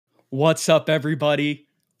What's up, everybody?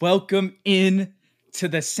 Welcome in to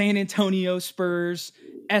the San Antonio Spurs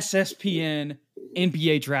SSPN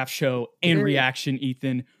NBA Draft Show and Reaction,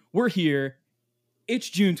 Ethan. We're here. It's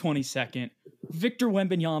June 22nd. Victor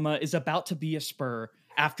Wembanyama is about to be a Spur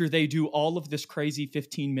after they do all of this crazy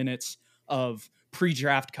 15 minutes of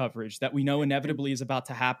pre-draft coverage that we know inevitably is about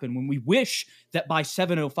to happen when we wish that by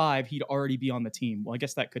 7:05 he'd already be on the team. Well, I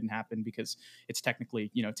guess that couldn't happen because it's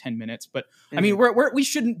technically, 10 minutes. But, I mean, we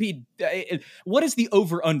shouldn't be what is the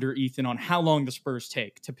over-under, Ethan, on how long the Spurs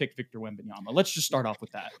take to pick Victor Wembanyama? Let's just start off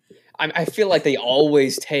with that. I feel like they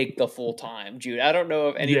always take the full time, Jude. I don't know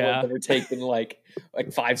if anyone's ever taken like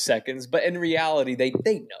 5 seconds, but in reality, they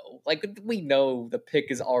know. Like, we know the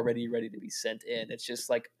pick is already ready to be sent in. It's just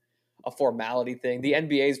like a formality thing. The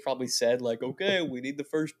NBA's probably said like, okay, we need the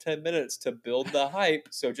first 10 minutes to build the hype,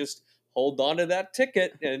 so just hold on to that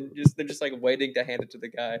ticket, and they're just like waiting to hand it to the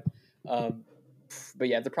guy. But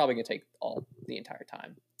yeah, they're probably gonna take the entire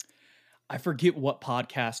time. I forget what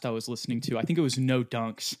podcast I was listening to. I think it was No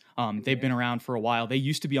Dunks. They've been around for a while. They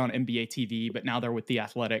used to be on NBA TV, but now they're with The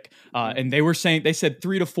Athletic. And they said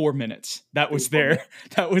 3 to 4 minutes. That was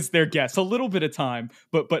their guess. A little bit of time,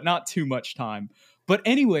 but not too much time. But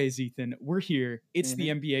anyways, Ethan, we're here. It's the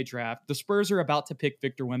NBA draft. The Spurs are about to pick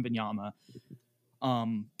Victor Wembanyama.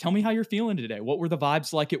 Tell me how you're feeling today. What were the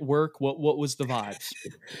vibes like at work? What was the vibes?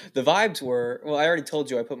 The vibes were, well, I already told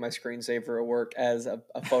you I put my screensaver at work as a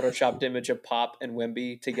photoshopped image of Pop and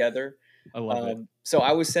Wemby together. I love it. So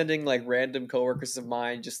I was sending like random coworkers of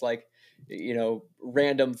mine, just like,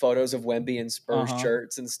 random photos of Wemby and Spurs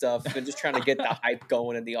shirts and stuff, and just trying to get the hype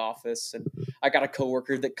going in the office. And I got a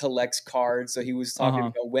coworker that collects cards, so he was talking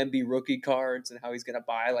about Wemby rookie cards and how he's going to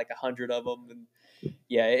buy like 100 of them. And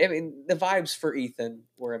yeah, I mean, the vibes for Ethan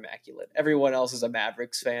were immaculate. Everyone else is a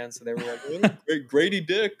Mavericks fan, so they were like, oh, Grady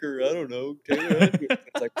Dick, or I don't know, Taylor Hendricks.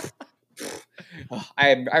 It's like,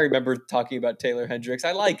 I remember talking about Taylor Hendricks.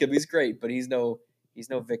 I like him; he's great, but he's no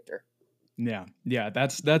Victor. Yeah,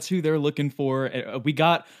 that's who they're looking for. We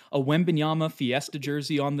got a Wembanyama Fiesta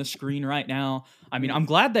jersey on the screen right now. I mean, I'm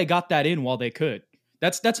glad they got that in while they could.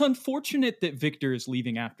 That's unfortunate that Victor is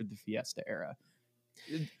leaving after the Fiesta era.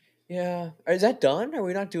 Yeah. Is that done? Are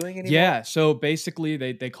we not doing anymore? Yeah, so basically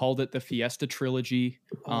they called it the Fiesta trilogy.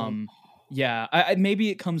 Yeah, maybe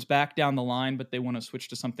it comes back down the line, but they want to switch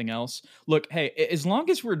to something else. Look, hey, as long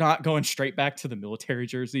as we're not going straight back to the military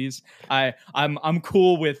jerseys, I'm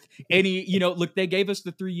cool with any, look, they gave us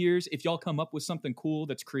the 3 years. If y'all come up with something cool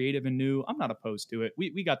that's creative and new, I'm not opposed to it.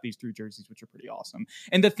 We got these 3 jerseys, which are pretty awesome.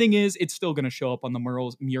 And the thing is, it's still going to show up on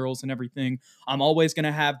the murals and everything. I'm always going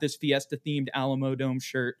to have this Fiesta themed Alamo Dome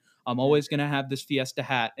shirt. I'm always going to have this Fiesta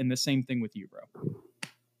hat, and the same thing with you, bro.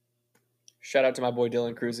 Shout out to my boy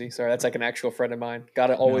Dylan Cruzy. Sorry, that's like an actual friend of mine.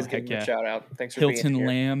 Gotta always give him a shout out. Thanks for Hilton being here.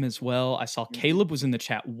 Lamb as well. I saw Caleb was in the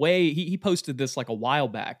chat. He posted this like a while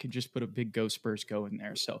back and just put a big Go Spurs Go in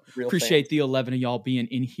there. So appreciate the 11 of y'all being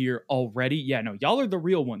in here already. Yeah, no, y'all are the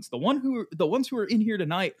real ones. The ones who are in here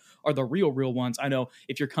tonight are the real ones. I know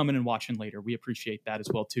if you're coming and watching later, we appreciate that as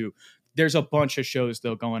well too. There's a bunch of shows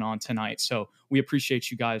though going on tonight, so we appreciate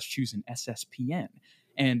you guys choosing SSPN.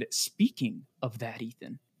 And speaking of that,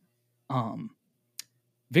 Ethan,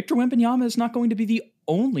 Victor Wembanyama is not going to be the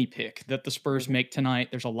only pick that the Spurs make tonight.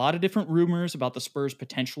 There's a lot of different rumors about the Spurs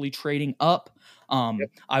potentially trading up.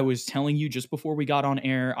 I was telling you just before we got on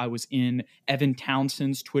air, I was in Evan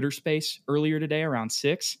Townsend's Twitter space earlier today around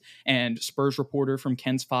 6, and Spurs reporter from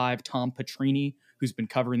Ken's 5, Tom Petrini, who's been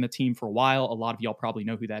covering the team for a while. A lot of y'all probably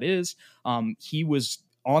know who that is. He was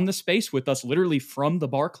on the space with us literally from the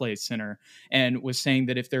Barclays Center and was saying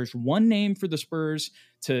that if there's one name for the Spurs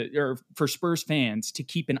for Spurs fans to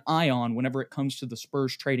keep an eye on whenever it comes to the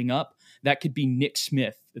Spurs trading up, that could be Nick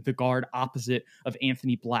Smith, the guard opposite of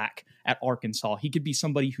Anthony Black at Arkansas. He could be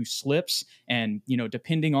somebody who slips, and,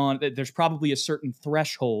 depending on, there's probably a certain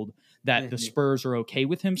threshold that the Spurs are okay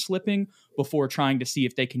with him slipping before trying to see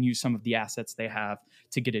if they can use some of the assets they have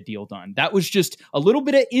to get a deal done. That was just a little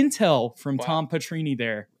bit of intel from Tom Petrini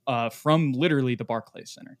there from literally the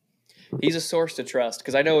Barclays Center. He's a source to trust,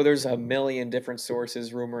 because I know there's a million different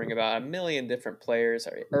sources rumoring about a million different players.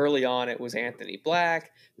 Early on, it was Anthony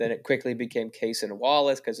Black. Then it quickly became Kaysen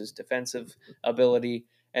Wallace because his defensive ability.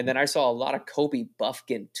 And then I saw a lot of Kobe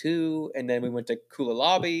Buffkin too. And then we went to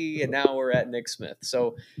Kulalabi, and now we're at Nick Smith.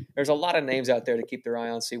 So there's a lot of names out there to keep their eye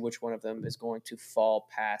on, see which one of them is going to fall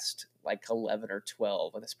past like 11 or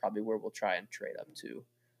 12. And that's probably where we'll try and trade up to.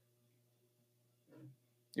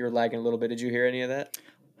 You were lagging a little bit. Did you hear any of that?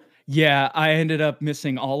 Yeah, I ended up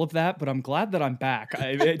missing all of that, but I'm glad that I'm back.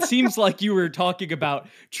 It seems like you were talking about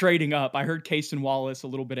trading up. I heard Case and Wallace, a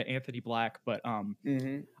little bit of Anthony Black, but I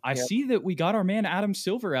Yep. see that we got our man Adam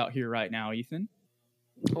Silver out here right now, Ethan.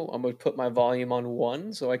 Oh, I'm going to put my volume on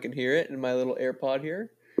 1 so I can hear it in my little AirPod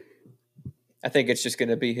here. I think it's just going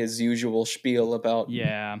to be his usual spiel about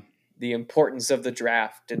the importance of the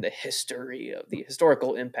draft and the history of the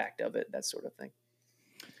historical impact of it, that sort of thing.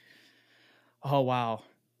 Oh, wow.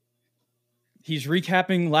 He's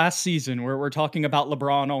recapping last season where we're talking about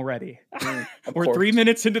LeBron already. We're 3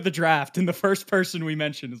 minutes into the draft, and the first person we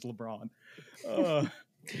mention is LeBron.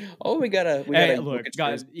 We gotta look,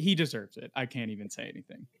 guys, he deserves it. I can't even say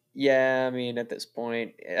anything. Yeah, I mean, at this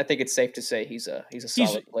point, I think it's safe to say he's a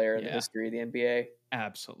solid player in the history of the NBA.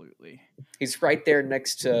 Absolutely. He's right there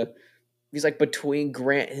next to. He's like between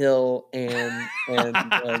Grant Hill and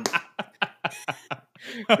Grant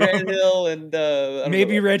Hill and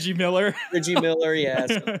maybe Reggie Miller. Reggie Miller, yeah,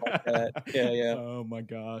 something like that. Yeah. Oh my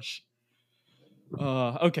gosh.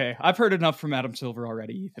 Okay, I've heard enough from Adam Silver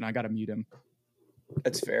already, Ethan. I gotta mute him.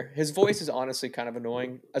 That's fair. His voice is honestly kind of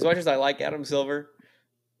annoying. As much as I like Adam Silver,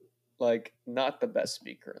 like not the best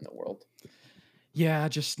speaker in the world. Yeah,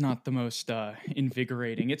 just not the most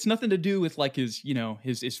invigorating. It's nothing to do with like his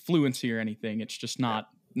fluency or anything. It's just not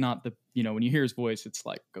the, when you hear his voice, it's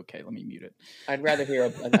like, okay, let me mute it. I'd rather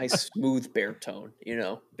hear a nice smooth baritone,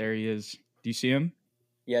 There he is. Do you see him?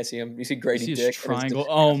 Yeah, I see him. You see Grady you see Dick. Triangle.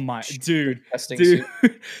 Oh my dude. Dude.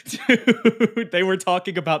 They were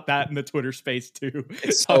talking about that in the Twitter space too.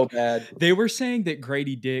 It's so bad. They were saying that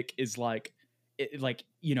Grady Dick is like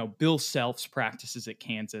Bill Self's practices at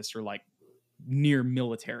Kansas are like near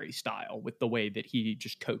military style with the way that he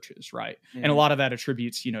just coaches, right? Mm-hmm. And a lot of that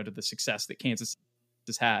attributes, to the success that Kansas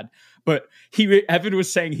has had. But Evan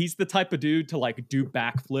was saying he's the type of dude to like do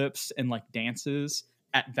backflips and like dances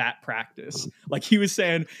at that practice. Like he was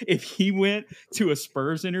saying if he went to a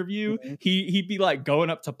Spurs interview, he'd be like going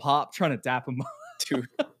up to Pop trying to dap him up. Dude.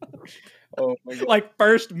 Oh my God. Like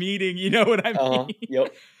first meeting, you know what I mean?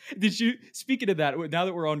 Yep. Speaking of that, now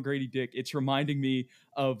that we're on Grady Dick, it's reminding me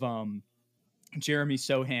of Jeremy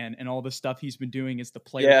Sohan and all the stuff he's been doing as the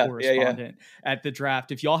player correspondent at the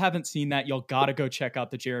draft. If y'all haven't seen that, y'all gotta go check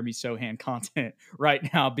out the Jeremy Sohan content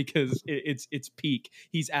right now because it's peak.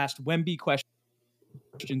 He's asked Wemby questions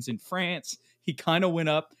in France. He kind of went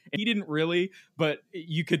up and he didn't really, but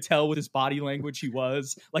you could tell with his body language he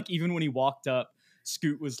was like, even when he walked up,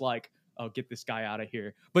 Scoot was like, "Oh, get this guy out of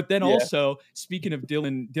here." But then also, speaking of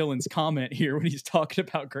Dylan's comment here when he's talking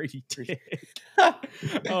about Grady Dick,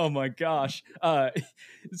 oh my gosh,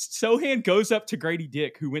 Sohan goes up to Grady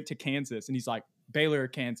Dick, who went to Kansas, and he's like, "Baylor or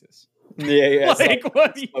Kansas?" Yeah. Like,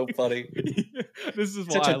 so funny. This is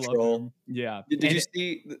why I love him. Yeah. Did you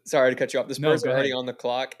see? Sorry to cut you off. The Spurs are already on the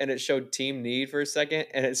clock, and it showed team need for a second,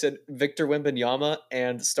 and it said Victor Wembanyama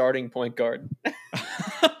and starting point guard.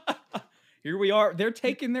 Here we are. They're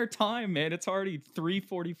taking their time, man. It's already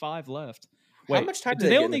 3:45 left. Wait, how much time do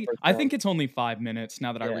they only? I think it's only 5 minutes.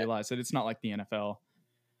 Now that I realize that it's not like the NFL.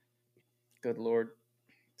 Good Lord.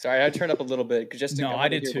 Sorry, I turned up a little bit just to I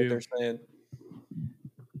did hear too. What they're saying.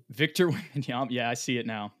 Victor Wembanyama. Yeah, I see it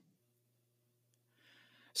now.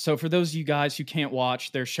 So for those of you guys who can't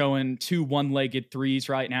watch, they're showing 2 one-legged threes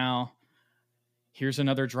right now. Here's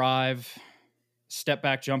another drive. Step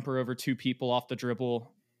back jumper over 2 people off the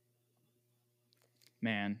dribble.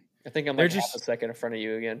 Man. I think I'm like half a second in front of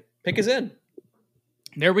you again. Pick is in.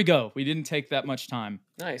 There we go. We didn't take that much time.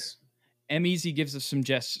 Nice. M-Easy gives us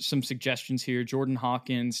some suggestions here. Jordan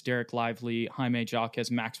Hawkins, Derek Lively, Jaime Jaquez,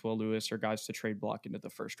 Maxwell Lewis are guys to trade block into the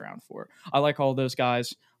first round for. I like all those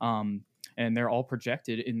guys, and they're all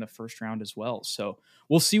projected in the first round as well. So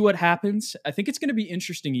we'll see what happens. I think it's going to be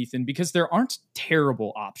interesting, Ethan, because there aren't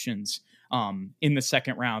terrible options in the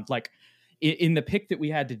second round. Like in the pick that we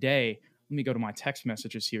had today, let me go to my text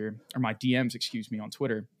messages here, or my DMs, excuse me, on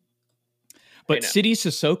Twitter. But City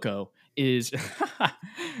Sissoko is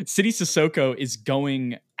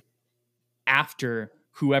going after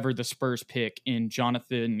whoever the Spurs pick in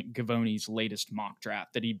Jonathan Givony's latest mock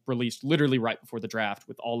draft that he released literally right before the draft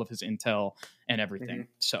with all of his intel and everything.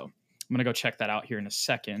 Mm-hmm. So I'm going to go check that out here in a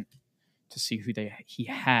second to see who he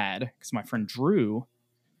had, because my friend Drew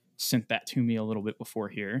sent that to me a little bit before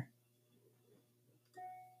here.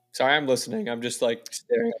 Sorry, I'm listening. I'm just like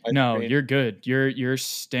staring at my screen. You're good. You're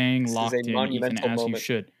staying locked in, Ethan, as moment. You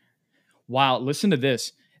should. Wow, listen to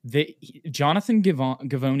this. Jonathan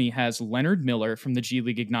Givony has Leonard Miller from the G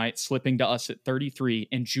League Ignite slipping to us at 33,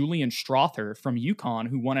 and Julian Strother from UConn,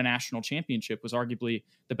 who won a national championship, was arguably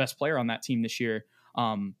the best player on that team this year,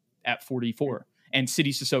 at 44. and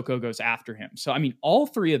City Sissoko goes after him. So, I mean, all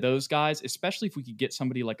three of those guys, especially if we could get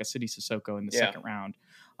somebody like a City Sissoko in the second round,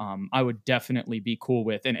 I would definitely be cool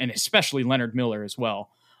with, and especially Leonard Miller as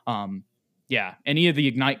well. Yeah, any of the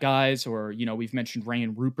Ignite guys, or, you know, we've mentioned Ray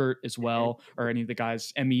and Rupert as well, or any of the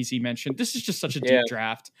guys Easy mentioned. This is just such a deep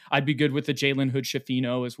draft. I'd be good with the Jalen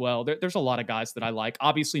Hood-Schifino as well. There's a lot of guys that I like.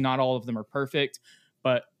 Obviously, not all of them are perfect,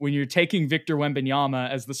 but when you're taking Victor Wembanyama,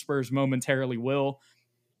 as the Spurs momentarily will,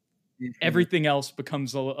 everything else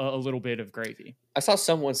becomes a little bit of gravy. I saw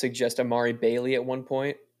someone suggest Amari Bailey at one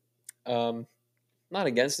point. Not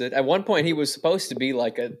against it. At one point, he was supposed to be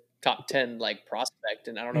like a top 10 like prospect,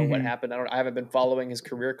 and I don't know what happened. I haven't been following his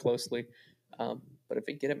career closely, but if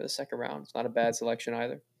we get him in the second round, it's not a bad selection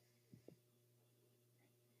either.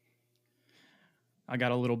 I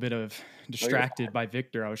got a little bit of distracted by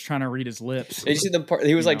Victor. I was trying to read his lips. Did you see the part?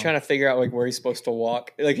 He was like trying to figure out like where he's supposed to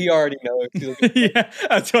walk. Like he already knows. Yeah,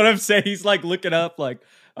 that's what I'm saying. He's like looking up, like,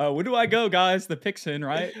 where do I go, guys? The pick's in,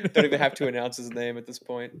 right? Don't even have to announce his name at this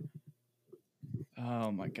point.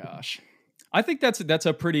 Oh my gosh. I think that's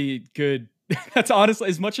a pretty good. That's honestly,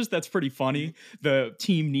 as much as that's pretty funny, the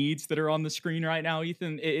team needs that are on the screen right now,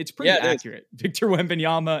 Ethan, it's pretty accurate. Victor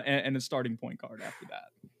Wembanyama and a starting point guard after that.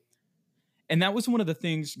 And that was one of the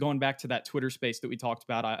things, going back to that Twitter space that we talked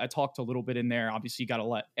about. I talked a little bit in there. Obviously, you got to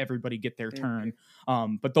let everybody get their turn.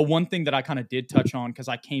 But the one thing that I kind of did touch on, because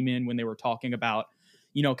I came in when they were talking about,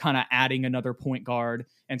 you know, kind of adding another point guard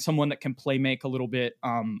and someone that can play make a little bit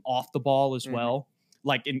off the ball as well.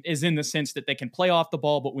 Like, is in the sense that they can play off the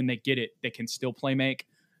ball, but when they get it, they can still play make.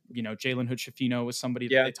 You know, Jalen Hood-Schifino was somebody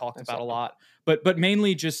that they talked about a lot. But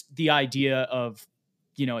mainly just the idea of,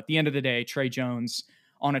 you know, at the end of the day, Trey Jones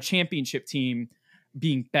on a championship team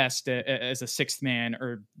being best as a sixth man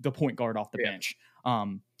or the point guard off the bench.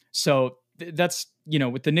 So that's, you know,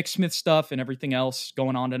 with the Nick Smith stuff and everything else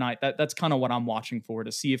going on tonight, that's kind of what I'm watching for,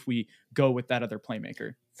 to see if we go with that other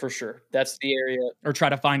playmaker. For sure. That's the area. Or try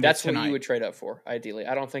to find that's what you would trade up for, ideally.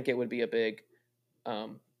 I don't think it would be a big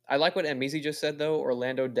I like what Easy just said, though.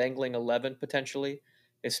 Orlando dangling 11 potentially,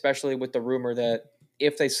 especially with the rumor that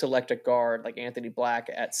if they select a guard like Anthony Black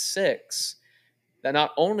at 6, that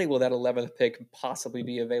not only will that 11th pick possibly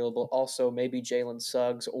be available, also maybe Jalen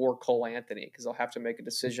Suggs or Cole Anthony, because they'll have to make a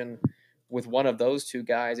decision with one of those two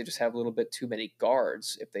guys. They just have a little bit too many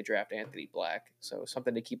guards if they draft Anthony Black. So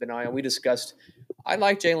something to keep an eye on. We discussed, I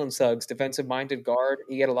like Jalen Suggs, defensive-minded guard.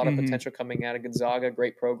 He had a lot of potential coming out of Gonzaga,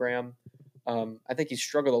 great program. I think he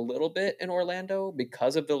struggled a little bit in Orlando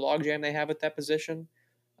because of the logjam they have at that position.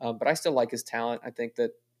 But I still like his talent. I think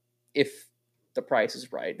that if the price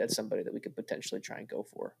is right, that's somebody that we could potentially try and go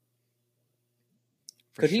for.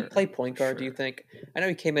 Could he play point guard, do you think? I know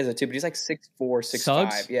he came as a 2, but he's like 6'4",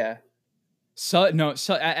 6'5". Yeah. So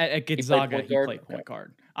at Gonzaga, he played point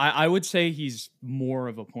guard. I would say he's more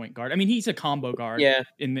of a point guard. I mean, he's a combo guard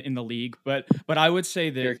in the league, but I would say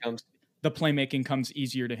that the playmaking comes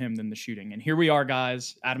easier to him than the shooting. And here we are,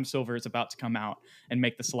 guys. Adam Silver is about to come out and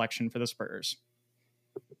make the selection for the Spurs.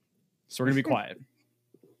 So we're going to be quiet.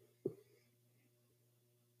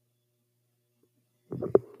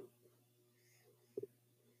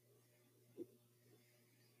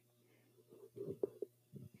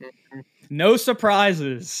 No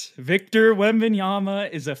surprises. Victor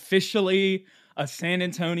Wembanyama is officially a San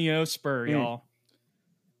Antonio Spur, y'all.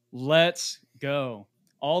 Let's go.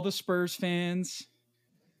 All the Spurs fans,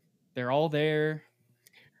 they're all there.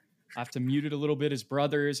 I have to mute it a little bit. His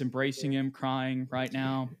brother is embracing him, crying right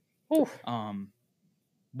now. What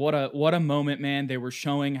a moment, man. They were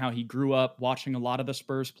showing how he grew up watching a lot of the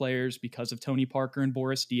Spurs players because of Tony Parker and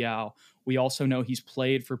Boris Diaw. We also know he's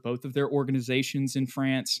played for both of their organizations in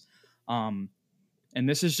France. And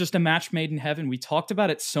this is just a match made in heaven. We talked about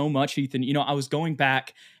it so much, Ethan. You know, I was going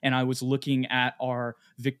back and I was looking at our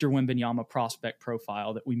Victor Wembanyama prospect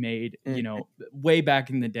profile that we made, you know, way back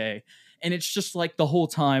in the day. And it's just like the whole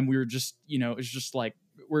time we were just, you know, it's just like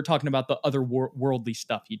we're talking about the other worldly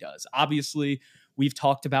stuff he does. Obviously, we've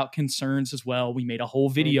talked about concerns as well. We made a whole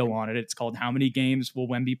video on it. It's called How Many Games Will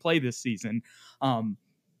Wemby Play This Season?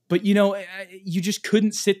 But, you know, you just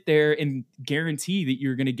couldn't sit there and guarantee that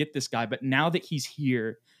you're going to get this guy. But now that he's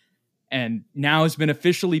here and now has been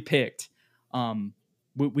officially picked,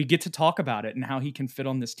 we get to talk about it and how he can fit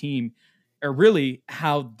on this team, or really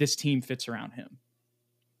how this team fits around him.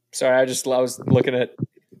 Sorry, I was looking at.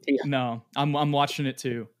 No, I'm watching it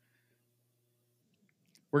too.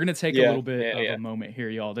 We're going to take a little bit of a moment here,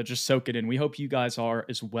 y'all, to just soak it in. We hope you guys are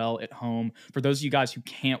as well at home. For those of you guys who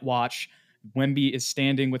can't watch, Wemby is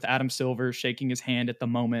standing with Adam Silver, shaking his hand at the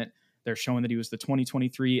moment. They're showing that he was the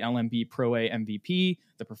 2023 LMB Pro A MVP,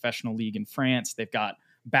 the professional league in France. They've got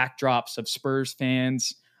backdrops of Spurs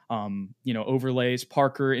fans, overlays,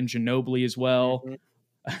 Parker and Ginobili as well.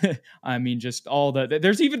 Mm-hmm. I mean, just all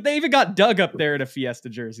they even got Doug up there in a Fiesta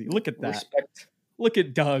jersey. Look at that. Respect. Look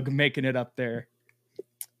at Doug making it up there.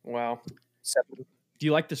 Wow. Do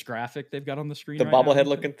you like this graphic they've got on the screen? The bobblehead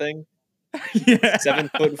looking thing? Yeah.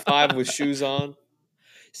 7'5" with shoes on.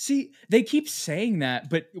 See, they keep saying that,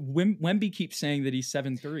 but Wemby keeps saying that he's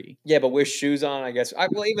 7'3". Yeah, but with shoes on, I guess.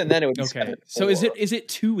 Well, even then it would be okay. 7'4". So is it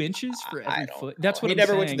 2 inches for every foot? Know. That's what he I'm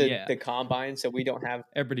never saying. Went to the combine, so we don't have.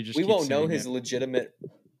 Everybody just we won't know his legitimate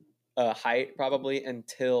height probably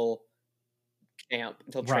until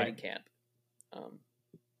training camp.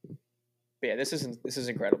 But yeah, this is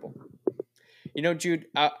incredible. You know, Jude,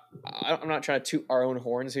 I'm not trying to toot our own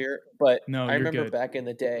horns here, but I remember back in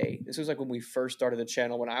the day, this was like when we first started the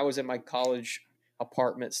channel, when I was in my college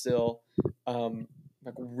apartment still,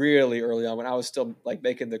 like really early on, when I was still like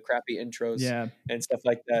making the crappy intros and stuff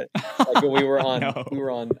like that. Like when we were on,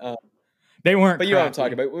 they weren't. But you know what I'm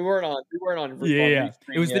talking about. We weren't on. Yeah.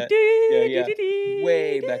 It was yet.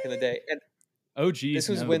 Way back in the day. And this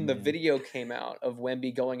was when the video came out of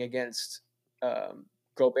Wemby going against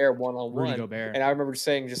Gobert one-on-one. And I remember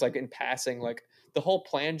saying, just like in passing, like the whole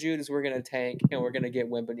plan, Jude, is we're gonna tank and we're gonna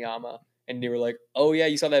get Wembanyama. And you were like, "Oh yeah,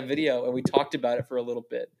 you saw that video," and we talked about it for a little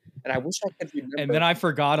bit. And I wish I could remember. And then I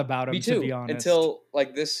forgot about him. Me too, to be honest. until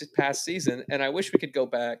like this past season. And I wish we could go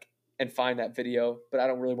back and find that video, but I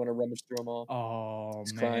don't really want to rummage through them all. Oh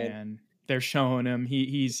man, crying. They're showing him.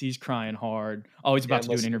 He's crying hard. Oh, he's about to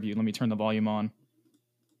do an interview. Let me turn the volume on.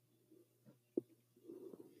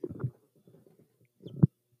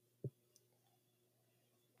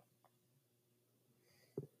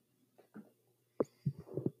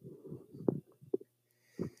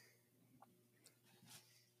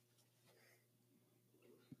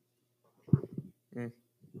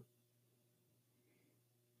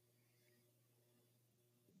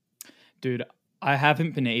 Dude, I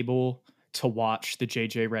haven't been able to watch the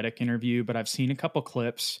JJ Redick interview, but I've seen a couple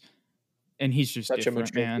clips, and he's just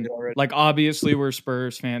different, man. Like, obviously, we're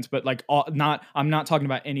Spurs fans, but like, I'm not talking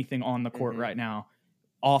about anything on the court right now.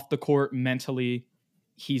 Off the court, mentally,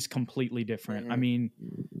 he's completely different. I mean,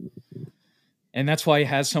 and that's why he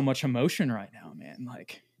has so much emotion right now, man.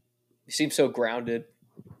 Like, he seems so grounded.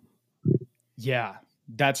 Yeah,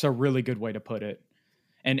 that's a really good way to put it.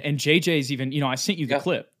 And JJ's even, I sent you the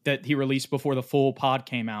clip that he released before the full pod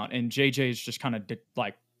came out, and JJ's just kind of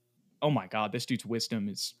like, oh my God, this dude's wisdom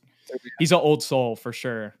he's an old soul for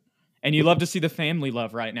sure. And you love to see the family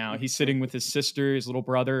love right now. He's sitting with his sister, his little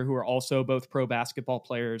brother, who are also both pro basketball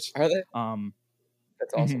players. Are they?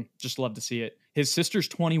 That's awesome. Just love to see it. His sister's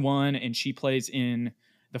 21 and she plays in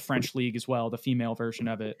the French league as well, the female version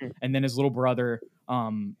of it. And then his little brother,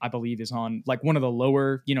 I believe, is on like one of the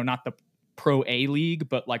lower, not the Pro A league,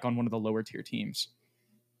 but like on one of the lower tier teams.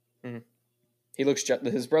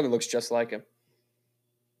 His brother looks just like him.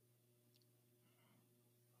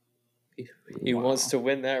 He wants to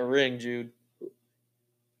win that ring, Jude.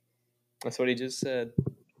 That's what he just said.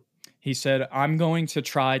 He said, "I'm going to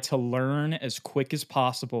try to learn as quick as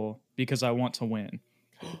possible because I want to win."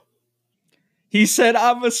 He said,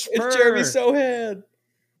 "I'm a Spur." It's Jeremy Sohan.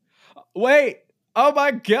 Wait. Oh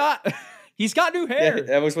my God. He's got new hair. Yeah,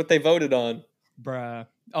 that was what they voted on. Bruh.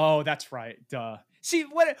 Oh, that's right. Duh. See,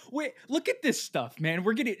 wait, look at this stuff, man.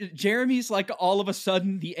 We're getting Jeremy's like all of a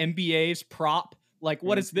sudden the NBA's prop. Like,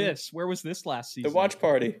 what is this? Where was this last season? The watch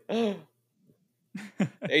party.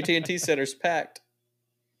 AT&T Center's packed.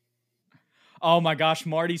 Oh my gosh,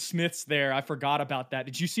 Marty Smith's there. I forgot about that.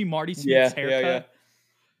 Did you see Marty Smith's haircut?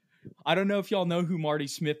 Yeah. I don't know if y'all know who Marty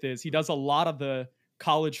Smith is. He does a lot of the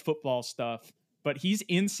college football stuff. But he's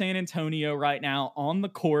in San Antonio right now on the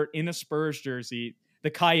court in a Spurs jersey. The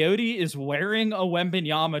Coyote is wearing a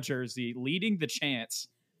Wembanyama jersey, leading the chants.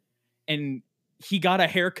 And he got a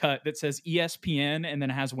haircut that says ESPN and then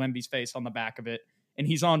has Wemby's face on the back of it. And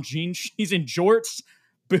he's in jorts,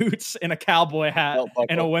 boots, and a cowboy hat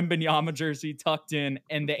and a Wembanyama jersey tucked in.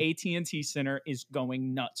 And the AT&T Center is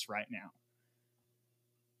going nuts right now.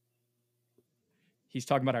 He's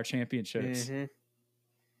talking about our championships.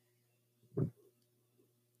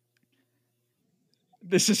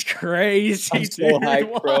 This is crazy. I'm so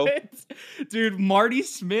hyped, bro. Dude, Marty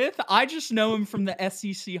Smith, I just know him from the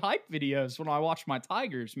SEC hype videos when I watch my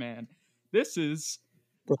Tigers, man. This is...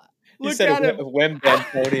 Look at him.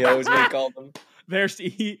 Wembantonio is what he called him.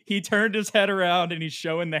 He turned his head around and he's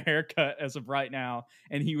showing the haircut as of right now.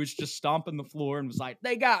 And he was just stomping the floor and was like,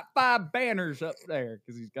 "They got 5 banners up there,"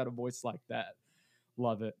 because he's got a voice like that.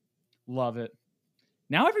 Love it. Love it.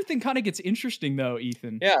 Now everything kind of gets interesting, though,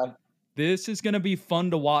 Ethan. Yeah. This is going to be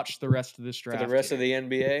fun to watch the rest of this For draft. the rest of the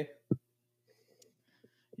NBA?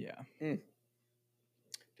 Yeah.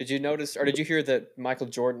 Did you notice, or did you hear that Michael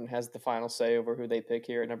Jordan has the final say over who they pick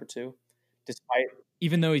here at number 2? Despite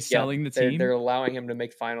Even though he's selling the team? They're allowing him to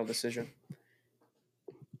make final decision.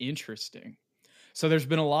 Interesting. So there's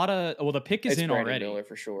been a lot of, well, the pick is in Brandon already. Miller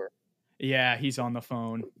for sure. Yeah, he's on the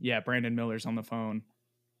phone. Yeah, Brandon Miller's on the phone.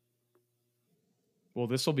 Well,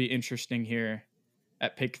 this will be interesting here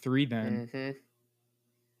at pick 3 then. Mm-hmm.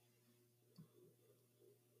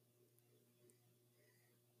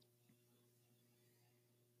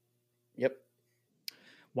 Yep.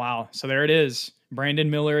 Wow. So there it is. Brandon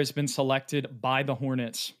Miller has been selected by the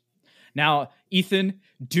Hornets. Now, Ethan,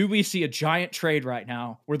 do we see a giant trade right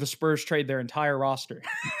now where the Spurs trade their entire roster?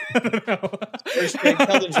 Spurs trade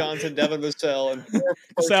Keldon Johnson, Devin Vassell, and 4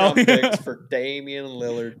 first-round picks for Damian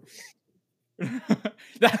Lillard.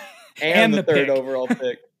 and the 3rd overall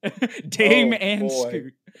pick. Dame and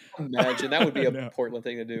Scoot. Imagine. That would be a Portland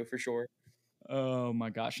thing to do for sure. Oh, my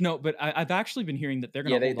gosh. No, but I've actually been hearing that they're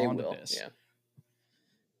going to hold on to this. Yeah.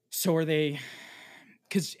 So are they...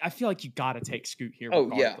 Because I feel like you got to take Scoot here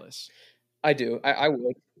regardless. Yeah. I do. I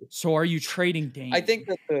would. So are you trading Dame? I think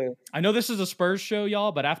that I know this is a Spurs show,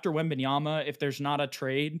 y'all, but after Wembanyama, if there's not a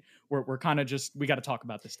trade, we're kind of just... We got to talk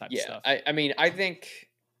about this type of stuff. I mean, I think...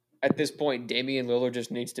 At this point, Damian Lillard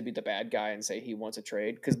just needs to be the bad guy and say he wants a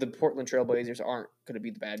trade because the Portland Trailblazers aren't going to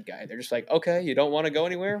be the bad guy. They're just like, okay, you don't want to go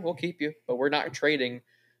anywhere? We'll keep you, but we're not trading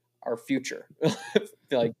our future.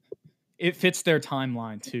 Like, it fits their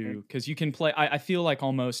timeline too because you can play. I feel like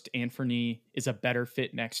almost Anthony is a better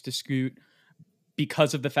fit next to Scoot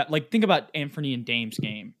because of the fact. Like, think about Anthony and Dame's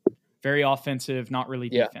game. Very offensive, not really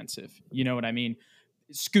defensive. You know what I mean?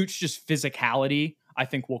 Scoot's just physicality, I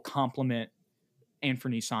think, will complement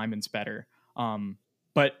Anthony Simons better.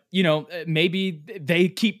 But, you know, maybe they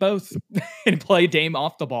keep both and play Dame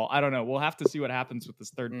off the ball. I don't know. We'll have to see what happens with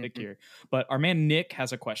this third pick here. But our man Nick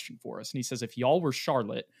has a question for us. And he says, if y'all were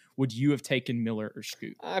Charlotte, would you have taken Miller or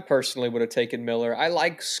Scoot? I personally would have taken Miller. I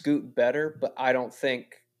like Scoot better, but I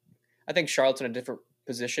think Charlotte's in a different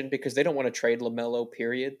position because they don't want to trade LaMelo,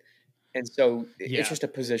 period. And so it's just a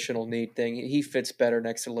positional need thing. He fits better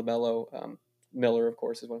next to LaMelo. Miller, of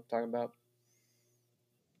course, is what I'm talking about.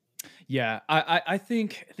 Yeah, I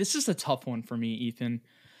think this is a tough one for me, Ethan.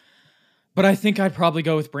 But I think I'd probably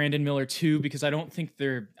go with Brandon Miller too, because I don't think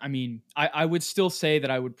they're, I mean, I would still say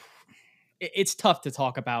that I would, it's tough to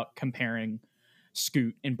talk about comparing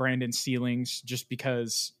Scoot and Brandon's ceilings just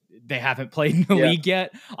because they haven't played in the league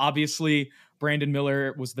yet. Obviously, Brandon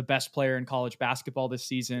Miller was the best player in college basketball this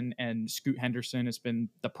season, and Scoot Henderson has been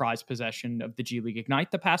the prized possession of the G League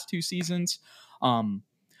Ignite the past 2 seasons.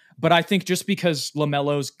 But I think just because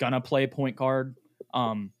LaMelo's gonna play point guard,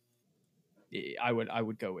 I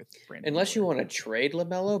would go with Brandon. Unless Miller. You want to trade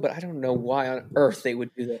LaMelo, but I don't know why on earth they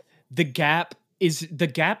would do that. The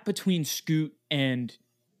gap between Scoot and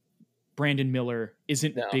Brandon Miller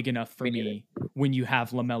isn't big enough for me when you have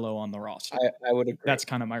LaMelo on the roster. I would agree. That's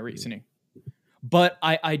kind of my reasoning. But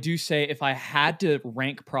I do say if I had to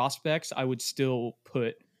rank prospects, I would still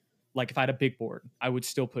put, like if I had a big board, I would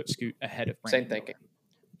still put Scoot ahead of Brandon Miller. Thinking.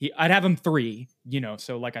 I'd have him 3,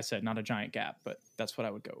 so like I said, not a giant gap, but that's what I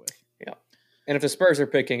would go with. Yeah. And if the Spurs are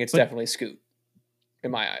picking, it's definitely Scoot in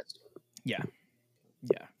my eyes. Yeah.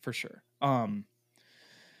 Yeah, for sure.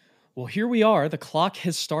 Well, here we are. The clock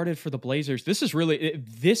has started for the Blazers. This is really,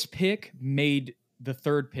 this pick made the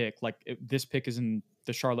third pick, this pick is in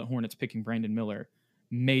the Charlotte Hornets picking Brandon Miller,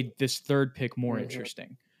 made this third pick more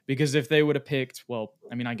interesting. Because if they would have picked,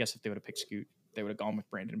 I guess if they would have picked Scoot, they would have gone with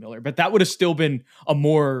Brandon Miller. But that would have still been a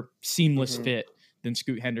more seamless fit than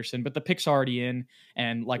Scoot Henderson. But the pick's already in.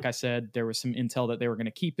 And like I said, there was some intel that they were going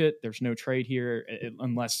to keep it. There's no trade here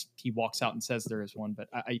unless he walks out and says there is one. But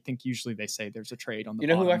I think usually they say there's a trade on the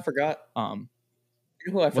bottom. Who I forgot?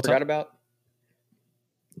 About?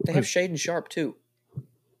 They have Shaden Sharp too.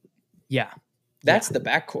 Yeah. That's the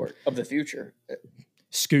backcourt of the future.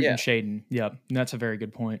 Scoot and Shaden. Yep. That's a very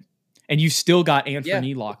good point. And you still got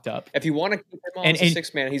Anthony locked up. If you want to keep him on as a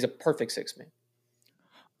 6-man, he's a perfect 6-man.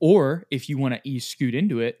 Or if you want to ease Scoot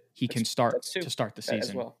into it, he can start to start the season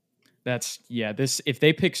as well. If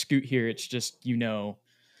they pick Scoot here, it's just and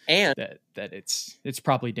that it's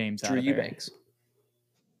probably Dame's Drew out of Eubanks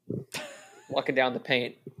walking down the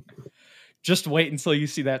paint. Just wait until you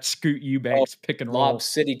see that Scoot Eubanks pick and roll. Lob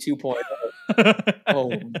City 2.0.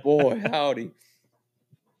 Oh boy, howdy.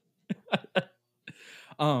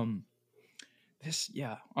 I'm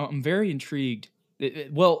very intrigued.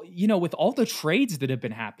 Well, with all the trades that have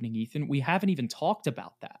been happening, Ethan, we haven't even talked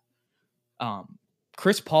about that.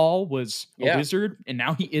 Chris Paul was a Wizard, and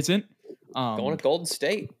now he isn't. Going to Golden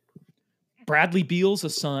State. Bradley Beal's a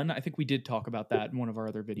son. I think we did talk about that in one of our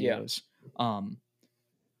other videos. Yeah.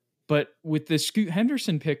 But with the Scoot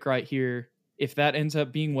Henderson pick right here, if that ends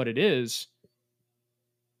up being what it is,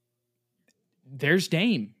 there's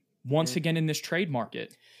Dame once again in this trade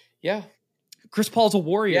market. Yeah. Chris Paul's a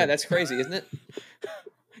warrior. Yeah, that's crazy, isn't it?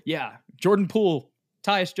 Yeah. Jordan Poole,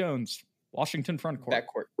 Tyus Jones, Washington front court.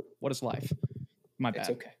 Backcourt. What is life? My bad. It's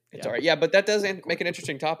okay. It's all right. Yeah, but that does make an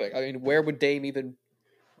interesting topic. I mean, where would Dame even...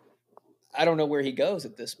 I don't know where he goes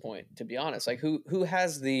at this point, to be honest. Like, who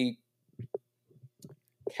has the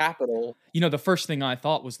capital? The first thing I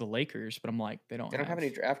thought was the Lakers, but I'm like, they don't have any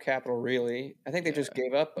draft capital, really. I think they just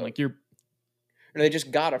gave up. They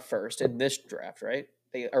just got a first in this draft, right?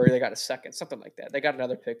 They got a second, something like that. They got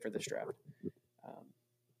another pick for this draft.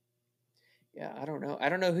 Yeah, I don't know. I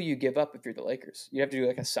don't know who you give up if you're the Lakers. You have to do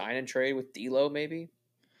like a sign and trade with D'Lo, maybe.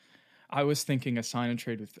 I was thinking a sign and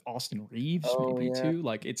trade with Austin Reeves, too.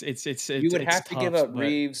 Like it's you would have to give up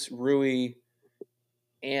Reeves, Rui,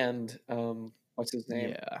 and what's his name?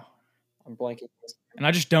 Yeah, I'm blanking. And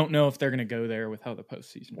I just don't know if they're going to go there with how the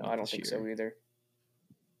postseason. No, I don't think so either.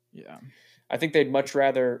 Yeah, I think they'd much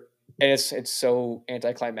rather. And it's so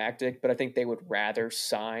anticlimactic, but I think they would rather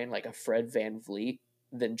sign like a Fred VanVleet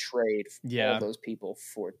than trade all those people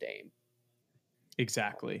for Dame.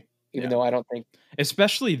 Exactly. Even though I don't think,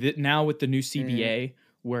 especially that now with the new CBA,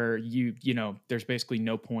 where there's basically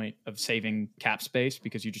no point of saving cap space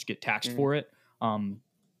because you just get taxed for it.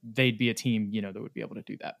 They'd be a team, that would be able to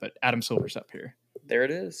do that. But Adam Silver's up here. There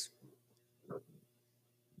it is.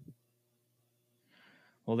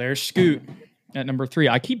 Well, there's Scoot at number 3.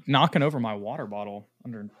 I keep knocking over my water bottle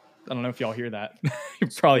under. I don't know if y'all hear that. You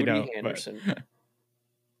probably don't.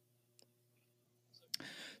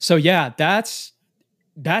 So yeah, that's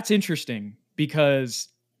interesting because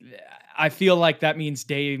I feel like that means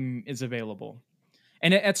Dame is available.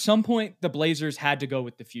 And at some point, the Blazers had to go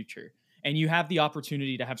with the future. And you have the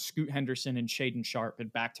opportunity to have Scoot Henderson and Shaedon Sharpe in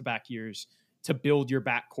back-to-back years to build your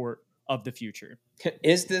backcourt of the future.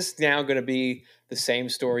 Is this now going to be the same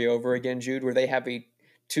story over again, Jude, where they have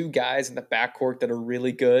two guys in the backcourt that are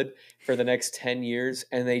really good for the next 10 years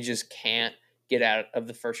and they just can't get out of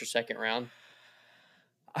the first or second round?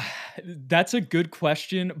 That's a good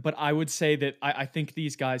question, but I would say that I think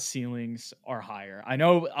these guys' ceilings are higher. I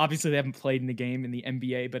know obviously they haven't played in the game in the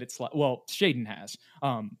NBA, but it's like, well, Shaedon has,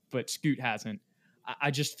 but Scoot hasn't.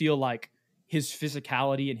 I just feel like his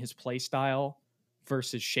physicality and his play style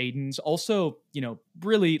versus Shaedon's. Also,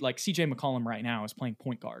 really like CJ McCollum right now is playing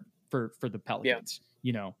point guard for the Pelicans,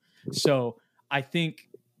 So I think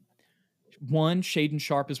Shaedon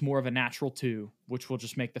Sharpe is more of a natural 2, which will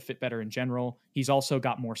just make the fit better in general. He's also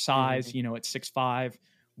got more size, at 6'5",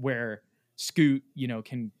 where Scoot,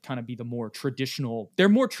 can kind of be the more traditional. They're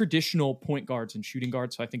more traditional point guards and shooting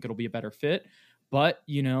guards, so I think it'll be a better fit. But,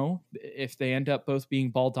 if they end up both being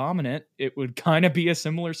ball dominant, it would kind of be a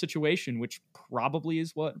similar situation, which probably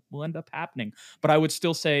is what will end up happening. But I would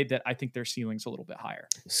still say that I think their ceiling's a little bit higher.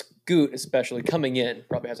 Scoot, especially coming in,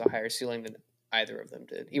 probably has a higher ceiling than either of them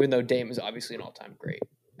did, even though Dame is obviously an all-time great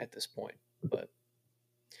at this point. But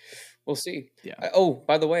we'll see. Yeah.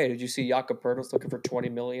 By the way, did you see Jakob Poeltl's looking for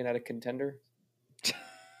 $20 million at a contender?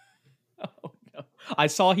 Oh, no. I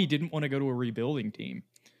saw he didn't want to go to a rebuilding team.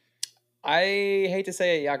 I hate to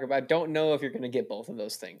say it, Jakob. I don't know if you're going to get both of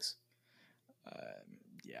those things.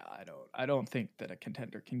 I don't think that a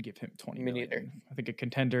contender can give him 20 million. Me neither. I think a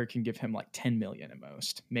contender can give him like 10 million at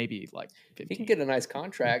most, maybe like 15. He can get a nice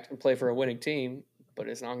contract and play for a winning team, but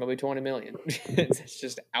it's not going to be 20 million. It's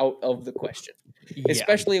just out of the question. Yeah,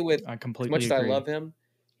 especially with as much as I love him,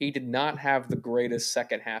 he did not have the greatest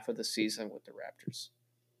second half of the season with the Raptors.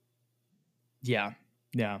 Yeah.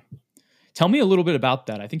 Tell me a little bit about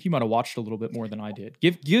that. I think you might have watched a little bit more than I did.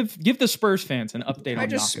 Give the Spurs fans an update on I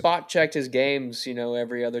just spot checked his games,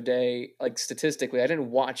 every other day. Like statistically, I didn't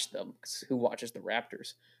watch them because who watches the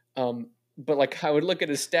Raptors? But like I would look at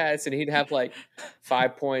his stats and he'd have like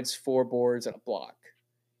 5 points, 4 boards, and a block.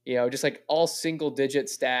 Just like all single digit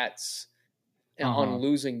stats on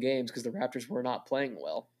losing games because the Raptors were not playing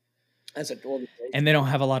well. As an organization. And they don't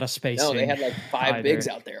have a lot of space. No, they had like 5 bigs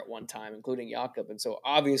out there at one time, including Jakob. And so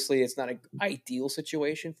obviously it's not an ideal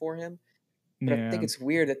situation for him. But I think it's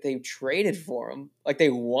weird that they traded for him. Like they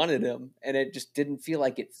wanted him, and it just didn't feel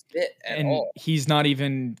like it fit at all. He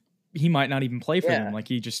might not even play for them. Like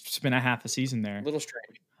he just spent a half a season there. A little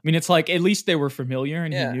strange. I mean, it's like at least they were familiar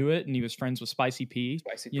and he knew it, and he was friends with Spicy P.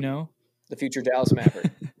 The future Dallas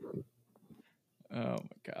Maverick. Oh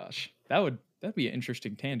my gosh. That'd be an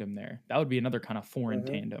interesting tandem there. That would be another kind of foreign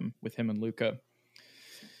tandem with him and Luka.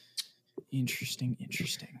 Interesting.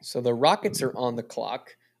 So the Rockets are on the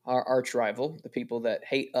clock. Our arch rival, the people that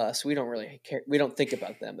hate us, we don't really care. We don't think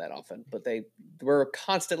about them that often, but we're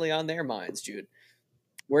constantly on their minds, Jude.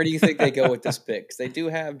 Where do you think they go with this pick? 'Cause they do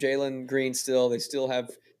have Jalen Green still. They still have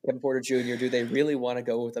Kevin Porter Jr. Do they really want to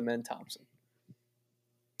go with Amen Thompson?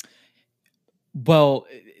 Well,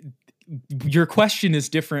 your question is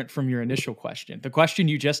different from your initial question. The question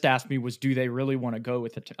you just asked me was, do they really want to go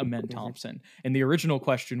with Amen Thompson? And the original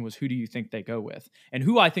question was, who do you think they go with? And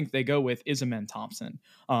who I think they go with is Amen Thompson.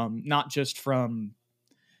 Not just from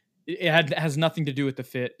it has nothing to do with the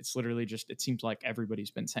fit. It's literally just, it seems like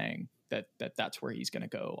everybody's been saying that's where he's going to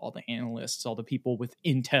go. All the analysts, all the people with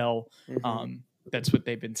intel, that's what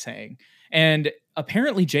they've been saying. And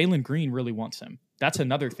apparently Jalen Green really wants him. That's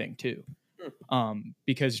another thing too.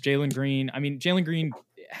 Because Jalen Green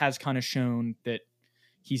has kind of shown that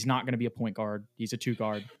he's not going to be a point guard. He's a two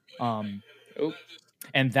guard. And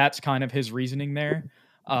that's kind of his reasoning there.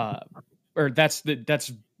 Or that's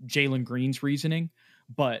Jalen Green's reasoning.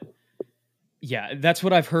 But yeah, that's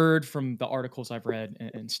what I've heard from the articles I've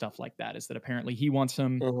read and stuff like that, is that apparently he wants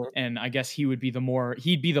him. And I guess he'd be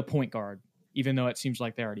the point guard, even though it seems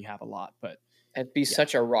like they already have a lot. But it'd be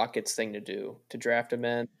such a Rockets thing to do, to draft him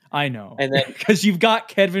in. I know. And then because you've got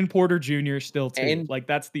Kevin Porter Jr. still too. And, like,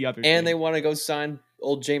 that's the other thing. And they want to go sign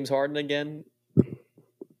old James Harden again.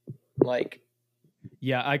 Like,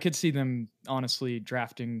 yeah, I could see them honestly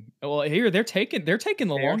drafting. Well, here they're taking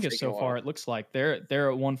the longest so far. It looks like they're at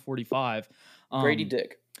 145. Grady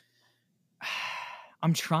Dick.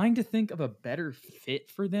 I'm trying to think of a better fit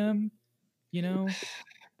for them. You know,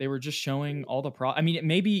 they were just showing all the I mean,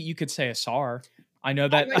 maybe you could say Asar. I know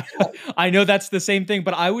that I know that's the same thing,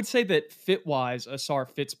 but I would say that fit wise, Asar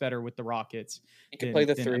fits better with the Rockets. He can play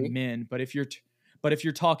the three. Min. But if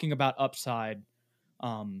you're talking about upside,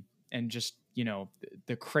 and just, you know,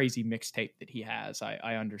 the crazy mixtape that he has,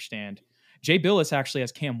 I understand. Jay Billis actually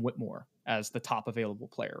has Cam Whitmore as the top available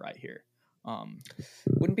player right here.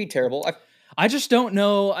 Wouldn't be terrible. I just don't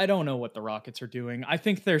know. I don't know what the Rockets are doing. I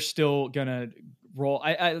think they're still gonna roll.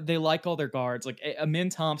 They like all their guards. Like Amen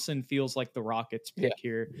Thompson feels like the Rockets pick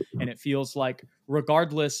here, and it feels like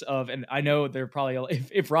regardless of. And I know they're probably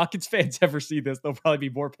if Rockets fans ever see this, they'll probably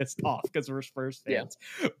be more pissed off because we're Spurs fans.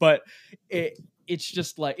 Yeah. But it's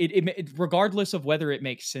just like it regardless of whether it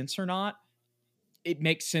makes sense or not, it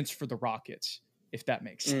makes sense for the Rockets, if that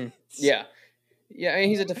makes sense. Yeah. Yeah, I mean,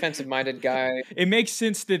 he's a defensive-minded guy. It makes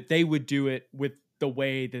sense that they would do it with the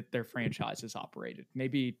way that their franchise is operated.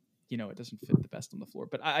 Maybe, you know, it doesn't fit the best on the floor,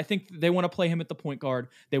 but I think they want to play him at the point guard.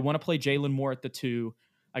 They want to play Jalen Moore at the 2.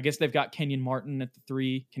 I guess they've got Kenyon Martin at the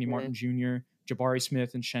 3, Kenyon Martin Jr., Jabari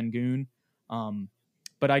Smith, and Şengün.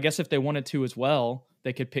 But I guess if they wanted to as well,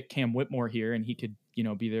 they could pick Cam Whitmore here, and he could, you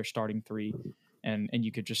know, be their starting 3. And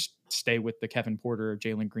you could just stay with the Kevin Porter,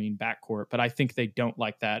 Jalen Green backcourt. But I think they don't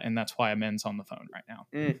like that, and that's why Amen's on the phone right now.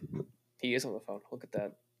 He is on the phone. Look at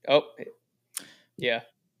that. Oh, yeah.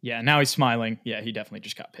 Yeah, now he's smiling. Yeah, he definitely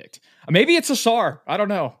just got picked. Maybe it's Asar. I don't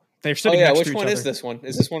know. They're sitting next to each other. Which one is this one?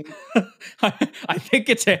 Is this one? I think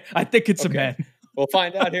it's okay. Amen. We'll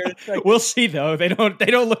find out here in a second. We'll see, though. They don't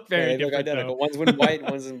look very different, look identical. One's in white,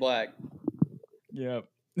 one's in black. Yep.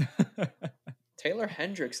 Taylor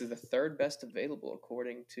Hendricks is the 3rd best available,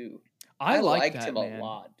 according to. I liked him man. a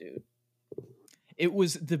lot, dude. It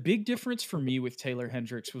was the big difference for me with Taylor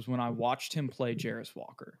Hendricks was when I watched him play Jarris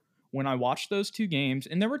Walker. When I watched those 2 games,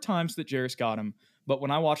 and there were times that Jarris got him, but when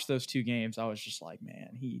I watched those 2 games, I was just like,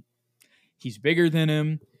 man, he's bigger than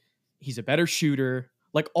him. He's a better shooter.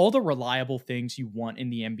 Like all the reliable things you want in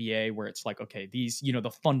the NBA, where it's like, okay, these, you know, the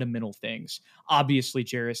fundamental things. Obviously,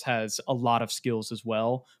 Jarris has a lot of skills as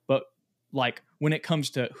well, but like when it comes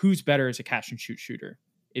to who's better as a catch and shoot shooter,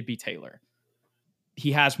 it'd be Taylor.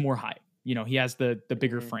 He has more height. You know, he has the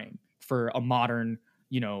bigger frame for a modern,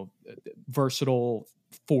 you know, versatile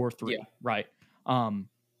 4-3, right? And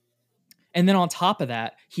then on top of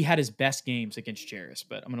that, he had his best games against Jarris.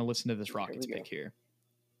 But I'm going to listen to this Rockets pick here.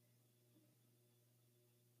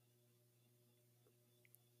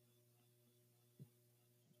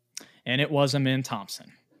 And it was Amen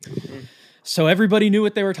Thompson. So everybody knew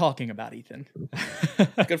what they were talking about, Ethan.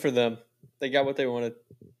 Good for them. They got what they wanted.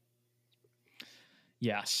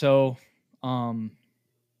 Yeah, so the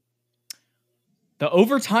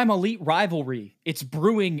overtime elite rivalry, it's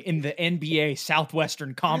brewing in the NBA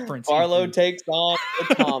Southwestern Conference. Barlow takes on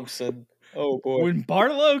Thompson. Oh boy. When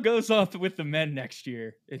Barlow goes off with the men next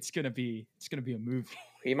year, it's gonna be a movie.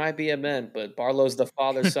 He might be a man, but Barlow's the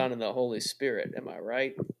Father, Son, and the Holy Spirit. Am I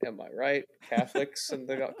right? Am I right? Catholics in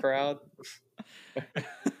the crowd.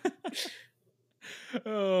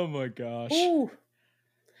 Oh my gosh.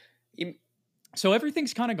 So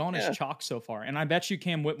everything's kind of gone as Yeah. chalk so far. And I bet you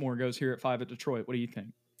Cam Whitmore goes here at 5 at Detroit. What do you think?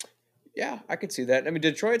 Yeah, I could see that. I mean,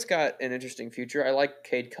 Detroit's got an interesting future. I like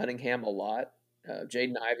Cade Cunningham a lot.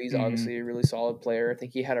 Jaden Ivey's obviously a really solid player. I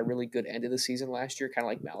think he had a really good end of the season last year, kind of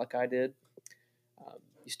like Malachi did.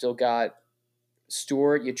 You still got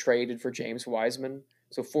Stewart. You traded for James Wiseman,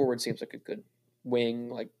 so forward seems like a good wing,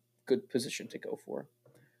 like good position to go for.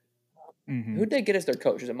 Who'd they get as their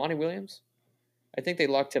coach? Is it Monty Williams? I think they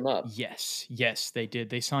locked him up. Yes, they did.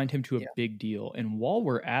 They signed him to a big deal. And while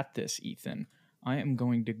we're at this, Ethan, I am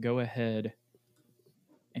going to go ahead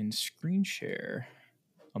and screen share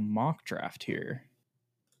a mock draft here.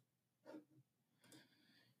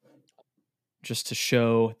 Just to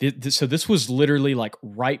show, so this was literally like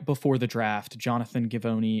right before the draft. Jonathan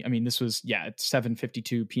Givony, I mean, this was, it's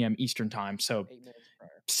 7:52 p.m. Eastern time, so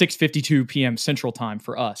 6:52 p.m. Central time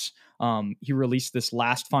for us. He released this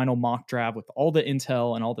last final mock draft with all the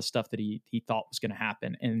intel and all the stuff that he thought was going to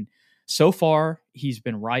happen. And so far, he's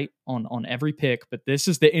been right on every pick. But this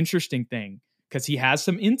is the interesting thing because he has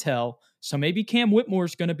some intel. So maybe Cam Whitmore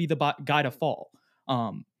is going to be the guy to fall.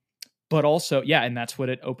 But also, and that's what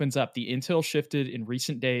it opens up. The intel shifted in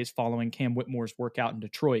recent days following Cam Whitmore's workout in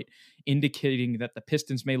Detroit, indicating that the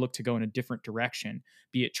Pistons may look to go in a different direction,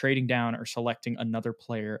 be it trading down or selecting another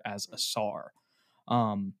player as a SAR.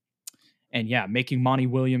 Making Monty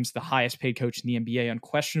Williams the highest paid coach in the NBA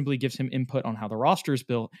unquestionably gives him input on how the roster is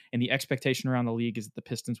built, and the expectation around the league is that the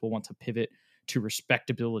Pistons will want to pivot to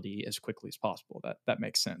respectability as quickly as possible. That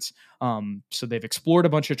makes sense. So they've explored a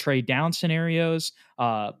bunch of trade down scenarios,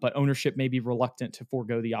 but ownership may be reluctant to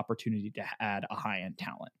forego the opportunity to add a high-end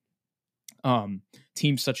talent.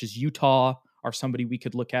 Teams such as Utah are somebody we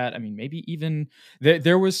could look at. I mean, maybe even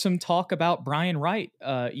there was some talk about Brian Wright,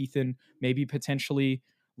 Ethan, maybe potentially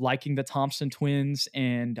liking the Thompson twins.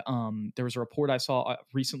 And there was a report I saw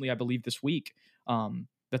recently, I believe this week,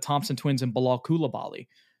 the Thompson twins and Bilal Coulibaly.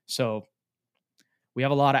 So we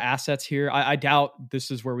have a lot of assets here. I doubt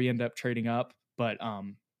this is where we end up trading up, but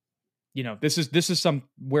this is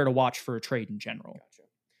somewhere to watch for a trade in general. Gotcha.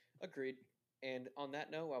 Agreed. And on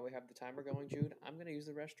that note, while we have the timer going, Jude, I'm going to use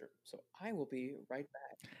the restroom, so I will be right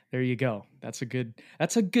back. There you go. That's a good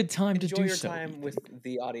time to do so. Enjoy your time with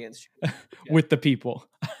the audience. With the people.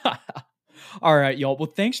 All right, y'all.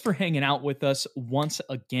 Well, thanks for hanging out with us once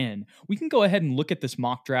again. We can go ahead and look at this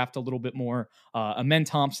mock draft a little bit more. Amen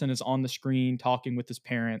Thompson is on the screen talking with his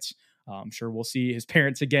parents. I'm sure we'll see his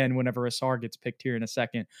parents again whenever Asar gets picked here in a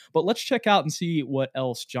second. But let's check out and see what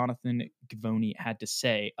else Jonathan Givony had to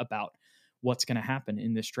say about what's going to happen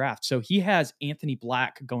in this draft. So he has Anthony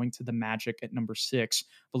Black going to the Magic at number 6. I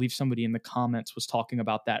believe somebody in the comments was talking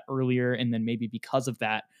about that earlier. And then maybe because of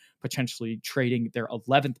that, potentially trading their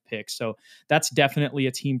 11th pick. So that's definitely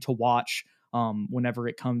a team to watch whenever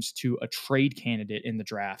it comes to a trade candidate in the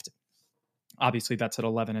draft. Obviously that's at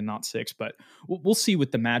 11 and not 6, but we'll see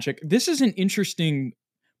with the Magic. This is an interesting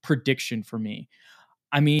prediction for me.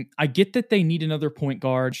 I mean, I get that they need another point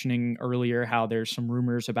guard, mentioning earlier how there's some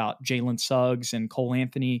rumors about Jalen Suggs and Cole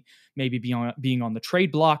Anthony maybe being on the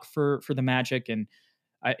trade block for the Magic. And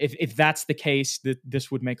if that's the case,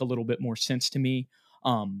 this would make a little bit more sense to me.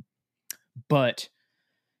 But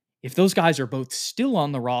if those guys are both still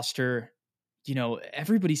on the roster,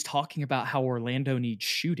 everybody's talking about how Orlando needs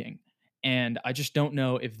shooting. And I just don't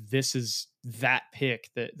know if this is that pick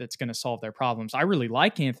that's going to solve their problems. I really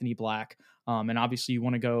like Anthony Black. And obviously you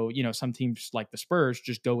want to go, some teams like the Spurs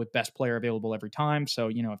just go with best player available every time. So,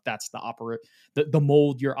 if that's the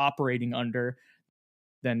mold you're operating under,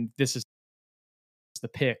 then this is the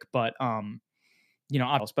pick. But,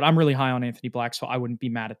 but I'm really high on Anthony Black, so I wouldn't be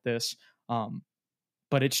mad at this.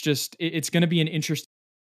 But it's going to be an interesting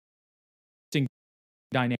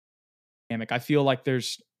dynamic. I feel like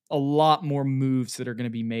there's a lot more moves that are going to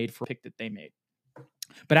be made for a pick that they made.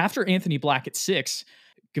 But after Anthony Black at 6,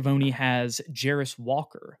 Givony has Jarris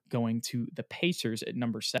Walker going to the Pacers at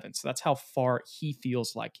number 7. So that's how far he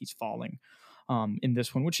feels like he's falling in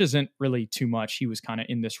this one, which isn't really too much. He was kind of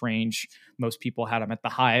in this range. Most people had him at the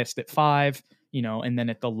highest at 5, and then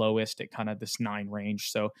at the lowest at kind of this 9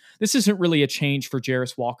 range. So this isn't really a change for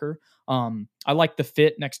Jarris Walker. I like the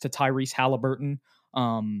fit next to Tyrese Halliburton.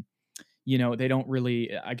 They don't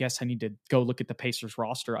really, I guess I need to go look at the Pacers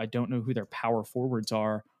roster. I don't know who their power forwards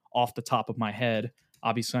are off the top of my head.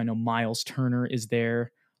 Obviously, I know Miles Turner is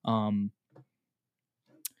there.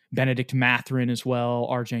 Benedict Mathurin as well.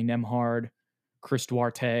 RJ Nembhard, Chris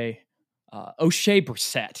Duarte. O'Shea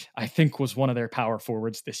Brissett, I think, was one of their power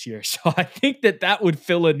forwards this year. So I think that would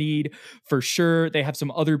fill a need for sure. They have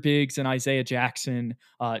some other bigs in Isaiah Jackson.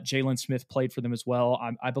 Jalen Smith played for them as well.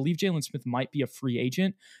 I believe Jalen Smith might be a free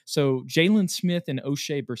agent. So Jalen Smith and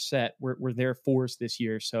O'Shea Brissett were their fours this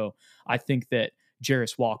year. So I think that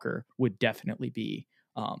Jarris Walker would definitely be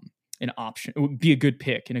an option. It would be a good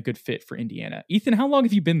pick and a good fit for Indiana. Ethan, how long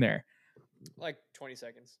have you been there? Like 20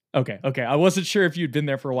 seconds. Okay. I wasn't sure if you'd been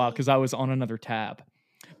there for a while because I was on another tab.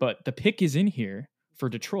 But the pick is in here for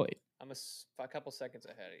Detroit. I'm a couple seconds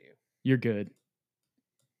ahead of you. You're good.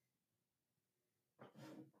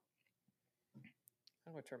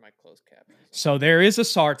 How do I turn my closed captions on? So there is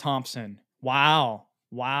Asar Thompson. Wow.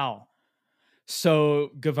 So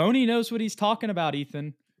Gavoni knows what he's talking about,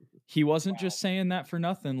 Ethan. He wasn't just saying that for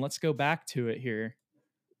nothing. Let's go back to it here.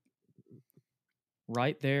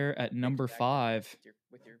 Right there at number 5.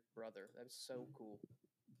 With your brother. That's so cool.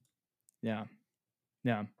 Yeah.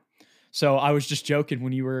 So I was just joking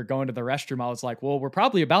when you were going to the restroom. I was like, well, we're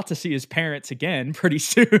probably about to see his parents again pretty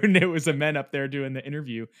soon. It was a men up there doing the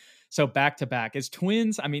interview. So back to back as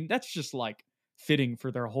twins. I mean, that's just like fitting for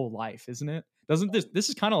their whole life, isn't it? Doesn't this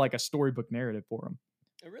is kind of like a storybook narrative for them.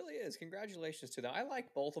 It really is. Congratulations to them. I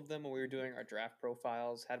like both of them when we were doing our draft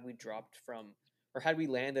profiles. Had we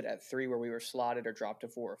landed at 3 where we were slotted or dropped to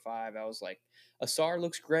 4 or 5, I was like, Asar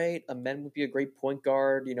looks great. Amen would be a great point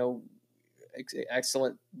guard.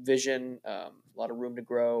 Excellent vision, a lot of room to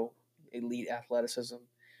grow, elite athleticism.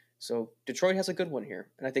 So Detroit has a good one here.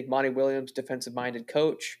 And I think Monty Williams, defensive-minded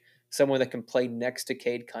coach, someone that can play next to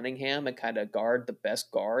Cade Cunningham and kind of guard the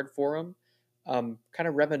best guard for him. Kind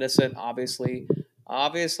of reminiscent, obviously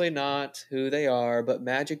not who they are, but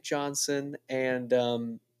Magic Johnson and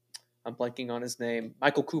I'm blanking on his name,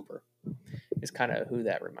 Michael Cooper is kind of who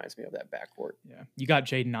that reminds me of, that backcourt. Yeah. You got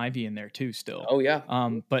Jaden Ivey in there too still. Oh yeah.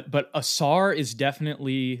 But Asar is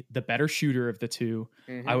definitely the better shooter of the two.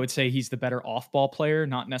 Mm-hmm. I would say he's the better off-ball player,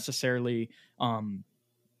 not necessarily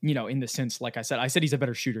in the sense, like I said he's a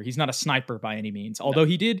better shooter. He's not a sniper by any means. Although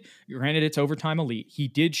he did, granted it's overtime elite, he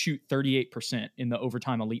did shoot 38% in the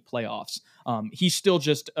overtime elite playoffs. He's still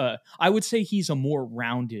just I would say he's a more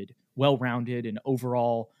well-rounded and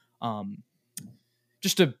overall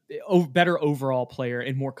just a better overall player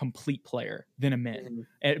and more complete player than Amen.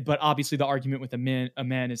 Mm-hmm. But obviously the argument with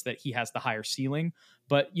Amen is that he has the higher ceiling.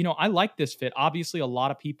 But, I like this fit. Obviously, a lot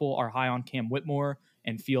of people are high on Cam Whitmore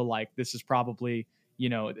and feel like this is probably,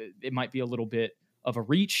 it might be a little bit of a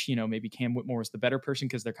reach. Maybe Cam Whitmore is the better person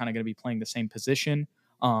because they're kind of going to be playing the same position.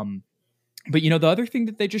 But, the other thing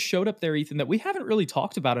that they just showed up there, Ethan, that we haven't really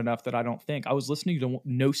talked about enough that I don't think. I was listening to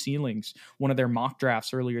No Ceilings, one of their mock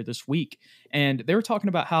drafts earlier this week, and they were talking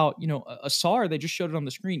about how, Asar, they just showed it on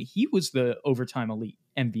the screen. He was the overtime elite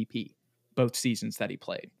MVP both seasons that he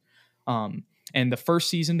played. And the first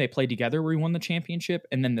season they played together where he won the championship.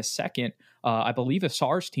 And then the second, I believe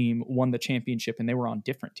Asar's team won the championship and they were on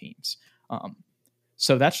different teams.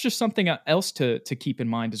 So that's just something else to keep in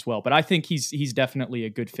mind as well. But I think he's definitely a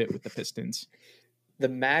good fit with the Pistons. The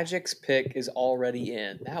Magic's pick is already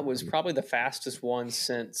in. That was probably the fastest one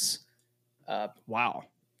since. Wow.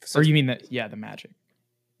 Or you mean the Magic?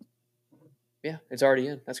 Yeah, it's already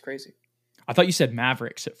in. That's crazy. I thought you said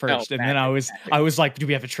Mavericks at first, then I was like, do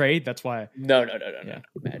we have a trade? That's why. No.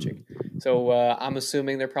 Magic. So I'm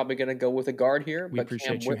assuming they're probably going to go with a guard here. We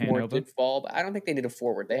appreciate Cam Whitmore did fall, but I don't think they need a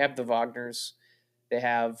forward. They have the Wagners. They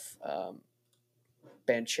have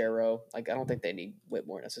Banchero. I don't think they need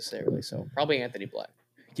Whitmore necessarily. So probably Anthony Black.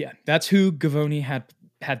 Yeah, that's who Gavoni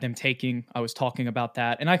had them taking. I was talking about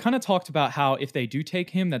that. And I kind of talked about how if they do take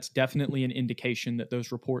him, that's definitely an indication that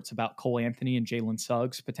those reports about Cole Anthony and Jalen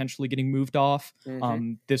Suggs potentially getting moved off,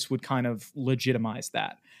 this would kind of legitimize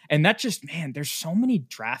that. And that just, man, there's so many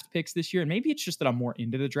draft picks this year. And maybe it's just that I'm more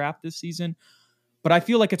into the draft this season. But I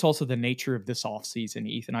feel like it's also the nature of this offseason,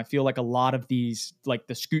 Ethan. I feel like a lot of these, like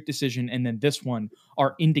the Scoot decision and then this one,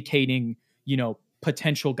 are indicating,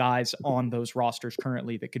 potential guys on those rosters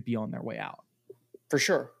currently that could be on their way out. For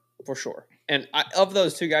sure. And of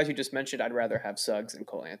those two guys you just mentioned, I'd rather have Suggs than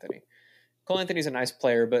Cole Anthony. Cole Anthony's a nice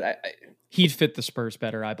player, but he'd fit the Spurs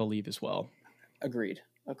better, I believe, as well. Agreed.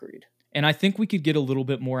 And I think we could get a little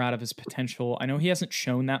bit more out of his potential. I know he hasn't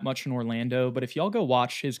shown that much in Orlando, but if y'all go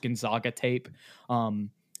watch his Gonzaga tape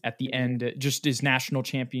at the end, just his national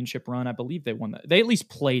championship run, I believe they won that. They at least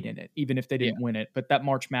played in it, even if they didn't win it. But that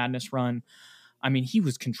March Madness run, I mean, he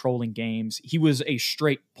was controlling games. He was a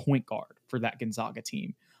straight point guard for that Gonzaga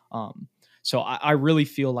team. So I really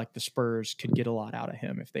feel like the Spurs could get a lot out of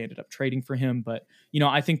him if they ended up trading for him. But,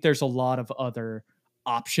 I think there's a lot of other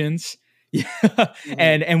options.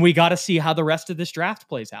 And we got to see how the rest of this draft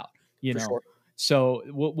plays out. you For know. sure. So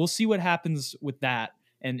we'll see what happens with that,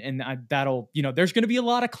 and that'll, there's going to be a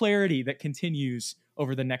lot of clarity that continues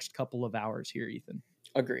over the next couple of hours here, Ethan.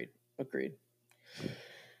 Agreed.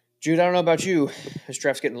 Jude, I don't know about you. This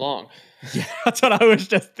draft's getting long. Yeah, that's what I was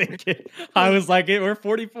just thinking. I was like, we're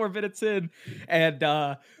 44 minutes in, and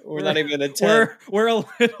we're not even at 10. We're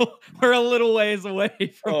a little ways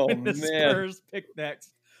away from when the man. Spurs pick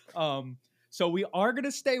next. So we are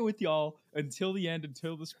gonna stay with y'all until the end,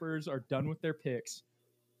 until the Spurs are done with their picks.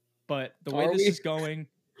 But the way this is going,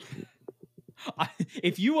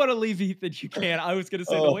 if you want to leave, Ethan, you can. I was gonna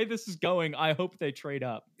say the way this is going, I hope they trade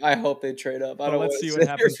up. I hope they trade up. But let's see what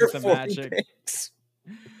happens with the Magic.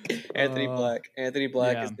 Anthony Black. Anthony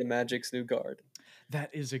Black is the Magic's new guard. That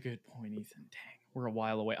is a good point, Ethan. Dang, we're a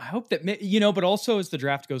while away. I hope that, but also as the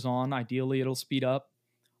draft goes on, ideally it'll speed up.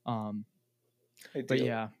 But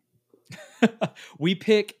yeah, we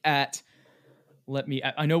pick at.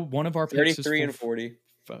 I know one of our picks 33 and 40.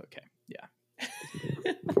 Okay, yeah,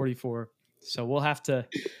 44. So we'll have to.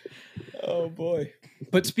 Oh boy!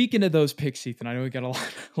 But speaking of those picks, Ethan, I know we got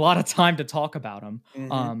a lot of time to talk about them.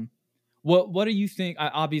 Mm-hmm. What do you think?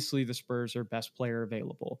 Obviously, the Spurs are best player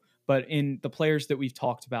available, but in the players that we've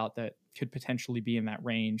talked about that could potentially be in that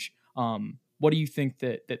range, what do you think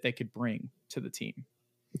that they could bring to the team?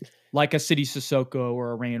 Like a City Sissoko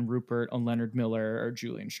or a Ryan Rupert, a Leonard Miller, or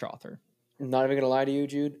Julian Strother? I'm not even going to lie to you,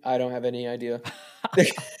 Jude. I don't have any idea.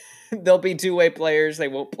 They'll be two-way players. They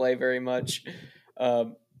won't play very much. I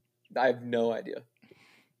have no idea.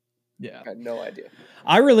 Yeah. I had no idea.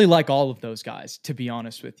 I really like all of those guys, to be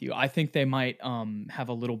honest with you. I think they might have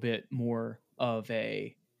a little bit more of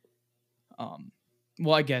a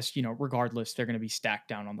well, I guess, regardless, they're going to be stacked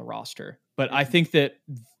down on the roster. But I think that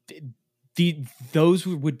those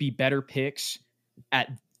would be better picks at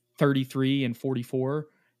 33 and 44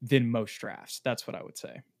 than most drafts. That's what I would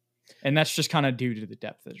say. And that's just kind of due to the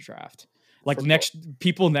depth of the draft. Like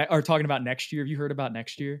people are talking about next year. Have you heard about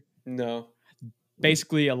next year? No.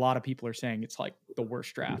 Basically, a lot of people are saying it's like the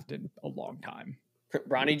worst draft in a long time.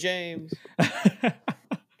 Ronnie James.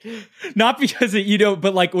 Not because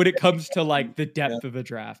but like when it comes to like the depth of the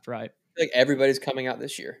draft, right? Like everybody's coming out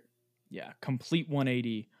this year. Yeah, complete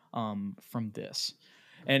 180 from this.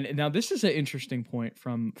 And now this is an interesting point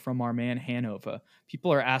from our man Hanover.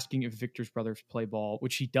 People are asking if Victor's brothers play ball,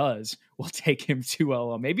 which he does. We'll take him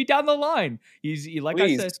to maybe down the line. I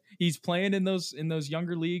said, he's playing in those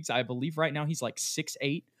younger leagues. I believe right now he's like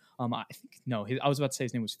 6'8". I was about to say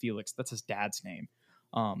his name was Felix. That's his dad's name.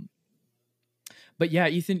 But yeah,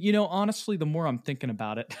 Ethan, honestly, the more I'm thinking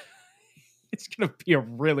about it, it's going to be a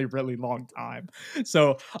really, really long time.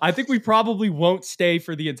 So I think we probably won't stay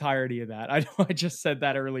for the entirety of that. I know I just said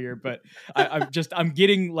that earlier, but I'm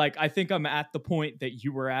getting I think I'm at the point that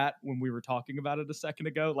you were at when we were talking about it a second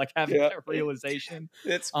ago, like having that realization.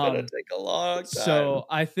 It's going to take a long time. So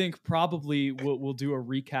I think probably we'll do a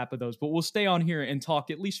recap of those, but we'll stay on here and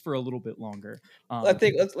talk at least for a little bit longer. I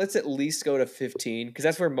think let's at least go to 15 because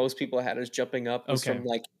that's where most people had us jumping up from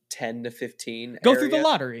 10 to 15. Go through the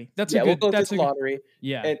lottery. We'll go through the lottery.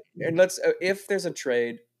 Yeah. And let's if there's a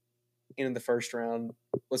trade in the first round,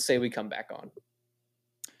 let's say we come back on.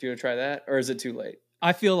 Do you want to try that, or is it too late?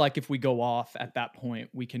 I feel like if we go off at that point,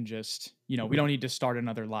 we can just, we don't need to start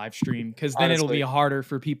another live stream because then it'll be harder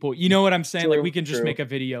for people. You know what I'm saying? True, we can just make a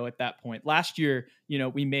video at that point. Last year, we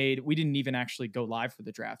didn't even actually go live for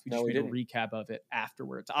the draft. We just made a recap of it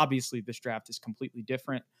afterwards. Obviously, this draft is completely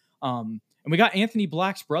different. And we got Anthony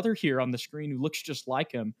Black's brother here on the screen who looks just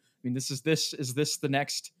like him. I mean, is this the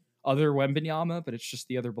next other Wembanyama, but it's just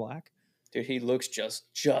the other Black? Dude, he looks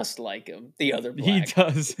just like him. The other Black.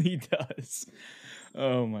 He does.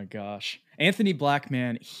 Oh my gosh. Anthony Black,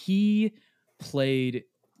 man, he played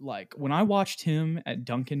when I watched him at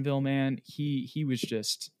Duncanville, man, he was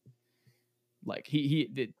just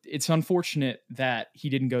it's unfortunate that he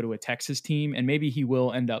didn't go to a Texas team, and maybe he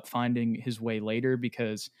will end up finding his way later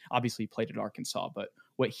because obviously he played at Arkansas, but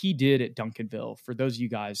what he did at Duncanville, for those of you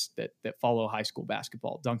guys that follow high school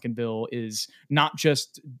basketball, Duncanville is not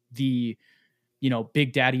just the,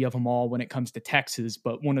 big daddy of them all when it comes to Texas,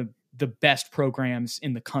 but one of the best programs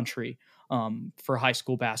in the country for high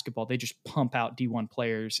school basketball. They just pump out D1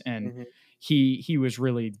 players. And he was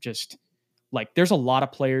really just there's a lot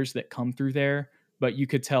of players that come through there, but you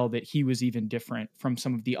could tell that he was even different from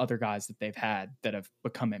some of the other guys that they've had that have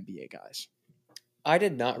become NBA guys. I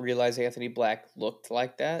did not realize Anthony Black looked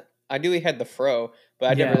like that. I knew he had the fro,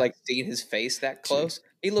 but I'd never seen his face that close.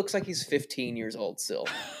 He looks like he's 15 years old still.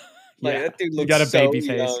 Like Yeah, that dude he's looks got a so baby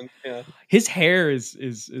face. young. Yeah, His hair is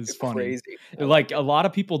funny. crazy. I like Like it. a lot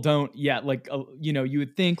of people don't. Yeah, like you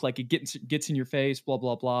would think like it gets in your face, blah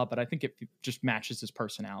blah blah. But I think it just matches his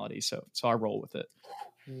personality. So I roll with it.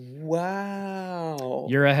 Wow.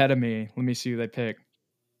 You're ahead of me. Let me see who they pick.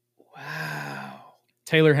 Wow.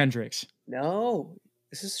 Taylor Hendricks. No,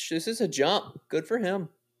 this is a jump. Good for him.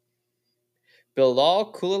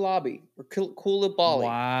 Bilal Kulalabi or Koulibaly.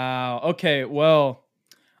 Wow. Okay. Well,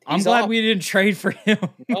 I'm He's glad off. we didn't trade for him.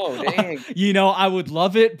 Oh dang, I would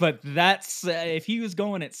love it, but that's if he was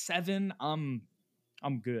going at 7, I'm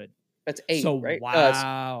good. that's So 8, right?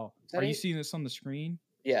 wow. Is Are that you 8? seeing this on the screen?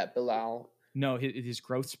 Yeah, Bilal. No, his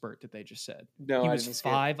growth spurt that they just said. No, He I was didn't see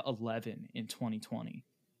it. 5'11" in 2020.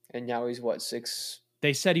 And now he's what 6?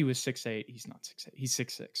 They said he was 6'8". He's not 6'8". He's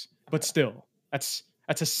 6'6". But still, that's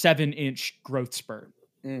a 7-inch growth spurt.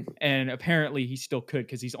 Mm. And apparently he still could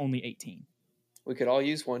because he's only 18. We could all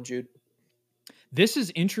use one, Jude. This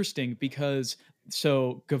is interesting because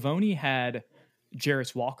so Gavoni had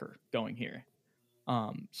Jarris Walker going here.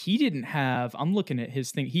 He didn't have. I'm looking at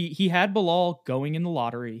his thing. He had Bilal going in the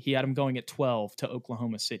lottery. He had him going at 12 to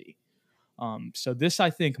Oklahoma City. So this I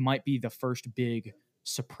think might be the first big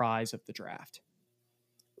surprise of the draft.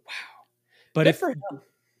 Wow. But Good for him.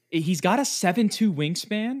 he's got a 7'2"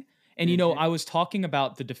 wingspan. And, Mhm. I was talking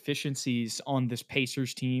about the deficiencies on this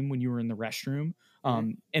Pacers team when you were in the restroom.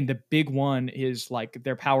 And the big one is like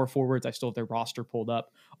their power forwards, I still have their roster pulled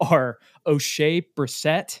up, are O'Shea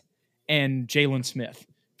Brissett and Jalen Smith,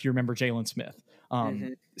 if you remember Jalen Smith.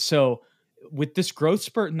 So with this growth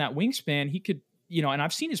spurt in that wingspan, he could, and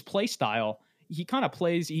I've seen his play style. He kind of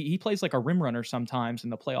plays, he plays like a rim runner sometimes in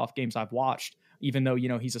the playoff games I've watched, even though,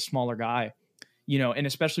 he's a smaller guy, and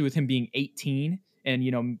especially with him being 18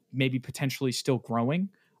 and, maybe potentially still growing,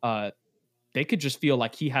 they could just feel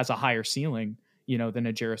like he has a higher ceiling, than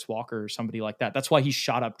a Jarris Walker or somebody like that. That's why he's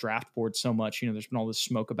shot up draft boards so much. There's been all this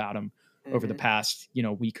smoke about him over the past,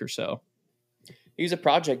 week or so. He's a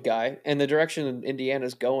project guy, and the direction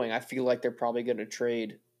Indiana's going, I feel like they're probably going to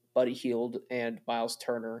trade Buddy Hield and Miles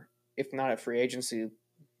Turner, if not at free agency,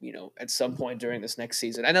 at some point during this next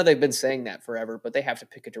season. I know they've been saying that forever, but they have to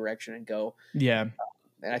pick a direction and go. Yeah.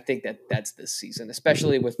 And I think that's this season,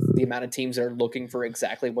 especially with the amount of teams that are looking for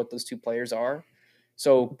exactly what those two players are.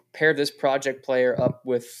 So pair this project player up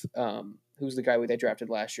with who's the guy they drafted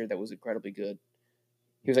last year that was incredibly good.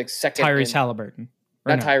 He was like second. Tyrese Halliburton.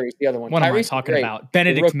 Not no. Tyrese, the other one. What Tyrese am I talking about?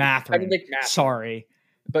 Benedict Mathurin. Sorry.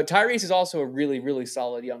 But Tyrese is also a really, really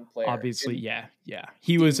solid young player. Obviously, yeah.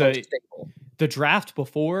 He was the draft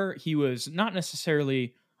before, he was not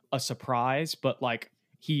necessarily a surprise, but like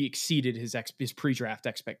he exceeded his pre-draft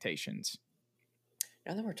expectations.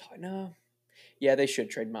 Now that we're talking, no. Yeah, they should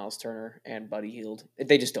trade Miles Turner and Buddy Hield.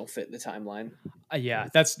 They just don't fit in the timeline. Yeah,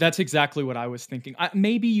 that's exactly what I was thinking.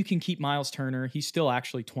 Maybe you can keep Miles Turner. He's still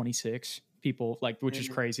actually 26. People which is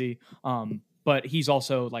crazy. But he's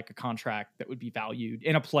also like a contract that would be valued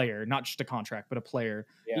in a player, not just a contract, but a player.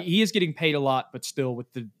 Yeah. He is getting paid a lot, but still with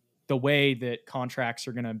the way that contracts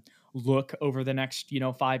are going to look over the next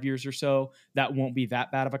 5 years or so, that won't be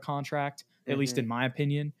that bad of a contract, at least in my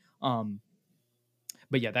opinion.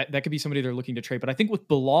 But yeah, that could be somebody they're looking to trade. But I think with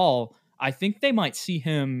Bilal, I think they might see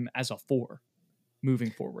him as a 4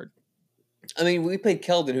 moving forward. I mean, we played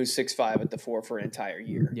Keldon, who's 6'5" at the 4 for an entire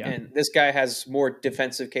year. Yeah. And this guy has more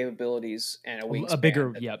defensive capabilities and a wingspan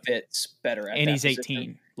bigger, that fits better at and that he's position.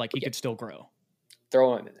 18. Like, he could still grow.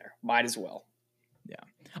 Throw him in there. Might as well. Yeah.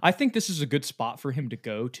 I think this is a good spot for him to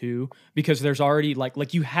go, too, because there's already,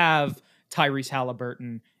 like you have Tyrese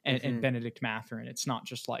Halliburton and Benedict Mathurin. It's not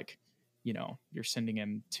just like, you're sending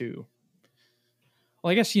him to... Well,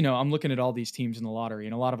 I guess, I'm looking at all these teams in the lottery,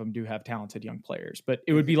 and a lot of them do have talented young players, but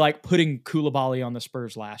it would be like putting Koulibaly on the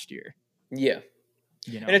Spurs last year. Yeah.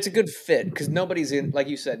 And it's a good fit because nobody's in, like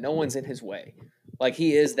you said, no one's in his way. Like,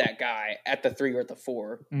 he is that guy at the 3 or at the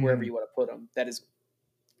 4, wherever you want to put him, that is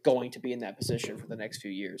going to be in that position for the next few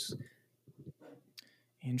years.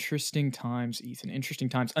 Interesting times, Ethan. Interesting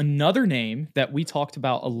times. Another name that we talked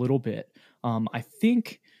about a little bit, I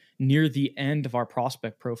think near the end of our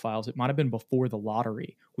prospect profiles, it might have been before the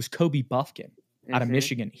lottery, was Kobe Buffkin out of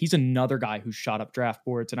Michigan. He's another guy who's shot up draft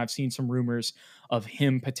boards, and I've seen some rumors of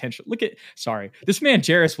him potentially. This man,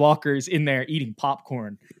 Jarris Walker, is in there eating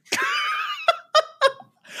popcorn.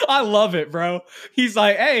 I love it, bro. He's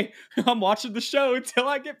like, hey, I'm watching the show until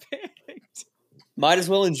I get picked. Might as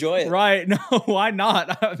well enjoy it. Right. No, why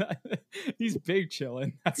not? He's big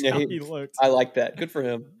chilling. That's how he looked. I like that. Good for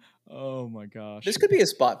him. Oh, my gosh. This could be a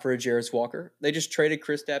spot for a Jarris Walker. They just traded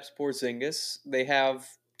Kristaps Porzingis. They have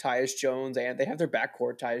Tyus Jones, and they have their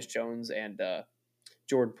backcourt, Tyus Jones and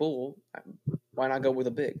Jordan Poole, why not go with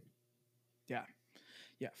a big? Yeah.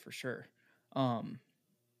 Yeah, for sure.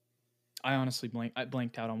 I honestly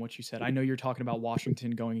blanked out on what you said. I know you're talking about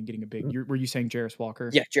Washington going and getting a big. Were you saying Jarris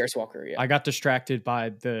Walker? Yeah, Jarris Walker. Yeah, I got distracted by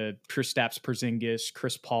the Kristaps Porzingis,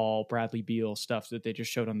 Chris Paul, Bradley Beal stuff that they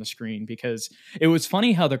just showed on the screen because it was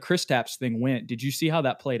funny how the Kristaps thing went. Did you see how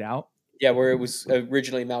that played out? yeah, where it was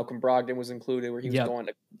originally Malcolm Brogdon was included, where he was going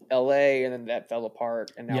to L.A. and then that fell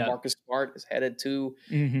apart, and now Marcus Smart is headed to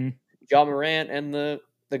Ja Morant and the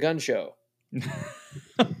gun show.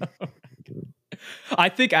 I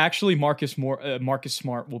think actually Marcus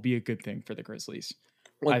Smart will be a good thing for the Grizzlies.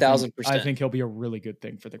 1,000%. I think he'll be a really good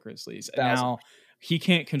thing for the Grizzlies. Now he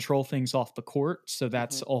can't control things off the court, so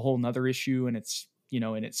that's a whole nother issue, and it's in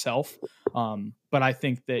itself. But I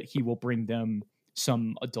think that he will bring them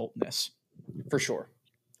some adultness for sure,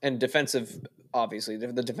 and defensive. Obviously,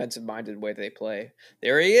 the defensive-minded way they play.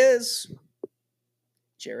 There he is.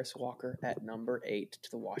 Jarris Walker at number 8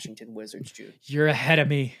 to the Washington Wizards, Jude. You're ahead of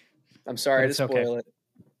me. I'm sorry to spoil it.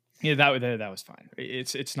 Yeah, that was fine.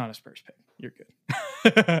 It's not a Spurs pick. You're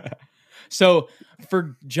good. So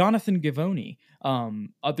for Jonathan Givony,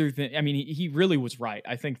 he really was right.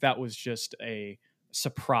 I think that was just a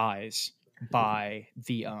surprise by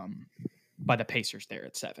the Pacers there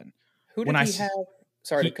at 7. Who did he have?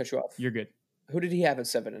 Sorry to cut you off. You're good. Who did he have at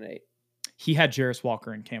 7 and 8? He had Jarris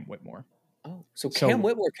Walker and Cam Whitmore. Oh, so Cam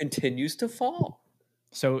Whitmore continues to fall.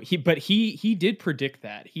 So he did predict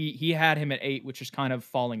that. He had him at 8, which is kind of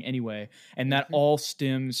falling anyway, and that all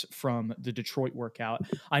stems from the Detroit workout.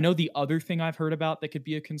 I know the other thing I've heard about that could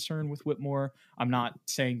be a concern with Whitmore, I'm not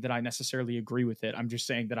saying that I necessarily agree with it. I'm just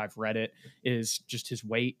saying that I've read it, is just his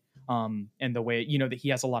weight, and the way, that he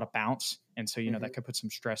has a lot of bounce, and so that could put some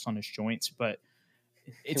stress on his joints, but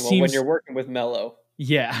it seems when you're working with Melo.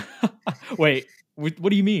 Yeah. Wait, what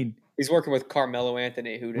do you mean? He's working with Carmelo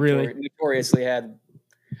Anthony, who notoriously had.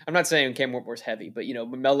 I'm not saying Cam Whitmore's heavy, but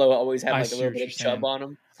Melo always had like a little bit of chub on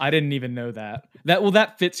him. I didn't even know that.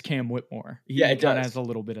 That fits Cam Whitmore. He kind of has a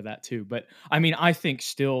little bit of that too. But I mean, I think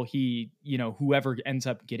still whoever ends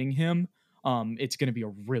up getting him, it's going to be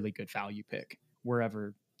a really good value pick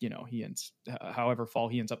wherever he ends, however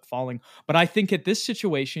he ends up falling. But I think at this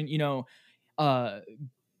situation,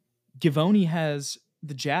 Givony has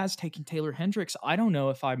the Jazz taking Taylor Hendricks. I don't know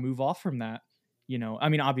if I move off from that. I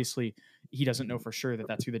mean, obviously he doesn't know for sure that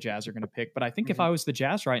that's who the Jazz are going to pick, but I think if I was the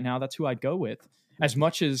Jazz right now, that's who I'd go with. As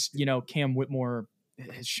much as, Cam Whitmore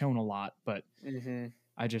has shown a lot, but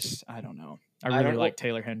I don't know. I really like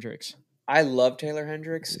Taylor Hendricks. I love Taylor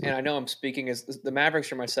Hendricks, and I know I'm speaking as the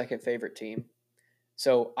Mavericks are my second favorite team.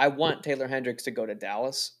 So I want Taylor Hendricks to go to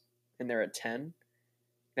Dallas, and they're at 10.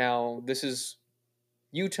 Now, this is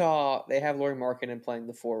Utah. They have Lauri Markkanen playing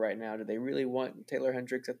the 4 right now. Do they really want Taylor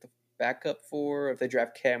Hendricks at the backup 4? If they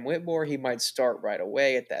draft Cam Whitmore, he might start right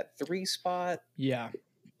away at that 3 spot. Yeah.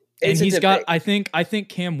 And he's got, I think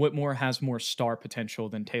Cam Whitmore has more star potential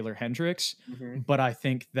than Taylor Hendricks, but I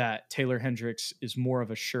think that Taylor Hendricks is more of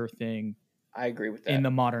a sure thing. I agree with that. In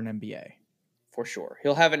the modern NBA. For sure.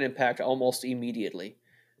 He'll have an impact almost immediately.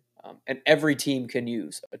 And every team can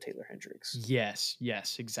use a Taylor Hendricks. Yes,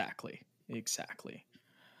 exactly.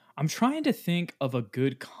 I'm trying to think of a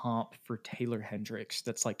good comp for Taylor Hendricks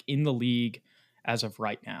that's like in the league as of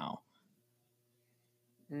right now.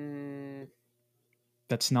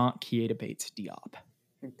 That's not Keita Bates-Diop.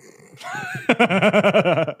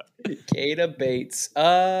 Keita Bates.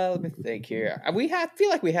 Let me think here. Feel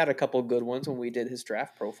like we had a couple good ones when we did his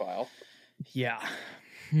draft profile. Yeah.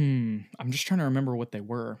 I'm just trying to remember what they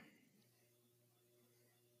were.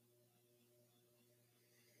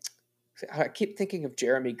 I keep thinking of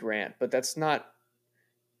Jeremy Grant, but that's not.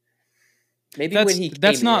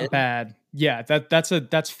 That's not bad. Yeah,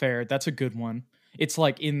 that's fair. That's a good one. It's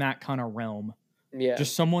like in that kind of realm. Yeah,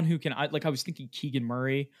 just someone who can. I was thinking Keegan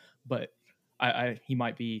Murray, but he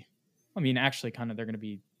might be. I mean, actually, kind of they're going to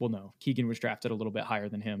be. Well, no, Keegan was drafted a little bit higher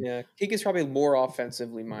than him. Yeah, Keegan's probably more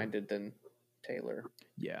offensively minded than Taylor.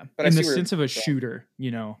 Yeah, but in the sense of a shooter,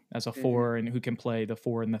 as a 4 and who can play the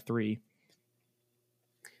 4 and the 3.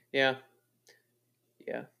 Yeah.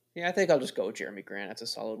 I think I'll just go with Jeremy Grant. That's a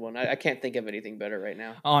solid one. I can't think of anything better right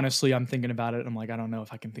now. Honestly, I'm thinking about it. I'm like, I don't know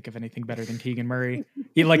if I can think of anything better than Keegan Murray.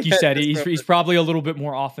 He, like you said, he's probably a little bit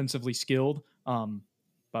more offensively skilled.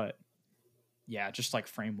 But yeah, just like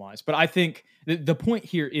frame wise. But I think the point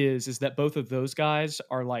here is that both of those guys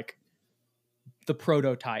are like the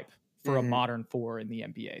prototype for a modern 4 in the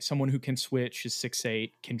NBA. Someone who can switch, is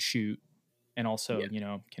 6'8", can shoot, and also,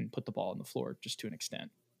 can put the ball on the floor just to an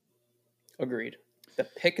extent. Agreed. The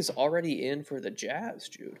pick is already in for the Jazz,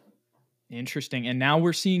 Jude. Interesting. And now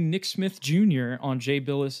we're seeing Nick Smith Jr. on Jay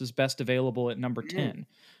Billis's best available at number 10.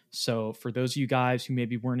 So for those of you guys who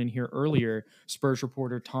maybe weren't in here earlier, Spurs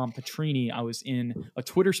reporter Tom Petrini, I was in a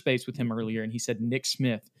Twitter space with him earlier, and he said Nick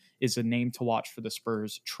Smith is a name to watch for the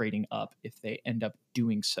Spurs trading up if they end up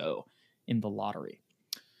doing so in the lottery.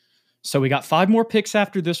 So we got 5 more picks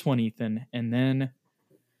after this one, Ethan, and then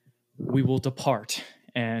we will depart,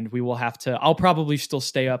 and we will have to, I'll probably still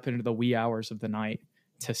stay up into the wee hours of the night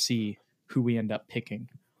to see who we end up picking.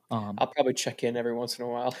 I'll probably check in every once in a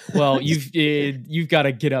while. Well, you've got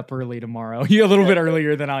to get up early tomorrow. You a little bit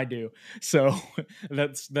earlier than I do, so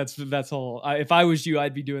that's all. If I was you,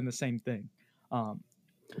 I'd be doing the same thing.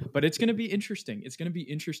 But it's going to be interesting. It's going to be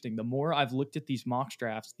interesting. The more I've looked at these mock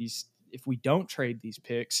drafts, if we don't trade these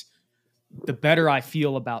picks, the better I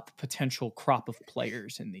feel about the potential crop of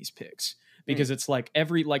players in these picks. Because it's like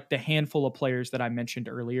the handful of players that I mentioned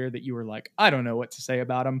earlier that you were like, I don't know what to say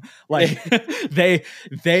about them. Like they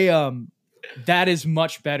that is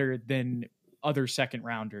much better than other second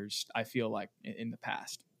rounders, I feel like, in the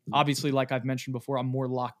past. Obviously, like I've mentioned before, I'm more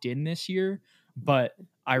locked in this year, but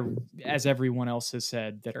as everyone else has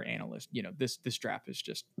said that are analysts, this draft is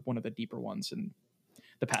just one of the deeper ones in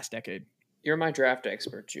the past decade. You're my draft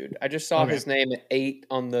expert, Jude. I just saw his name at 8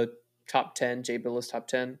 on the top 10, Jay Billis top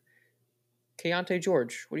 10. Keontae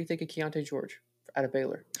George. What do you think of Keontae George out of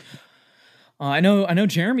Baylor? I know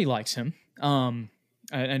Jeremy likes him.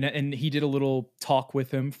 And he did a little talk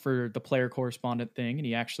with him for the player correspondent thing. And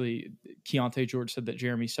Keontae George said that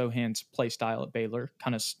Jeremy Sohan's play style at Baylor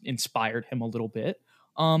kind of inspired him a little bit.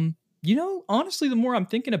 Honestly, the more I'm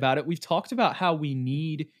thinking about it, we've talked about how we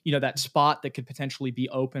need, that spot that could potentially be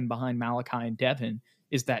open behind Malachi and Devin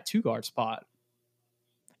is that 2-guard spot.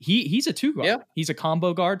 He's a 2-guard. Yeah. He's a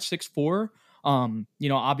combo guard, 6'4".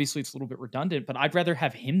 Obviously it's a little bit redundant, but I'd rather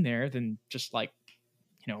have him there than just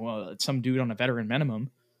some dude on a veteran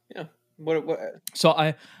minimum. Yeah. So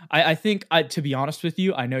I think, to be honest with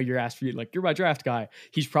you, I know you're asking, you're my draft guy.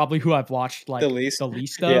 He's probably who I've watched the least of,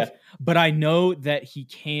 yeah. But I know that he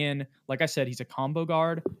can, like I said, he's a combo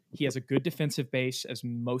guard. He has a good defensive base, as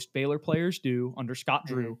most Baylor players do under Scott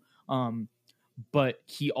Drew. But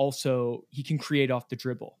he can create off the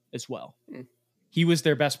dribble as well. He was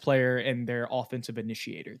their best player and their offensive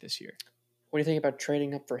initiator this year. What do you think about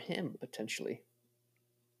trading up for him potentially?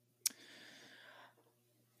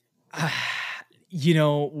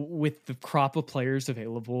 With the crop of players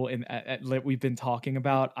available and that we've been talking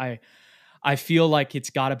about, I feel like it's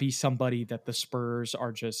got to be somebody that the Spurs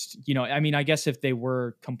are just, I guess if they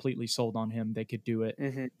were completely sold on him, they could do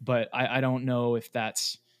it. But I don't know if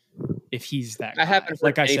he's that guy. I haven't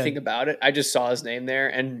heard anything about it. I just saw his name there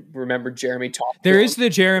and remember Jeremy talking. There is the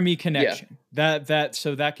Jeremy connection. Yeah.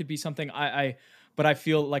 So that could be something but I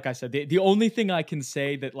feel, like I said, the only thing I can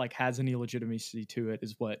say that has any legitimacy to it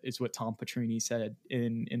is what Tom Petrini said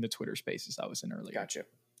in the Twitter spaces I was in earlier.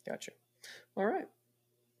 Gotcha. All right.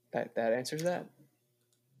 That answers that.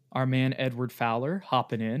 Our man Edward Fowler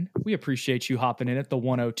hopping in. We appreciate you hopping in at the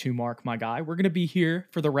 102 mark, my guy. We're going to be here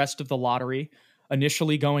for the rest of the lottery.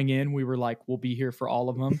 Initially going in, we were like, we'll be here for all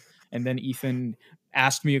of them. And then Ethan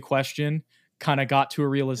asked me a question, kind of got to a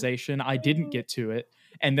realization. I didn't get to it.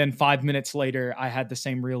 And then 5 minutes later, I had the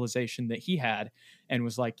same realization that he had and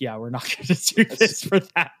was like, yeah, we're not going to do this for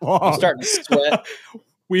that long. I'm starting to sweat.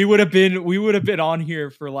 We would have been on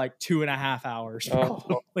here for 2.5 hours,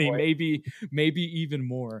 probably, maybe even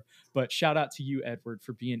more. But shout out to you, Edward,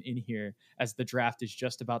 for being in here as the draft is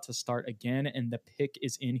just about to start again, and the pick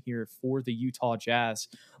is in here for the Utah Jazz.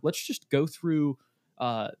 Let's just go through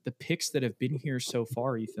the picks that have been here so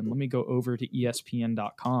far, Ethan. Let me go over to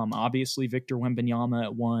ESPN.com. Obviously, Victor Wembanyama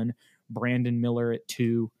at 1, Brandon Miller at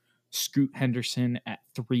 2, Scoot Henderson at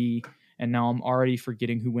 3. And now I'm already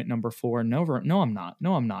forgetting who went number 4. No, I'm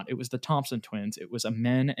not. It was the Thompson twins. It was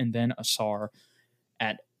Amen and then Asar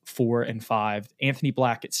at 4 and 5. Anthony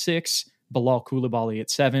Black at 6. Bilal Coulibaly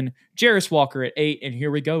at 7. Jarris Walker at 8. And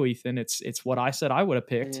here we go, Ethan. It's what I said I would have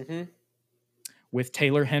picked. With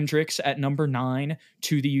Taylor Hendricks at number 9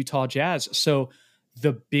 to the Utah Jazz. So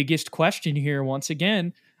the biggest question here, once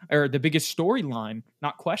again, or the biggest storyline,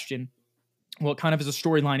 not question, well, it kind of is a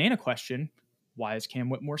storyline and a question. Why is Cam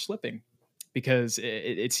Whitmore slipping? Because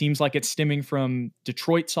it seems like it's stemming from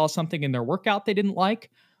Detroit saw something in their workout they didn't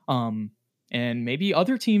like. And maybe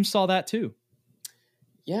other teams saw that too.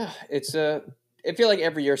 Yeah, I feel like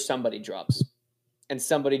every year somebody drops and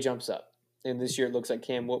somebody jumps up. And this year it looks like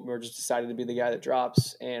Cam Whitmore just decided to be the guy that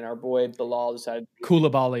drops, and our boy Bilal decided to be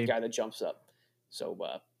Coulibaly, the guy that jumps up. So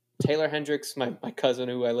Taylor Hendricks, my cousin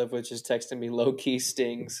who I live with, just texted me low key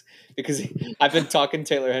stings because I've been talking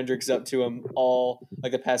Taylor Hendricks up to him all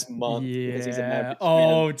like the past month because he's a Yeah. Mavericks fan.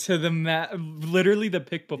 Oh, to the literally the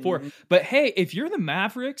pick before. Mhm. But hey, if you're the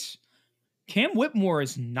Mavericks, Cam Whitmore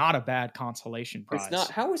is not a bad consolation It's prize.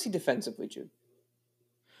 not. How is he defensively, Jude?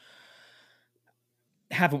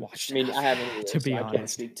 Haven't watched I mean, enough, I haven't either, to be so I can't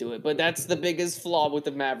honest. speak to it. But that's the biggest flaw with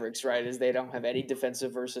the Mavericks, right? Is they don't have any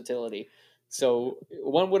defensive versatility. So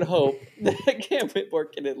one would hope that Cam Whitmore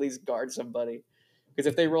can at least guard somebody. Because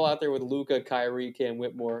if they roll out there with Luka, Kyrie, Cam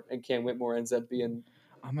Whitmore, and Cam Whitmore ends up being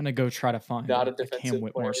I'm gonna go try to find not a a Cam defensive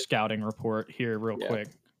Whitmore player, scouting report here real yeah, quick.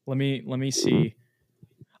 Let me see.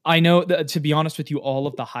 I know that, to be honest with you, all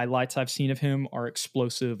of the highlights I've seen of him are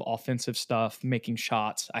explosive offensive stuff, making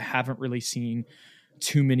shots. I haven't really seen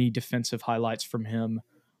too many defensive highlights from him.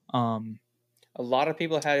 a lot of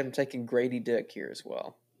people had him taking Grady Dick here as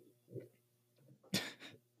well.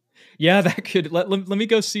 Yeah, that could let me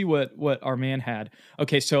go see what our man had.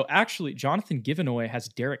 Okay, so actually, Jonathan Givenoy has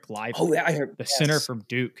Derek Lively, Oh yeah, I heard the center from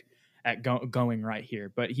Duke, at going right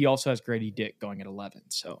here, but he also has Grady Dick going at 11.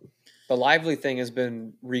 So the Lively thing has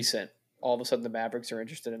been recent. All of a sudden, the Mavericks are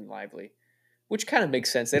interested in Lively, which kind of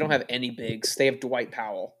makes sense. They don't have any bigs. They have Dwight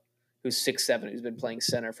Powell, who's 6'7", who's been playing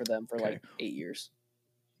center for them for like 8 years.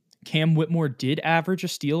 Cam Whitmore did average a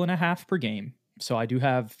steal and a half per game. So I do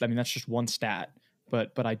have, I mean, that's just one stat,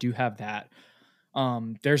 but I do have that.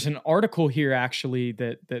 There's an article here actually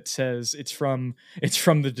that says it's from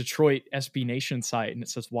the Detroit SB Nation site, and it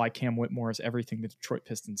says why Cam Whitmore is everything the Detroit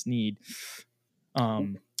Pistons need.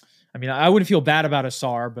 I mean, I wouldn't feel bad about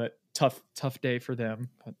Asar, but tough day for them.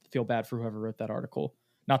 I feel bad for whoever wrote that article.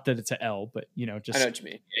 Not that it's a L, but just I know what you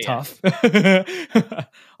mean. tough.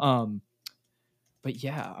 But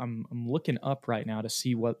yeah, I'm looking up right now to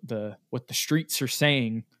see what the streets are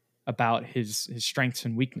saying about his strengths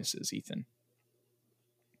and weaknesses, Ethan.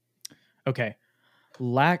 Okay.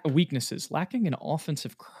 Weaknesses. Lacking an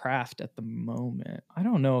offensive craft at the moment. I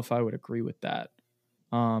don't know if I would agree with that.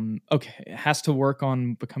 Okay. It has to work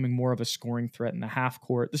on becoming more of a scoring threat in the half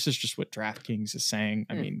court. This is just what DraftKings is saying.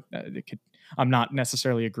 I mean, I'm not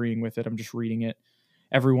necessarily agreeing with it. I'm just reading it.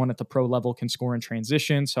 Everyone at the pro level can score in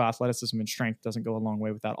transition, so athleticism and strength doesn't go a long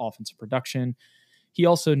way without offensive production. He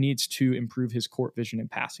also needs to improve his court vision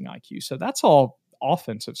and passing IQ. So that's all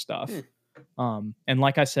offensive stuff. And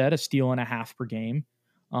like I said, a steal and a half per game.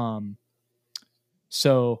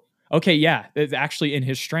 So, okay, yeah, it's actually in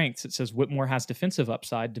his strengths, it says Whitmore has defensive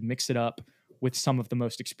upside to mix it up with some of the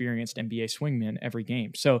most experienced NBA swingmen every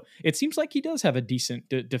game. So it seems like he does have a decent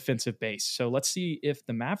defensive base. So let's see if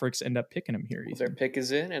the Mavericks end up picking him here. Well, their pick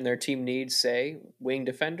is in, and their team needs, say, wing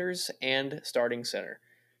defenders and starting center.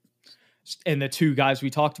 And the two guys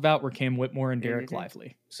we talked about were Cam Whitmore and Derek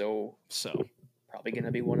Lively. So probably going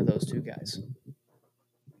to be one of those two guys.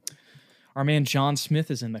 Our man John Smith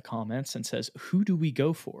is in the comments and says, who do we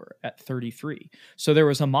go for at 33? So there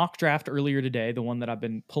was a mock draft earlier today, the one that I've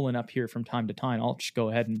been pulling up here from time to time. I'll just go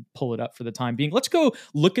ahead and pull it up for the time being. Let's go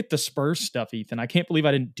look at the Spurs stuff, Ethan. I can't believe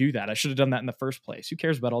I didn't do that. I should have done that in the first place. Who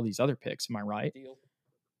cares about all these other picks? Am I right? Deal.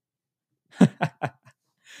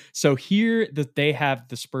 So here that they have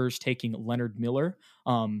the Spurs taking Leonard Miller.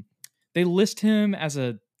 They list him as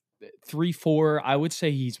a 3-4. I would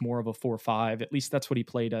say he's more of a 4-5. At least that's what he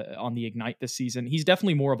played on the Ignite this season. He's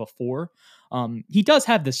definitely more of a 4. He does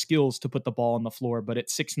have the skills to put the ball on the floor, but at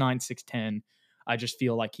 6'9", 6'10", I just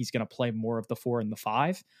feel like he's going to play more of the 4 and the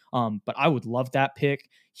 5. But I would love that pick.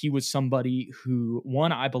 He was somebody who,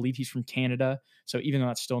 one, I believe he's from Canada. So even though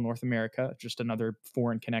that's still North America, just another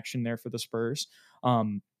foreign connection there for the Spurs.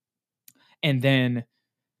 And then I'm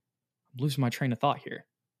losing my train of thought here.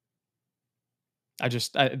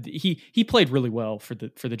 He played really well for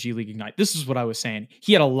the G League Ignite. This is what I was saying.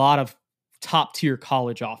 He had a lot of top tier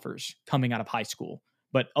college offers coming out of high school,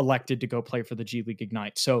 but elected to go play for the G League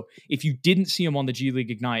Ignite. So if you didn't see him on the G League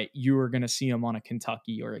Ignite, you were going to see him on a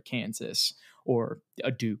Kentucky or a Kansas or a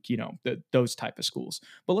Duke, those type of schools.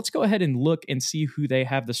 But let's go ahead and look and see who they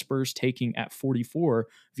have the Spurs taking at 44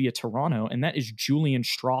 via Toronto, and that is Julian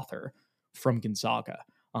Strother from Gonzaga.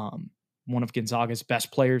 One of Gonzaga's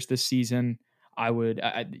best players this season.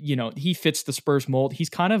 He fits the Spurs mold. He's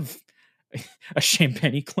kind of a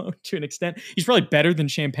Champagny clone to an extent. He's probably better than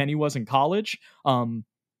Champagny was in college.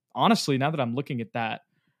 Honestly, now that I'm looking at that,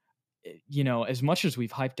 as much as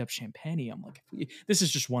we've hyped up Champagny, I'm like, this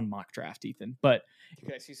is just one mock draft, Ethan. But you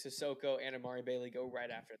guys see Sissoko and Amari Bailey go right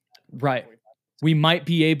after that. Right. We might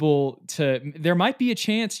be able to, there might be a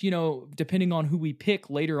chance, depending on who we pick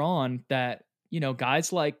later on, that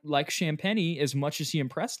guys like Champagny, as much as he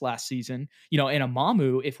impressed last season, and a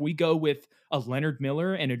Mamu, if we go with a Leonard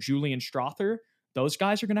Miller and a Julian Strother, those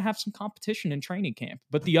guys are going to have some competition in training camp.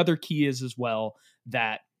 But the other key is as well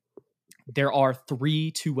that there are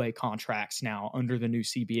 3 two-way contracts now under the new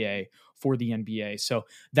CBA for the NBA. So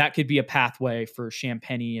that could be a pathway for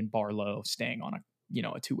Champagny and Barlow staying on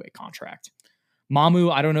a two-way contract.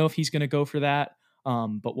 Mamu, I don't know if he's going to go for that,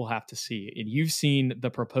 but we'll have to see. And you've seen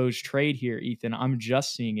the proposed trade here, Ethan. I'm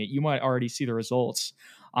just seeing it. You might already see the results.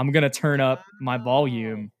 I'm going to turn up my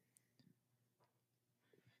volume.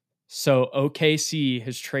 So OKC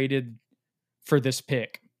has traded for this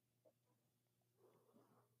pick.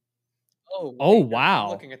 Oh, wow.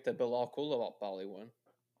 I'm looking at the Bilal Coulibaly one.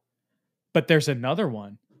 But there's another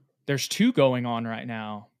one. There's 2 going on right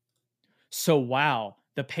now. So, wow.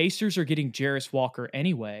 The Pacers are getting Jarris Walker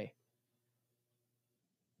anyway.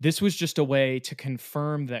 This was just a way to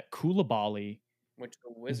confirm that Coulibaly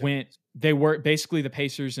basically the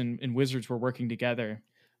Pacers and Wizards were working together.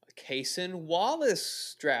 Cason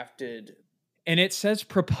Wallace drafted. And it says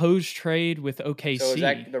proposed trade with OKC. So is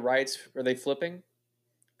that the rights? Are they flipping?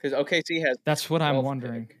 Because OKC has. That's what I'm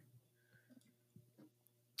wondering. Pick.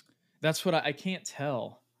 That's what I can't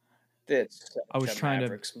tell. I was trying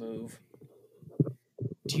Mavericks move.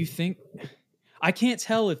 Do you think? I can't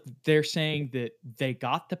tell if they're saying that they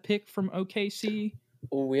got the pick from OKC.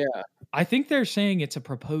 Oh yeah. I think they're saying it's a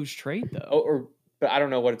proposed trade though. But I don't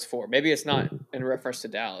know what it's for. Maybe it's not in reference to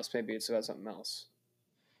Dallas. Maybe it's about something else.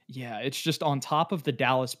 Yeah, it's just on top of the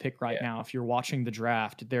Dallas pick right now. If you're watching the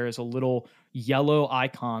draft, there is a little yellow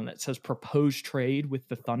icon that says proposed trade with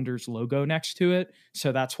the Thunder's logo next to it.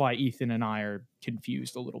 So that's why Ethan and I are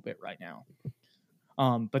confused a little bit right now.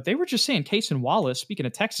 But they were just saying Cason Wallace, speaking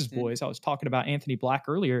of Texas boys, I was talking about Anthony Black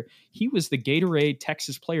earlier. He was the Gatorade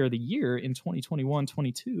Texas Player of the Year in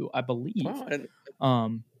 2021-22, I believe.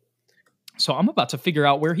 Wow. So I'm about to figure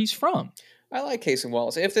out where he's from. I like Cason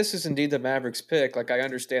Wallace. If this is indeed the Mavericks pick, I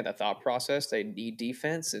understand the thought process. They need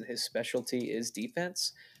defense, and his specialty is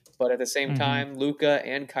defense. But at the same time, Luka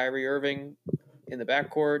and Kyrie Irving in the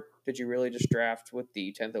backcourt, did you really just draft with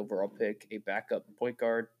the 10th overall pick a backup point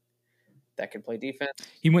guard that can play defense?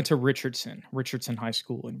 He went to Richardson High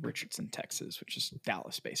School in Richardson, Texas, which is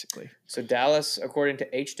Dallas, basically. So Dallas, according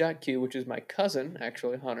to H.Q, which is my cousin,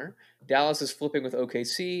 actually, Hunter, Dallas is flipping with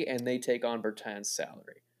OKC, and they take on Bertan's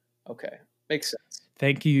salary. Okay. Makes sense.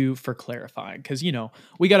 Thank you for clarifying, because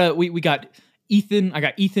we got Ethan. I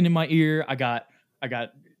got Ethan in my ear. I got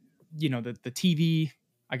the TV.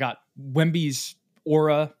 I got Wemby's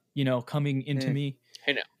aura, coming into me.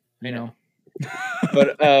 I know.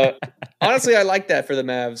 But honestly, I like that for the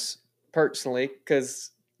Mavs personally,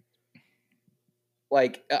 because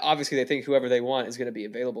obviously they think whoever they want is going to be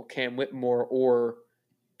available. Cam Whitmore or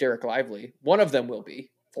Derek Lively, one of them will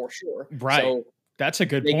be for sure. Right. So that's a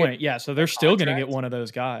good point. Yeah, so they're still going to get one of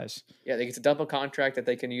those guys. Yeah, they get to dump a contract that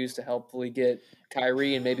they can use to hopefully get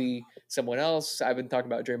Kyrie and maybe someone else. I've been talking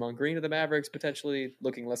about Draymond Green of the Mavericks potentially,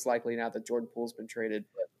 looking less likely now that Jordan Poole's been traded.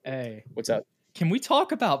 But hey, what's up? Can we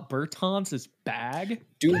talk about Bertans' bag?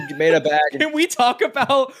 Dude made a bag. Can we talk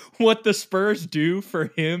about what the Spurs do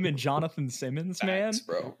for him and Jonathan Simmons, man?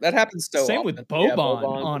 Bro. That happens so Same often. with Boban,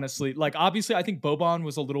 honestly. Obviously, I think Boban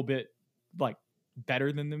was a little bit,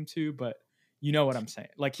 better than them two, but you know what I'm saying.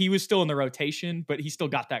 He was still in the rotation, but he still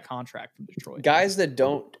got that contract from Detroit. Guys that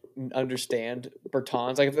don't understand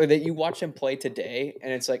Bertans, that you watch him play today,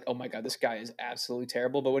 and it's oh my God, this guy is absolutely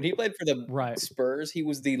terrible. But when he played for the Spurs, he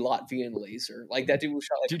was the Latvian laser. That dude was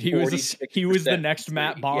shot he was the next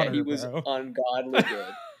Matt Bonner. Yeah, he was ungodly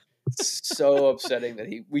good. It's so upsetting that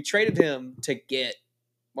we traded him to get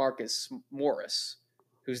Marcus Morris,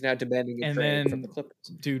 who's now demanding a trade from the Clippers.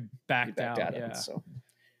 Dude backed out. Yeah. So.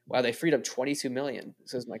 Wow, they freed up $22 million,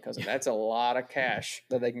 says my cousin. That's a lot of cash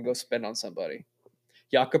that they can go spend on somebody.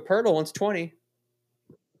 Jakob Poeltl wants 20.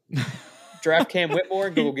 Draft Cam Whitmore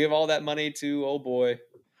and go give all that money to old boy.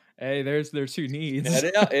 Hey, there's who needs.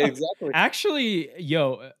 Yeah, exactly. Actually,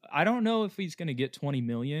 I don't know if he's going to get 20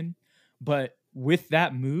 million, but with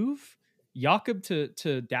that move, Jakob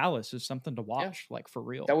to Dallas is something to watch, for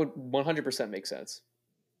real. That would 100% make sense.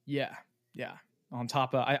 Yeah. On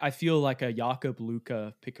top of, I feel like a Jakob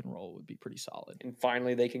Luka pick and roll would be pretty solid. And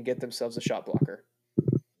finally, they can get themselves a shot blocker.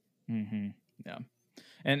 Yeah.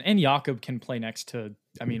 And Jakob can play next to,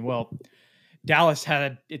 Dallas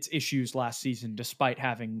had its issues last season despite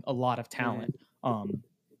having a lot of talent.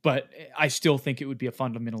 But I still think it would be a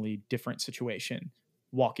fundamentally different situation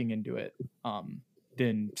walking into it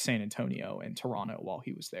than San Antonio and Toronto while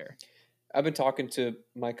he was there. I've been talking to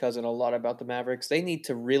my cousin a lot about the Mavericks. They need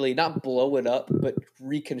to really not blow it up, but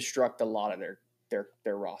reconstruct a lot of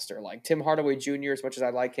their roster. Like Tim Hardaway Jr., as much as I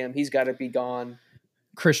like him, he's got to be gone.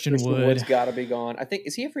 Christian Wood's Wood. got to be gone. I think,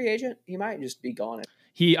 is he a free agent? He might just be gone.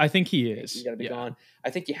 I think he is. He's got to be gone. I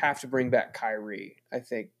think you have to bring back Kyrie. I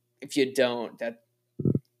think if you don't, then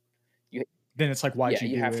it's like, why'd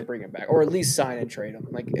you have to bring him back, or at least sign and trade him,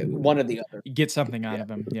 like one or the other. Get something out of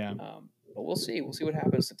him. Yeah. But we'll see. We'll see what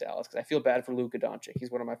happens to Dallas, because I feel bad for Luka Doncic.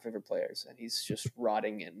 He's one of my favorite players, and he's just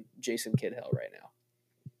rotting in Jason Kidd hell right now.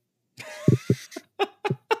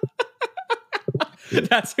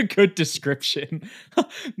 That's a good description.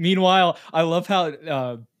 Meanwhile, I love how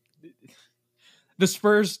the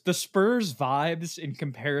Spurs vibes in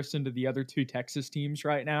comparison to the other two Texas teams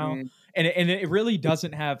right now. And it really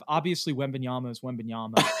doesn't have, obviously Wembanyama is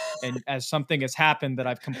Wembanyama. And as something has happened that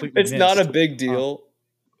I've completely missed. It's not a big deal.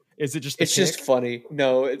 Is it just it's pick? Just funny.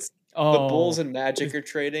 No, it's the Bulls and Magic are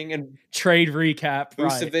trading, and trade recap.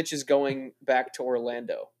 Vucevic is going back to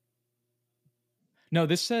Orlando. No,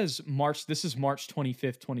 this says March. This is March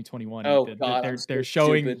 25th, 2021. Oh God, they're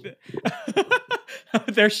showing.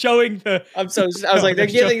 They're showing the. I was like, they're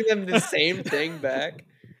giving them the same thing back.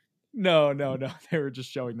 No. They were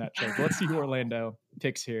just showing that trade. Let's see who Orlando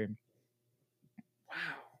picks here.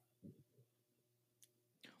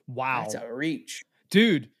 Wow, that's a reach,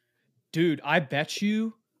 dude. I bet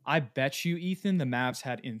you, Ethan, the Mavs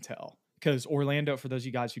had intel, because Orlando. For those of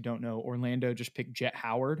you guys who don't know, Orlando just picked Jet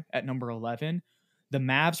Howard at number 11. The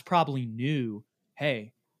Mavs probably knew,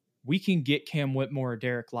 hey, we can get Cam Whitmore or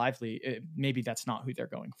Derek Lively. Maybe that's not who they're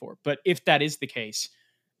going for. But if that is the case,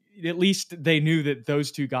 at least they knew that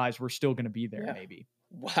those two guys were still going to be there, maybe.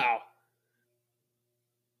 Wow.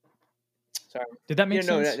 Sorry. Did that make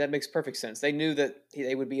sense? No, that makes perfect sense. They knew that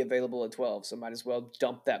they would be available at 12, so might as well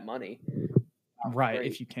dump that money. Right, great.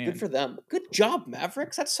 If you can. Good for them. Good job,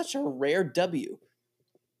 Mavericks. That's such a rare W.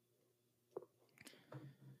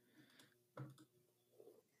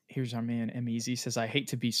 Here's our man, M-Easy, says, I hate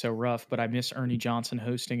to be so rough, but I miss Ernie Johnson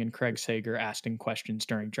hosting and Craig Sager asking questions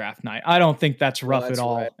during draft night. I don't think that's rough at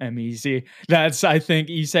all, right. M-Easy. I think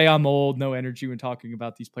you say I'm old, no energy when talking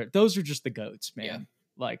about these players. Those are just the GOATs, man. Yeah.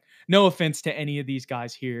 Like, no offense to any of these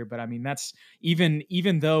guys here, but I mean, that's even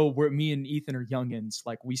though me and Ethan are youngins,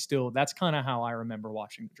 like that's kind of how I remember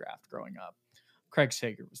watching the draft growing up. Craig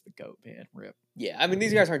Sager was the GOAT, man. Rip. Yeah, I mean,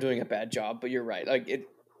 these guys aren't doing a bad job, but you're right. Like,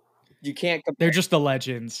 you can't compare. They're just the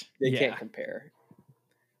legends. They can't compare.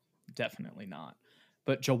 Definitely not.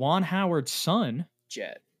 But Juwan Howard's son,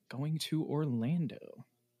 Jet, going to Orlando.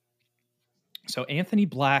 So Anthony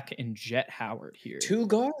Black and Jet Howard here. 2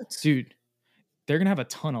 guards. Dude, they're going to have a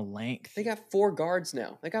ton of length. They got 4 guards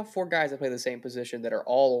now. They got 4 guys that play the same position that are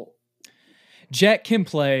all... Jet can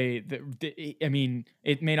play... I mean,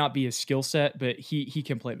 it may not be his skill set, but he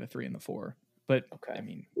can play the 3 and the 4. But okay. I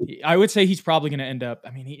mean, I would say he's probably going to end up.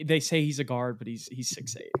 I mean, they say he's a guard, but he's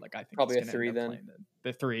 6'8". Like I think probably a 3 then.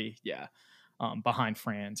 The 3, yeah, behind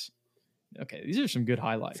Franz. Okay, these are some good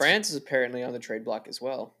highlights. Franz is apparently on the trade block as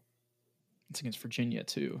well. It's against Virginia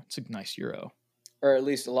too. It's a nice Euro, or at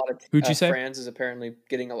least a lot of. Who'd you say? Franz is apparently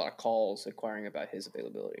getting a lot of calls inquiring about his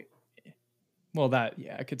availability. Well,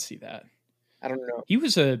 I could see that. I don't know.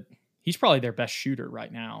 He's probably their best shooter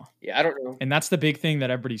right now. Yeah, I don't know. And that's the big thing that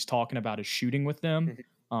everybody's talking about is shooting with them.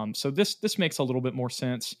 Mm-hmm. So this makes a little bit more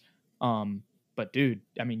sense. But dude,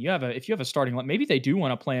 I mean, if you have a starting line, maybe they do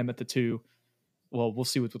want to play him at the 2. Well, we'll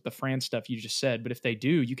see with the Franz stuff you just said. But if they do,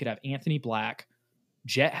 you could have Anthony Black,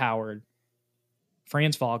 Jet Howard,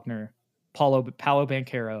 Franz Wagner, Paolo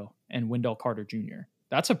Banchero, and Wendell Carter Jr.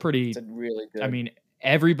 That's a really good. I mean,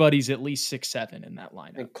 everybody's at least 6'7" in that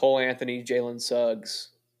lineup. And Cole Anthony, Jalen Suggs.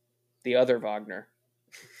 The other Wagner.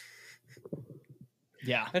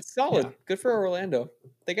 Yeah. That's solid. Yeah. Good for Orlando.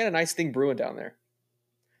 They got a nice thing brewing down there.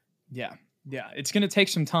 Yeah. Yeah. It's going to take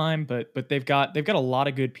some time, but they've got a lot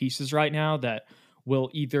of good pieces right now that will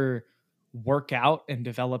either work out and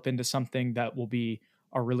develop into something that will be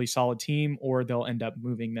a really solid team, or they'll end up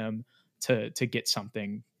moving them to get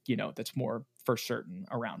something, that's more for certain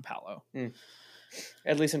around Paolo.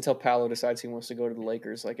 At least until Paolo decides he wants to go to the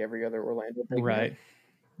Lakers like every other Orlando big right.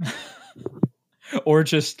 Or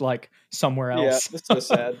just like somewhere else. Yeah, that's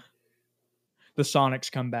so sad. The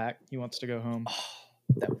Sonics come back. He wants to go home. Oh,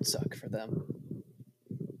 that would suck for them.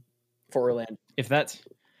 For Orlando. If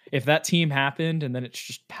that team happened and then it's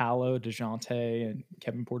just Paolo, DeJounte, and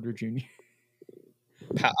Kevin Porter Jr.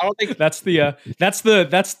 I don't think that's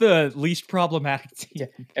the least problematic team.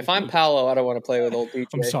 Yeah. If I'm Paolo, I don't want to play with old DJ.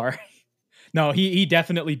 I'm sorry. No, he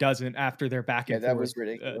definitely doesn't after they're back and forth. That was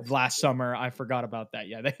ridiculous. Last summer, I forgot about that.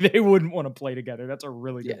 Yeah, they wouldn't want to play together. That's a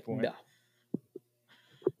really good point. No.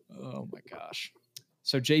 Oh my gosh.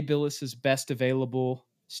 So Jay Billis is best available.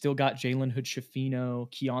 Still got Jalen Hood-Schifino.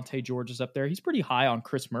 Keontae George is up there. He's pretty high on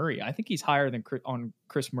Chris Murray. I think he's higher than on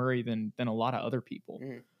Chris Murray than a lot of other people.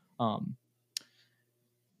 I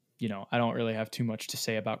don't really have too much to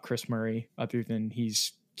say about Chris Murray other than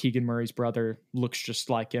he's Keegan Murray's brother, looks just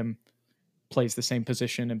like him, plays the same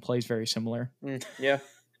position, and plays very similar. Yeah.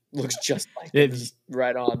 Looks just like him.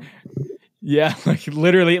 Right on. Yeah, like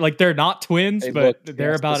literally, like they're not twins, but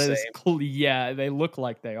they're about the as yeah, they look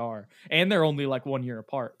like they are. And they're only like 1 year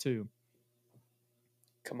apart, too.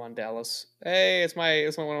 Come on, Dallas. Hey, it's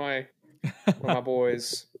one of my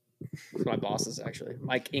boys. It's my bosses, actually.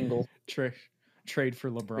 Mike Engel. Trade for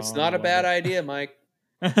LeBron. It's not a bad idea, Mike.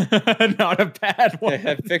 Not a bad one.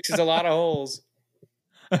 It fixes a lot of holes.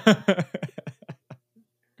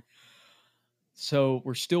 So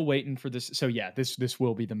we're still waiting for this. So yeah, this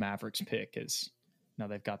will be the Mavericks pick. As now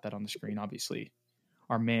they've got that on the screen. Obviously,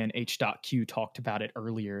 our man H.Q talked about it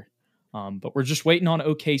earlier. But we're just waiting on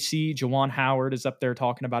OKC. Juwan Howard is up there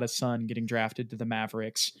talking about his son getting drafted to the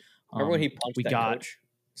Mavericks. Remember when he punched coach?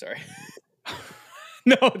 Sorry.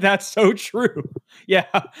 No, that's so true. Yeah.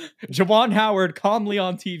 Juwan Howard calmly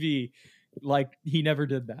on TV like he never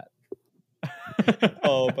did that.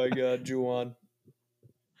 Oh my God, Juwan.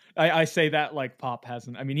 I say that like Pop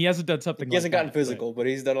hasn't. I mean, he hasn't done something. He hasn't gotten physical, but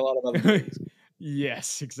he's done a lot of other things.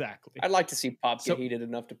 Yes, exactly. I'd like to see Pop get heated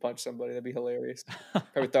enough to punch somebody. That'd be hilarious.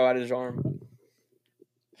 Probably throw out his arm.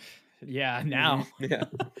 Yeah, now. Yeah.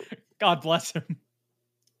 God bless him.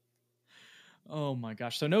 Oh my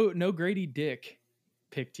gosh. So no Grady Dick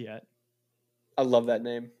picked yet. I love that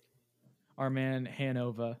name. Our man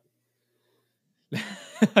Hanover.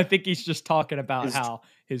 I think he's just talking about how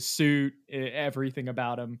his suit, everything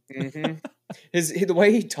about him. Mm-hmm. The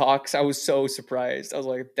way he talks, I was so surprised. I was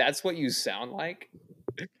like, "That's what you sound like."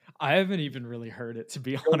 I haven't even really heard it, to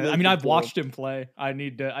be honest. I mean, I've watched him play. I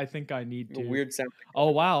think I need to. Weird sound.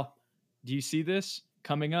 Oh wow! Do you see this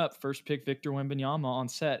coming up? First pick Victor Wembanyama on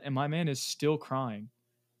set, and my man is still crying.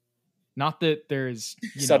 Not that there is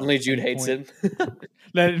suddenly Jude hates him.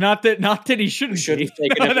 not that he shouldn't have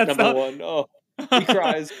taken him at number one. Oh, he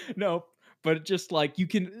cries. No, but just like you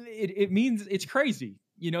can, it means it's crazy.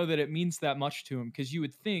 That it means that much to him, because you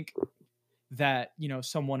would think that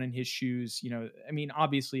someone in his shoes. I mean,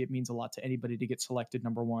 obviously it means a lot to anybody to get selected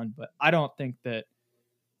number one, but I don't think that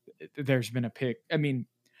there's been a pick. I mean,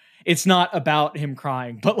 it's not about him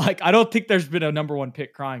crying, but like I don't think there's been a number one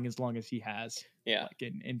pick crying as long as he has. Yeah, like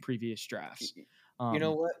in previous drafts. You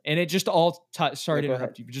know what? And it just all sorry to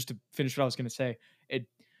interrupt you, but just to finish what I was going to say,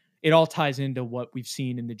 it all ties into what we've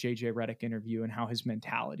seen in the JJ Redick interview and how his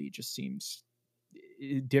mentality just seems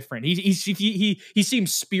different. He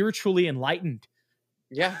seems spiritually enlightened.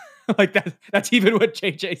 Yeah, like that's even what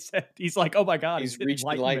JJ said. He's like, oh my God, he's reached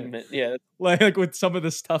enlightenment. Yeah, like with some of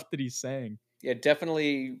the stuff that he's saying. Yeah,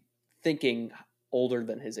 definitely thinking older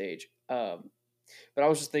than his age. But I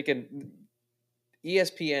was just thinking,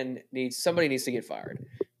 ESPN somebody needs to get fired,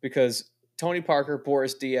 because Tony Parker,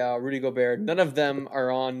 Boris Diaw, Rudy Gobert, none of them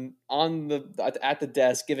are at the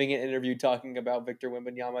desk giving an interview talking about Victor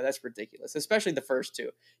Wembanyama. That's ridiculous, especially the first two.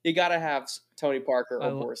 You got to have Tony Parker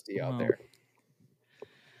or Boris Diaw out there.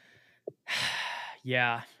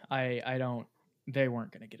 Yeah, I don't. They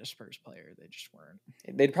weren't going to get a Spurs player. They just weren't.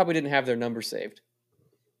 They probably didn't have their number saved.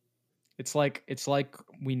 It's like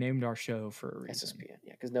we named our show for a reason. SSPN,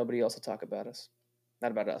 yeah, because nobody else will talk about us. Not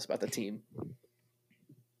about us, about the team.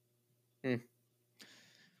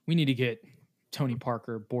 We need to get Tony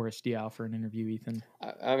Parker, Boris Diaw for an interview, Ethan.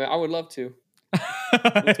 I would love to.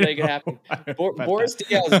 Let's make it happen. Boris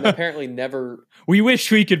Diaw is apparently never. We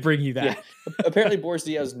wish we could bring you that. Yeah, apparently, Boris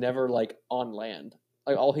Diaw is never like on land.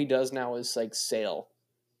 Like all he does now is like sail.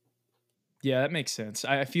 Yeah, that makes sense.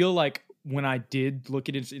 I feel like when I did look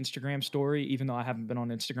at his Instagram story, even though I haven't been on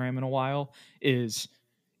Instagram in a while,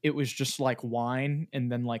 it was just like wine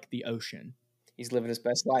and then like the ocean. He's living his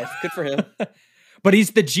best life. Good for him. But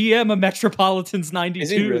he's the GM of Metropolitans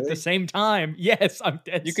 92 really? At the same time. Yes, I'm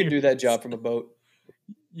dead. You can do that job from a boat.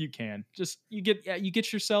 You can. Just you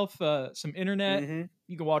get yourself some internet. Mm-hmm.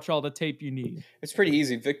 You can watch all the tape you need. It's pretty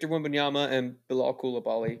easy. Victor Wembanyama and Bilal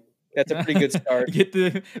Coulibaly. That's a pretty good start. Get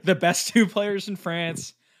the best two players in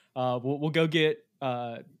France. We'll go get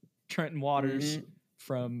Trenton Waters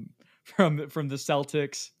from the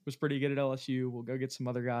Celtics. Was pretty good at LSU. We'll go get some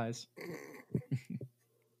other guys.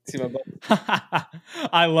 See my butt?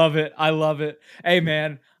 I love it. Hey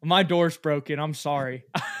man, my door's broken. I'm sorry.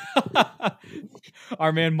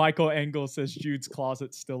 Our man Michael Engel says Jude's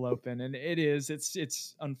closet's still open, and it is.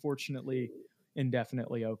 It's unfortunately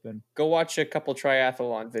indefinitely open. Go watch a couple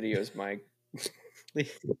triathlon videos, Mike.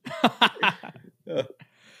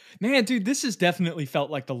 Man, dude, this has definitely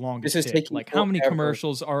felt like the longest This is pick. taking Like, how many forever.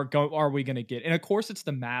 commercials are we going to get? And of course, it's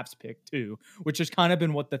the Mavs pick too, which has kind of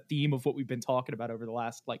been what the theme of what we've been talking about over the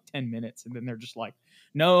last like 10 minutes. And then they're just like,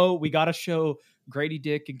 no, we got to show Grady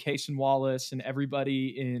Dick and Cason Wallace and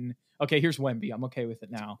everybody in. Okay, here's Wemby. I'm okay with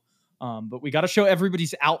it now. But we got to show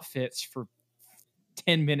everybody's outfits for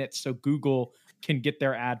 10 minutes so Google can get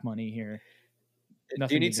their ad money here. Do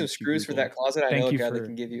you need some screws for that closet? I know a guy that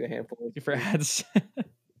can give you a handful of for ads.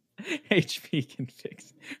 HP can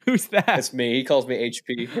fix. Who's that? That's me. He calls me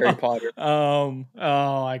HP. Harry Potter. Oh,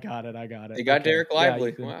 I got it. They got Derek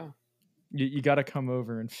Lively. Yeah, wow. You got to come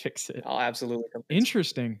over and fix it. I'll absolutely come fix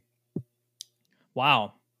Interesting. It.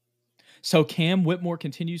 Wow. So Cam Whitmore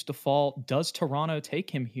continues to fall. Does Toronto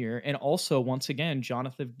take him here? And also, once again,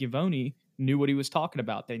 Jonathan Givony knew what he was talking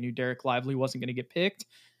about. They knew Derek Lively wasn't going to get picked.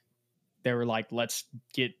 They were like, let's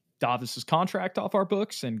get Davis's contract off our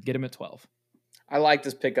books and get him at 12. I like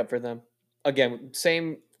this pickup for them. Again,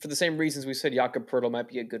 for the same reasons we said Jakob Poeltl might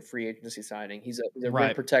be a good free agency signing. He's a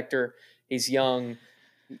rim protector. He's young.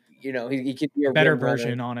 You know, he could be a better version,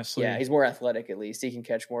 runner. Honestly. Yeah, he's more athletic at least. He can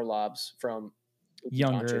catch more lobs from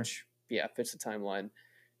younger. Doncic. Yeah, fits the timeline.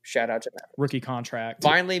 Shout out to Matt. Rookie contract.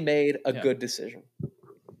 Finally made a good decision.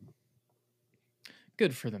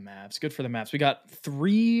 Good for the Mavs. Good for the Mavs. We got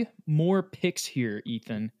 3 more picks here,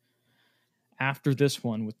 Ethan. After this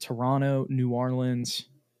one with Toronto, New Orleans,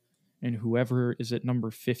 and whoever is at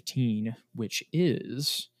number 15, which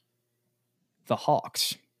is the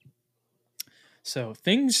Hawks. So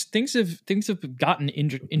things have gotten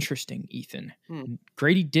interesting, Ethan.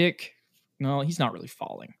 Grady Dick, no, he's not really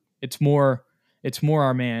falling. It's more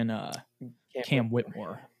our man Cam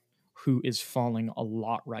Whitmore, who is falling a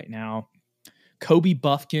lot right now. Kobe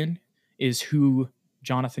Buffkin is who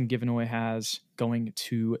Jonathan Givenoy has going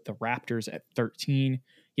to the Raptors at 13.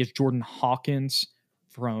 He has Jordan Hawkins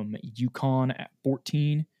from UConn at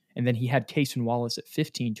 14. And then he had Cason Wallace at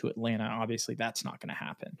 15 to Atlanta. Obviously, that's not going to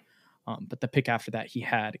happen. But the pick after that, he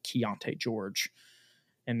had Keontae George.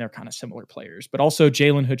 And they're kind of similar players. But also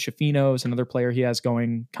Jalen Hood-Schifino is another player he has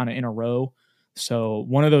going kind of in a row. So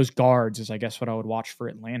one of those guards is, I guess, what I would watch for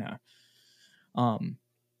Atlanta.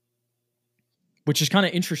 Which is kind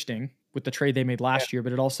of interesting with the trade they made last year,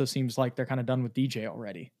 but it also seems like they're kind of done with DJ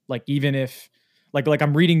already. Like, even if, like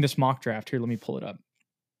I'm reading this mock draft here, let me pull it up.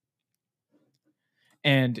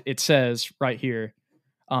 And it says right here,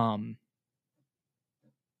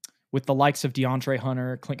 with the likes of DeAndre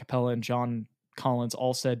Hunter, Clint Capella, and John Collins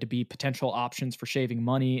all said to be potential options for shaving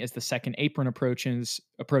money as the second apron approaches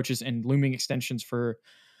and looming extensions for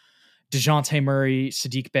DeJounte Murray,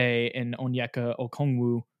 Sadiq Bey, and Onyeka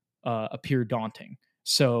Okongwu appear daunting.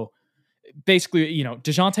 So basically, you know,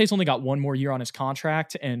 DeJounte's only got one more year on his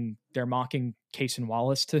contract and they're mocking Cason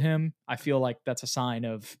Wallace to him. I feel like that's a sign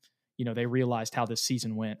of, you know, they realized how this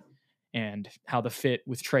season went and how the fit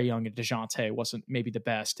with Trae Young and DeJounte wasn't maybe the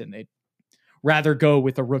best, and they'd rather go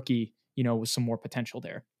with a rookie, you know, with some more potential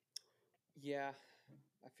there. Yeah.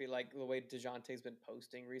 I feel like the way DeJounte's been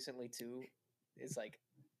posting recently too is like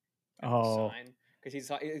sign. Because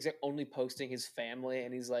he's only posting his family,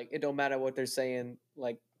 and he's like, it don't matter what they're saying.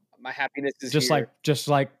 Like, my happiness is just here. Just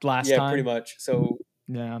like last time. Yeah, pretty much. So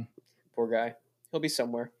yeah, poor guy. He'll be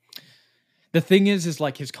somewhere. The thing is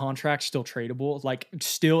like his contract's still tradable. Like,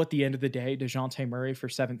 still at the end of the day, DeJounte Murray for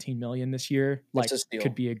 $17 million this year, like,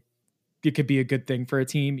 could be a good thing for a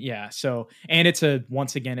team. Yeah. So, and it's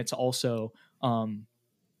also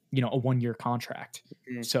you know, a 1-year contract.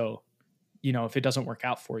 Mm-hmm. So, you know, if it doesn't work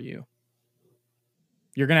out for you,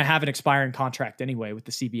 you're going to have an expiring contract anyway with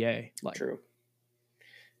the CBA. Like, True.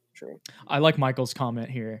 I like Michael's comment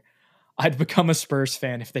here. I'd become a Spurs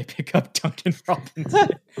fan if they pick up Duncan Robinson.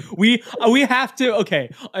 we have to.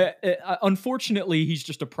 Okay. Unfortunately, he's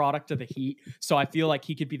just a product of the Heat. So I feel like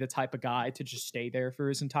he could be the type of guy to just stay there for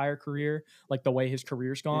his entire career, like the way his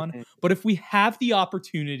career's gone. Mm-hmm. But if we have the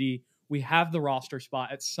opportunity, we have the roster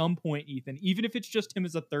spot at some point, Ethan, even if it's just him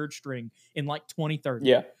as a third string in like 2030.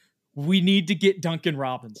 Yeah. We need to get Duncan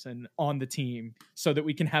Robinson on the team so that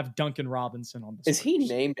we can have Duncan Robinson on the Spurs. Is he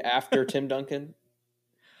named after Tim Duncan?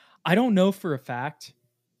 I don't know for a fact.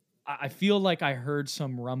 I feel like I heard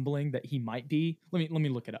some rumbling that he might be. Let me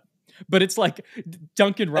look it up. But it's like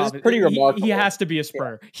Duncan Robinson. Pretty remarkable. He has to be a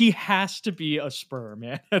Spur. Yeah. He has to be a Spur,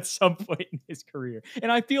 man, at some point in his career. And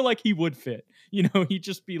I feel like he would fit. You know, he'd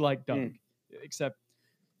just be like Dunk. Except,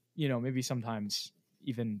 you know, maybe sometimes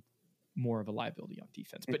even more of a liability on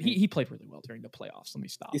defense. But he played really well during the playoffs. Let me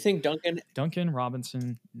stop. You think Duncan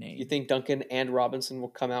Robinson name? You think Duncan and Robinson will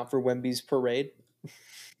come out for Wemby's parade?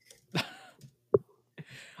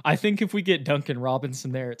 I think if we get Duncan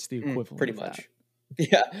Robinson there, it's the equivalent pretty of much.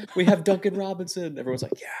 that. Yeah, we have Duncan Robinson. Everyone's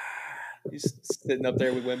like, yeah. He's sitting up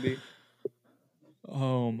there with Wemby.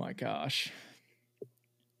 Oh my gosh.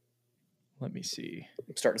 Let me see.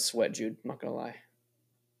 I'm starting to sweat, Jude. I'm not gonna lie.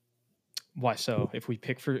 Why so? If we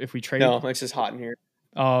trade? No, it's just hot in here.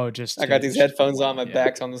 Oh, I got these headphones on. My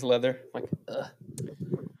back's on this leather. I'm like, ugh.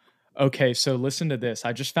 Okay, so listen to this.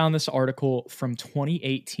 I just found this article from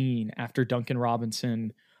 2018 after Duncan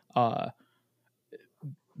Robinson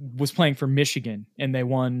was playing for Michigan and they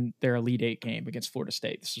won their Elite Eight game against Florida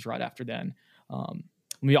State. This is right after then.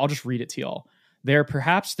 I'll just read it to y'all. They're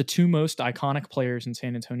perhaps the two most iconic players in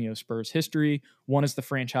San Antonio Spurs history. One is the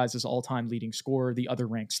franchise's all-time leading scorer. The other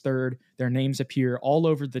ranks third. Their names appear all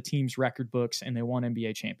over the team's record books, and they won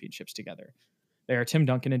NBA championships together. They are Tim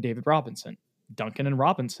Duncan and David Robinson. Duncan and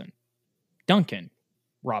Robinson. Duncan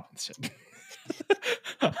Robinson.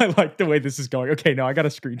 I like the way this is going. Okay, no, I got to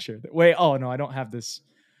screen share that. Wait, oh no, I don't have this.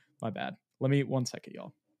 My bad. Let me, 1 second,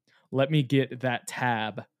 y'all. Let me get that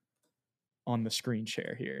tab on the screen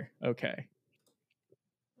share here. Okay.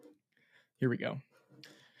 Here we go.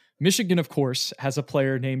 Michigan, of course, has a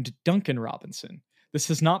player named Duncan Robinson. This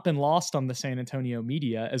has not been lost on the San Antonio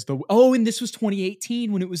media and this was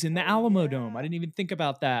 2018 when it was in the Alamo Dome. I didn't even think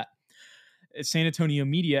about that. San Antonio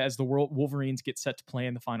media as the Wolverines get set to play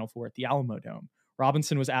in the Final Four at the Alamo Dome.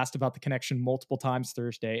 Robinson was asked about the connection multiple times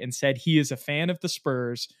Thursday and said he is a fan of the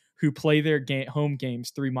Spurs who play their home games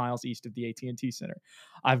 3 miles east of the AT&T Center.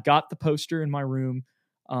 I've got the poster in my room.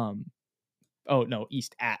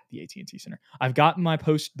 East at the AT&T Center. I've gotten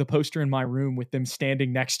the poster in my room with them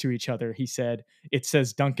standing next to each other. He said, it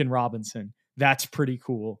says Duncan Robinson. That's pretty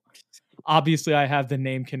cool. Obviously, I have the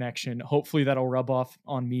name connection. Hopefully that'll rub off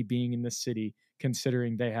on me being in this city,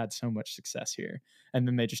 considering they had so much success here. And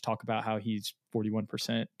then they just talk about how he's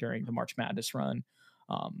 41% during the March Madness run.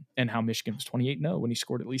 And how Michigan was 28-0 when he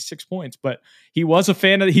scored at least 6 points. But he's a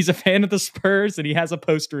fan of the Spurs, and he has a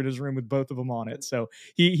poster in his room with both of them on it. So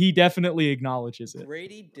he definitely acknowledges it.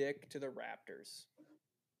 Grady Dick to the Raptors.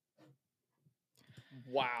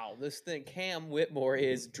 Wow, this thing, Cam Whitmore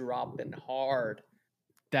is dropping hard.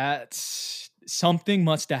 That's something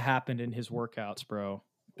must have happened in his workouts, bro.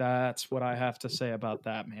 That's what I have to say about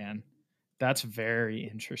that, man. That's very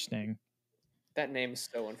interesting. That name is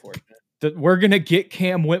so unfortunate. That we're going to get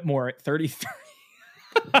Cam Whitmore at 33.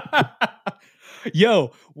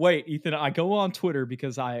 Yo, wait, Ethan, I go on Twitter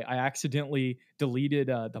because I accidentally deleted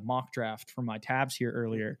the mock draft from my tabs here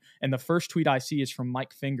earlier. And the first tweet I see is from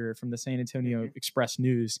Mike Finger from the San Antonio Express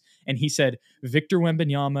News. And he said, Victor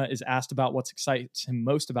Wembanyama is asked about what excites him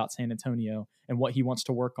most about San Antonio and what he wants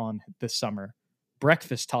to work on this summer.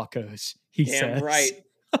 Breakfast tacos, he says. Right.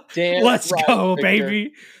 Let's go, Victor.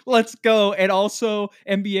 Baby. Let's go. And also,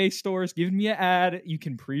 NBA stores giving me an ad. You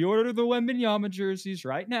can pre-order the Wembanyama jerseys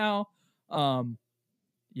right now.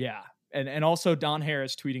 Yeah. And also Don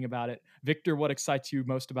Harris tweeting about it. Victor, what excites you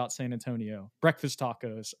most about San Antonio? Breakfast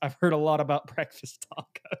tacos. I've heard a lot about breakfast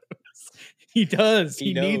tacos. He does.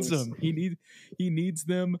 He needs them. He needs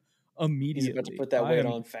them immediately. He's about to put that weight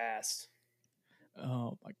on fast.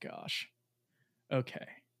 Oh my gosh. Okay.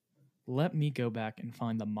 Let me go back and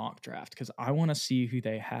find the mock draft because I want to see who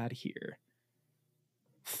they had here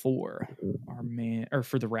for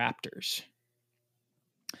for the Raptors.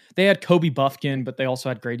 They had Kobe Buffkin, but they also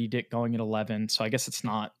had Grady Dick going at 11. So I guess it's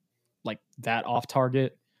not like that off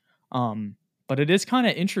target. But it is kind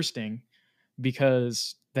of interesting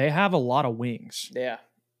because they have a lot of wings. Yeah.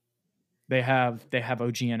 They have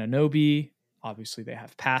OG Anunoby. Obviously they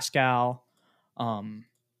have Pascal.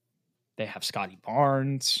 They have Scotty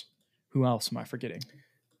Barnes. Who else am I forgetting?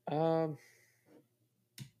 Otto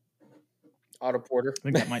Porter. I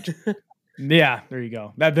think that might. Yeah, there you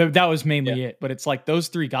go. That was mainly it. But it's like those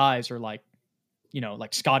three guys are like,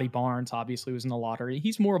 like Scotty Barnes obviously was in the lottery.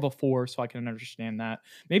 He's more of a 4, so I can understand that.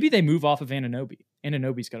 Maybe they move off of Anunoby.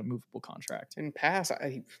 Anunoby's got a movable contract. In past,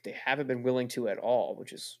 they haven't been willing to at all,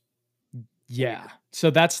 which is weird.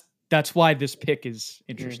 So that's why this pick is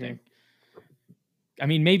interesting. I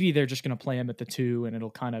mean, maybe they're just going to play him at the 2, and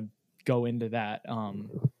it'll kind of go into that.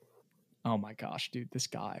 Oh my gosh, dude, this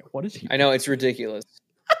guy, what is he? I know, it's ridiculous.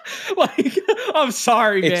 Like, I'm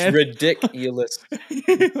sorry, man. It's ridiculous.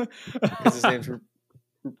 Because his name's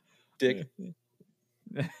Dick.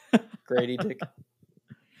 Grady Dick.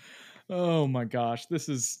 Oh my gosh, this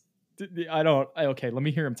is. Okay, let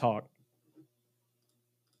me hear him talk.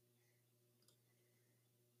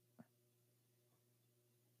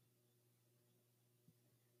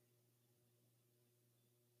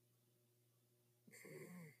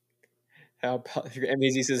 How about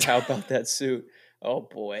MAZ says, how about that suit? Oh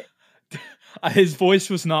boy. His voice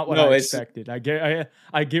was not what No, I it's expected. I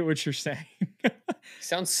get what you're saying.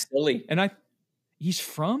 sounds silly. And he's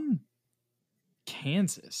from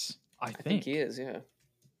Kansas, I I think he think. is, yeah.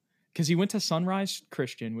 Because he went to Sunrise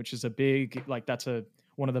Christian, which is a big, like, that's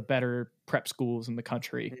one of the better prep schools in the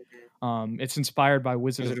country. It's inspired by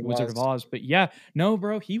Wizard of Oz. But yeah, no,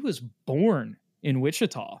 bro, he was born in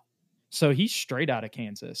Wichita. So he's straight out of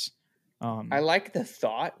Kansas. I like the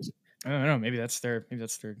thought. I don't know. Maybe that's their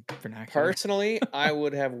vernacular. Personally, I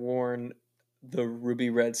would have worn the ruby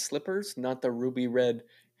red slippers, not the ruby red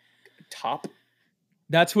top.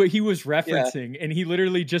 That's what he was referencing, and he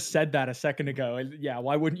literally just said that a second ago. And yeah,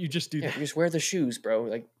 why wouldn't you just do that? Just wear the shoes, bro.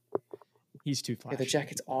 Like, he's too flashy. Yeah, the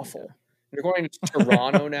jacket's awful. They're going to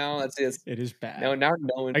Toronto now. It is bad. Now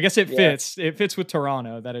knowing, I guess it fits. It fits with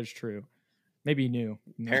Toronto. That is true. Maybe new.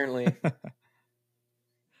 Apparently.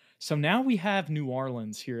 So now we have New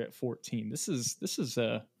Orleans here at 14. This is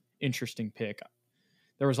a interesting pick.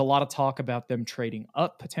 There was a lot of talk about them trading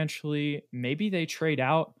up potentially. Maybe they trade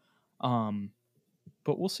out.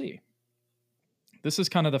 But we'll see. This is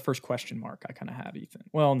kind of the first question mark I kind of have, Ethan.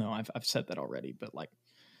 Well, no, I've said that already, but like,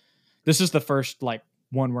 this is the first like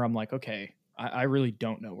one where I'm like, okay, I really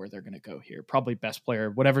don't know where they're going to go here. Probably best player,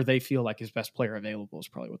 whatever they feel like is best player available is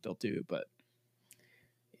probably what they'll do. But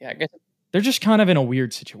yeah, I guess they're just kind of in a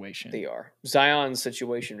weird situation. They are. Zion's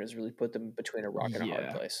situation has really put them between a rock and a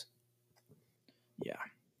hard place.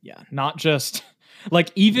 Yeah. Not just like,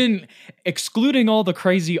 even excluding all the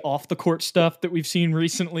crazy off the court stuff that we've seen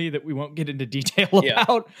recently that we won't get into detail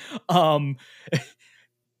about.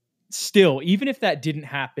 Still, even if that didn't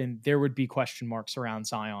happen, there would be question marks around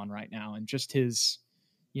Zion right now, and just his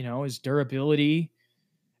durability.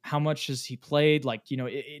 How much has he played? Like,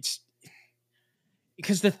 it's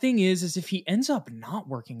because the thing is if he ends up not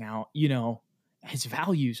working out, his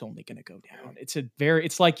value's only going to go down.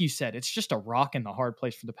 It's like you said, it's just a rock in the hard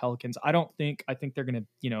place for the Pelicans. I think they're going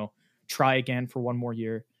to, try again for one more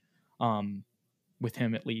year, with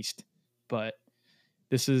him at least. But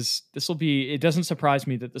it doesn't surprise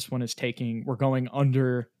me that this one is we're going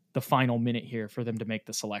under the final minute here for them to make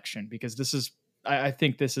the selection, because I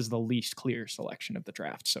think this is the least clear selection of the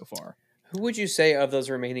draft so far. Who would you say of those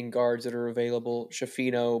remaining guards that are available,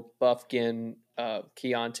 Shafino, Buffkin,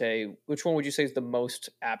 Keontae, which one would you say is the most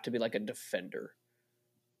apt to be like a defender?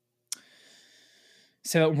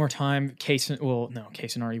 Say that one more time. Kaysen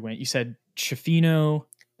already went. You said Shafino,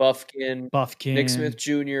 Buffkin, Nick Smith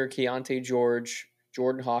Jr., Keontae George,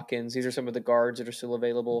 Jordan Hawkins. These are some of the guards that are still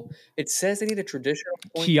available. It says they need a traditional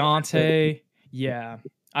point Keontae, yeah.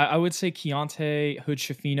 I would say Keontae, Hood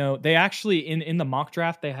Schifino. They actually, in the mock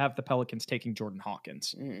draft, they have the Pelicans taking Jordan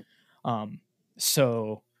Hawkins.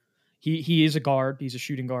 So he is a guard. He's a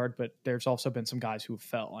shooting guard, but there's also been some guys who have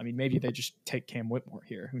fell. I mean, maybe they just take Cam Whitmore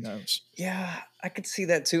here. Who knows? Yeah, I could see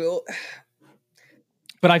that too.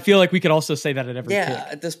 But I feel like we could also say that at every pick.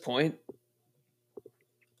 At this point.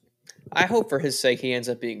 I hope for his sake he ends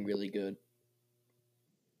up being really good.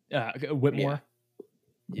 Whitmore?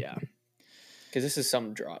 Yeah. Because this is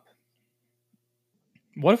some drop.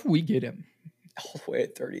 What if we get him? All the way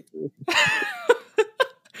at 33.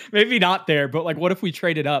 Maybe not there, but like, what if we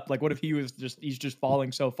traded up? Like, what if he's just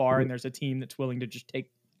falling so far and there's a team that's willing to just take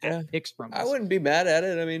picks from us? I wouldn't be mad at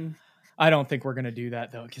it. I mean, I don't think we're going to do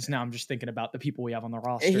that, though, because now I'm just thinking about the people we have on the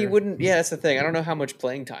roster. He wouldn't. Yeah, that's the thing. I don't know how much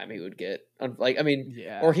playing time he would get.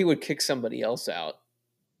 Or he would kick somebody else out.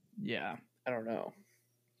 Yeah. I don't know.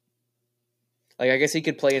 Like, I guess he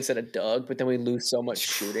could play instead of Doug, but then we lose so much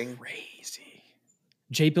shooting. Crazy.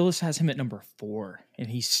 Jay Billis has him at number 4, and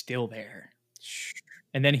he's still there.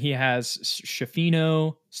 And then he has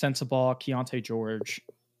Shafino, Sensabaugh, Keontae George.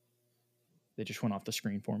 They just went off the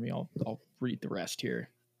screen for me. I'll read the rest here.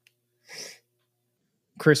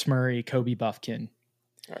 Chris Murray, Kobe Buffkin.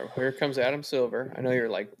 All right, here comes Adam Silver. I know you're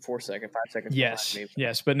like 5 seconds.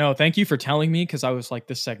 Yes, but no, thank you for telling me, because I was like,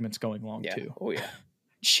 this segment's going long too. Oh yeah.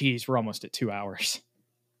 Jeez, we're almost at 2 hours.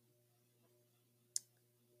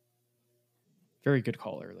 Very good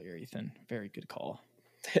call earlier, Ethan. Very good call.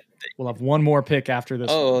 We'll have one more pick after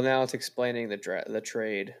this. Oh, now it's explaining the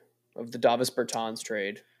trade of the Davis Bertans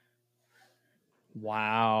trade.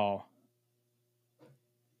 Wow.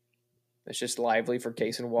 It's just Lively for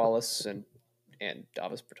Cason Wallace and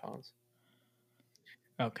Davis Bertans.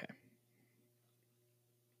 Okay.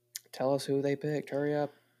 Tell us who they picked. Hurry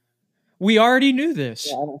up. We already knew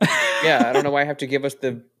this. I don't know why I have to give us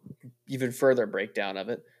the even further breakdown of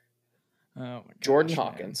it. Oh my gosh, Jordan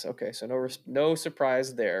Hawkins. Man. Okay, so no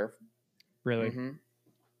surprise there. Really? Mm-hmm.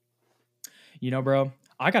 Bro,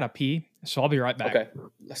 I gotta pee, so I'll be right back. Okay,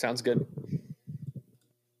 that sounds good.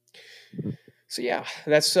 So yeah,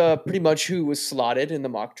 that's pretty much who was slotted in the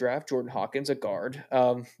mock draft. Jordan Hawkins, a guard.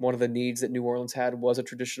 One of the needs that New Orleans had was a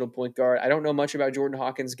traditional point guard. I don't know much about Jordan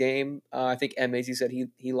Hawkins' game. I think Mazy said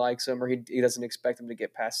he likes him, or he doesn't expect him to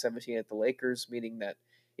get past 17 at the Lakers, meaning that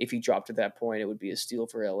if he dropped at that point, it would be a steal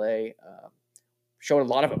for LA. Showing a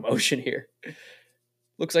lot of emotion here.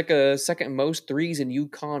 Looks like a second most threes in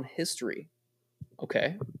UConn history.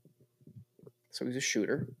 Okay, so he's a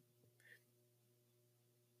shooter.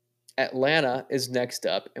 Atlanta is next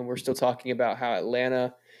up, and we're still talking about how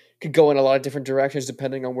Atlanta could go in a lot of different directions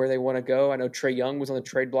depending on where they want to go. I know Trae Young was on the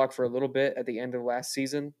trade block for a little bit at the end of last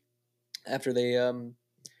season after they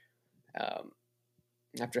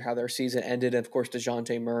after how their season ended. And of course,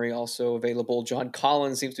 DeJounte Murray also available. John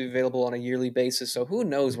Collins seems to be available on a yearly basis, so who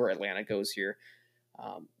knows where Atlanta goes here.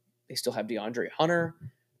 They still have DeAndre Hunter.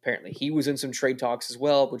 Apparently, he was in some trade talks as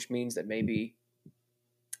well, which means that maybe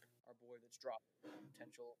our boy that's dropped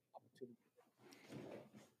potential opportunity.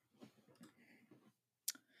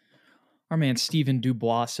 Our man Stephen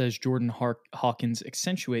Dubois says Jordan Hawkins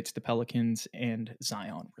accentuates the Pelicans and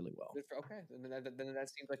Zion really well. Okay, then that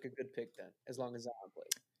seems like a good pick then, as long as Zion plays.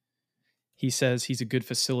 He says he's a good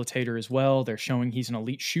facilitator as well. They're showing he's an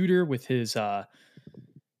elite shooter with his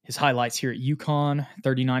highlights here at UConn: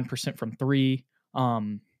 39% from three,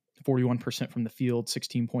 41% from the field,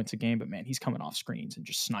 16 points a game. But man, he's coming off screens and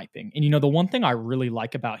just sniping. And the one thing I really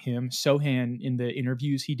like about him, Sohan, in the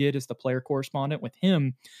interviews he did as the player correspondent with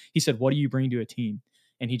him, he said, "What do you bring to a team?"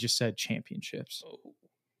 And he just said championships. Oh.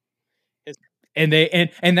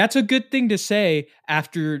 And that's a good thing to say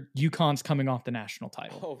after UConn's coming off the national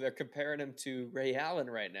title. Oh, they're comparing him to Ray Allen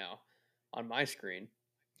right now on my screen.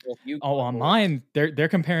 On mine, they're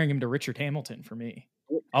comparing him to Richard Hamilton for me.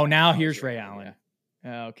 Oh, now here's Ray Allen.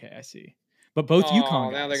 Yeah. Okay, I see. But both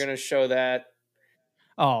UConn guys. Now they're going to show that.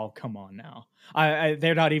 Oh, come on now.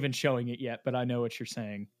 They're not even showing it yet, but I know what you're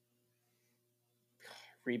saying.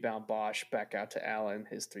 Rebound Bosch, back out to Allen,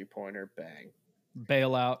 his three-pointer, bang.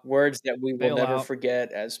 Bailout. Words that we will never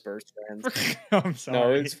forget as Spurs fans. I'm sorry.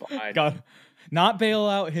 No, it's fine. God, not bail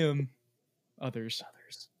out him. Others.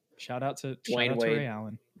 Shout out to Ray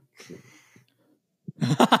Allen.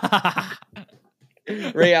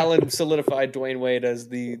 Ray Allen solidified Dwayne Wade as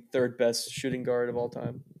the third best shooting guard of all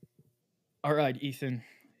time. All right, Ethan.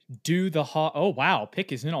 Oh, wow.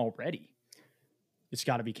 Pick is in already. It's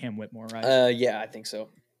got to be Cam Whitmore, right? Yeah, I think so.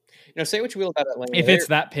 Say what you will about Atlanta. If it's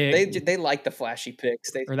that pick. They like the flashy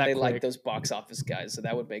picks. They like those box office guys, so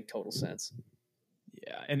that would make total sense.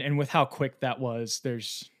 Yeah, and with how quick that was,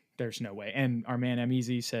 there's no way. And our man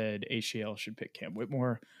Mezy said ACL should pick Cam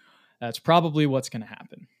Whitmore. That's probably what's going to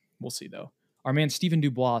happen. We'll see, though. Our man Stephen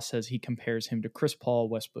Dubois says he compares him to Chris Paul,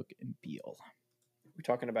 Westbrook, and Beal. We're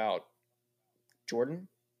talking about Jordan?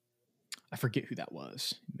 I forget who that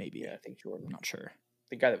was. Maybe. Yeah, I think Jordan. I'm not sure.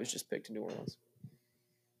 The guy that was just picked in New Orleans.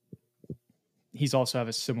 He's also have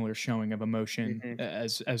a similar showing of emotion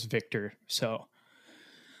as Victor. So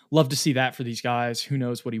love to see that for these guys. Who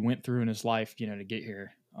knows what he went through in his life, to get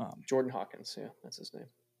here. Jordan Hawkins. Yeah, that's his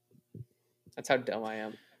name. That's how dumb I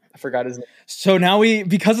am. I forgot his name. So now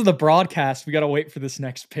because of the broadcast, we got to wait for this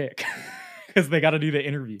next pick because they got to do the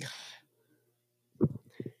interview.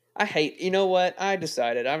 You know what? I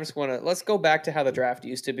decided let's go back to how the draft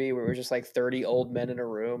used to be, where it was just like 30 old men in a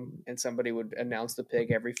room and somebody would announce the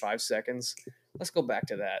pick every 5 seconds. Let's go back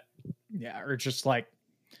to that. Yeah. Or just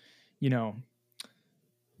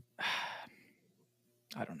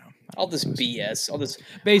I don't know. All this BS. All this.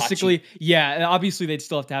 Basically, yeah. Obviously, they'd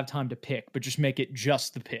still have time to pick, but just make it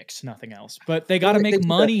just the picks, nothing else. But they got to make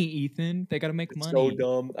money, Ethan. They got to make money. So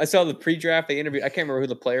dumb. I saw the pre-draft. They interviewed. I can't remember who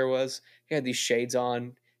the player was. He had these shades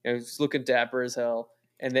on. He's looking dapper as hell.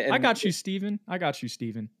 And I got you, Steven.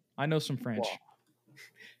 I know some French. Wow.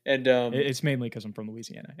 And it's mainly because I'm from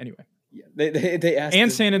Louisiana. Anyway. Yeah. They asked.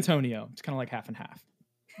 And San Antonio. It's kind of like half and half.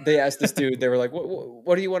 They asked this dude. They were like,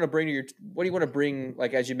 "What do you want to bring to What do you want to bring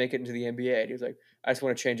as you make it into the NBA?" And he was like, "I just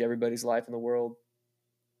want to change everybody's life in the world."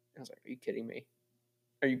 I was like, "Are you kidding me?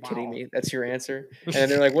 Kidding me? That's your answer?" And then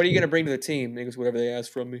they're like, "What are you going to bring to the team?" And he goes, "Whatever they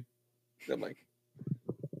ask from me." And I'm like,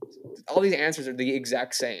 all these answers are the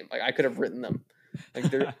exact same. I could have written them.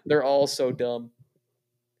 They're all so dumb.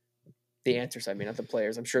 The answers, not the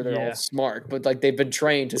players. I'm sure they're all smart, but they've been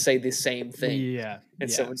trained to say the same thing. Yeah.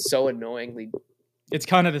 So it's so annoyingly. It's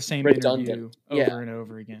kind of the same redundant interview over and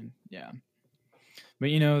over again. Yeah. But,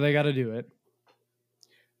 they got to do it.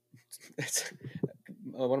 It's,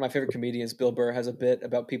 one of my favorite comedians, Bill Burr, has a bit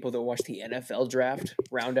about people that watch the NFL draft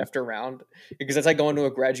round after round. Because it's like going to a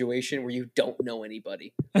graduation where you don't know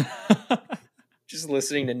anybody. Just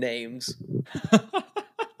listening to names.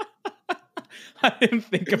 I didn't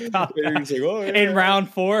think about that. He's like, oh, yeah, in round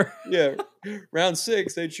 4. Yeah, round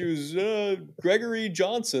 6, they choose Gregory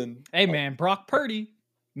Johnson. Hey, man, Brock Purdy,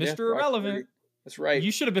 Mr. Brock Irrelevant. Purdy. That's right.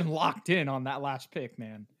 You should have been locked in on that last pick,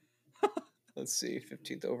 man. Let's see,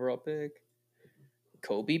 15th overall pick.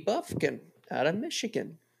 Kobe Buffkin out of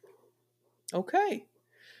Michigan. Okay.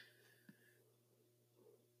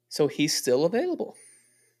 So he's still available.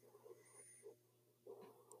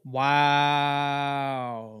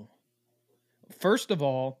 Wow. First of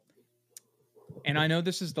all, and I know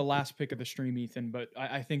this is the last pick of the stream, Ethan, but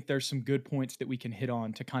I think there's some good points that we can hit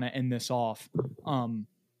on to kind of end this off.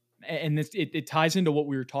 And this it ties into what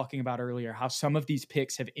we were talking about earlier, how some of these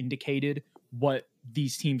picks have indicated what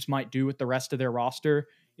these teams might do with the rest of their roster.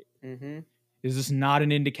 Mm-hmm. Is this not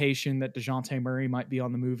an indication that DeJounte Murray might be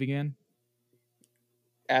on the move again?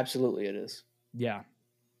 Absolutely it is. Yeah.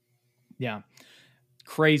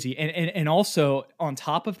 Crazy. And also on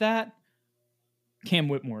top of that, Cam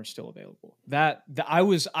Whitmore is still available. I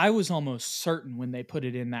was almost certain when they put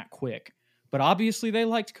it in that quick. But obviously they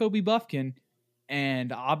liked Kobe Buffkin,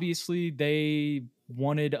 and obviously they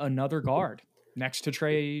wanted another guard next to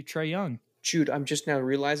Trey Young. Jude, I'm just now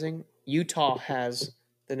realizing Utah has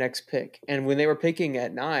the next pick. And when they were picking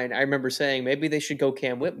at 9, I remember saying maybe they should go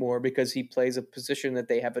Cam Whitmore because he plays a position that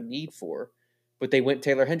they have a need for. But they went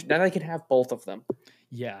Taylor Hendricks. Now they can have both of them.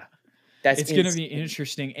 Yeah. It's going to be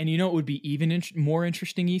interesting. And you know what would be even more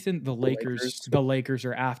interesting, Ethan? The Lakers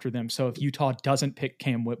are after them. So if Utah doesn't pick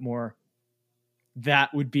Cam Whitmore,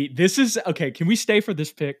 that would be – this is – okay, can we stay for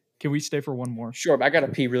this pick? Can we stay for one more? Sure, but I got to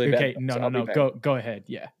pee really bad. Okay, no. Go ahead.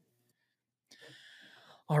 Yeah.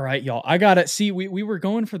 All right, y'all. I got it. See, we were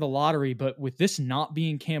going for the lottery, but with this not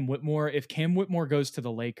being Cam Whitmore, if Cam Whitmore goes to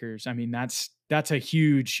the Lakers, I mean, that's a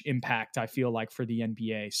huge impact, I feel like, for the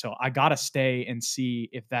NBA. So I got to stay and see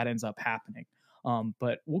if that ends up happening.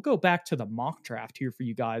 But we'll go back to the mock draft here for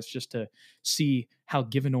you guys just to see how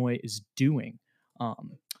Givenoy is doing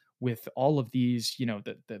with all of these, you know,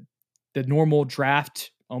 the normal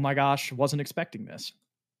draft. Oh my gosh, wasn't expecting this.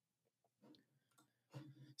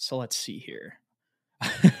 So let's see here.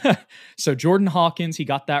 So Jordan Hawkins, he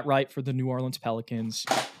got that right for the New Orleans Pelicans.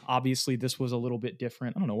 Obviously, this was a little bit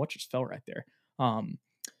different. I don't know what just fell right there.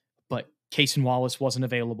 But Cason Wallace wasn't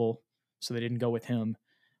available, so they didn't go with him.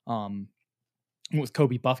 With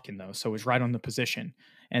Kobe Buffkin, though, so it was right on the position.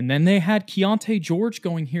 And then they had Keontae George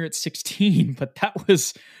going here at 16, but that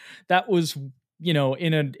was you know,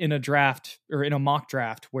 in a draft or in a mock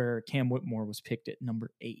draft where Cam Whitmore was picked at number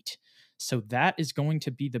 8. So that is going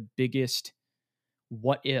to be the biggest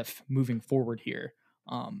what if moving forward here.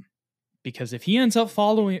 Because if he ends up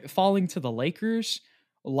falling to the Lakers,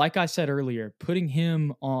 like I said earlier, putting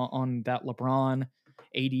him on that LeBron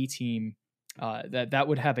AD team, that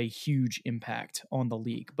would have a huge impact on the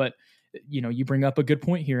league. But, you know, you bring up a good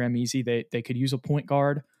point here, M-Easy. They could use a point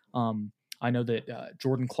guard. I know that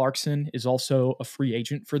Jordan Clarkson is also a free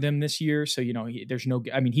agent for them this year. So, you know,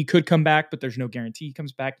 he could come back, but there's no guarantee he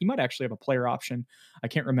comes back. He might actually have a player option. I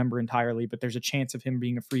can't remember entirely, but there's a chance of him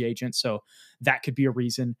being a free agent. So that could be a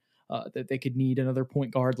reason that they could need another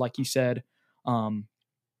point guard, like you said. And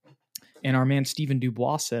our man Stephen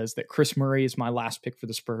Dubois says that Chris Murray is my last pick for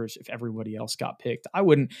the Spurs if everybody else got picked. I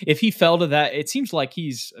wouldn't. If he fell to that, it seems like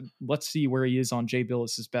let's see where he is on Jay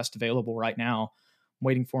Billis's best available right now.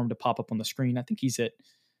 Waiting for him to pop up on the screen. I think he's at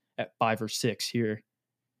 5 or 6 here.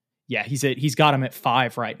 Yeah, he's got him at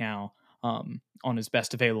 5 right now on his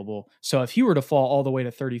best available. So if he were to fall all the way to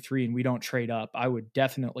 33 and we don't trade up, I would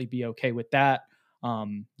definitely be okay with that.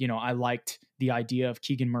 You know, I liked the idea of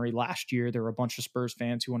Keegan Murray last year. There were a bunch of Spurs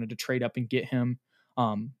fans who wanted to trade up and get him.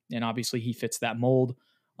 And obviously he fits that mold.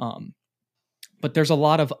 But there's a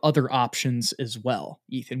lot of other options as well,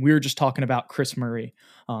 Ethan. We were just talking about Chris Murray.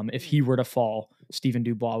 If he were to fall, Stephen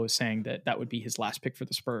Dubois was saying that would be his last pick for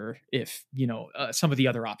the Spurs if, you know, some of the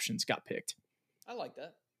other options got picked. I like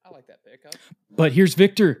that. I like that pick. But here's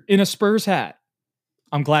Victor in a Spurs hat.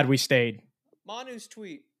 I'm glad we stayed. Manu's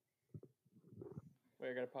tweet. Wait,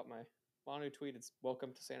 I got to pop my Manu tweet. It's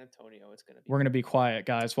welcome to San Antonio. We're going to be quiet,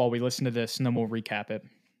 guys, while we listen to this, and then we'll recap it.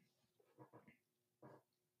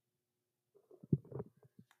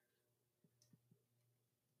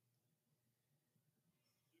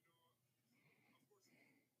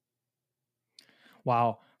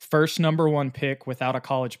 Wow. First number 1 pick without a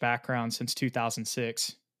college background since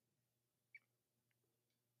 2006.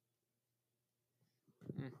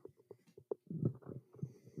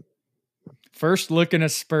 First look in a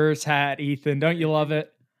Spurs hat, Ethan. Don't you love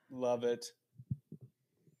it? Love it.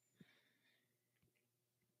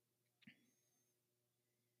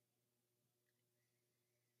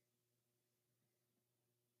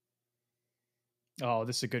 Oh,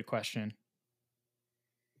 this is a good question.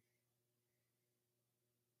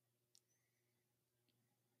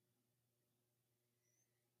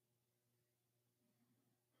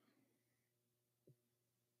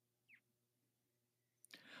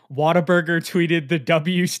 Whataburger tweeted the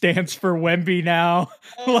W stands for Wemby now.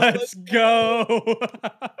 Oh, Let's go.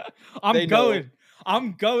 I'm going. Know.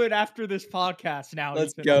 I'm going after this podcast now,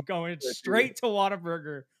 Let's Ethan. go. I'm going straight to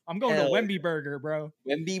Whataburger. I'm going to Wemby Burger, bro.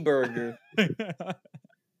 Wemby Burger.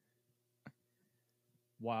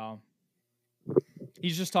 Wow.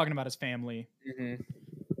 He's just talking about his family. Mm-hmm.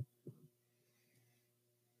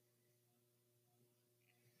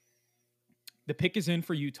 The pick is in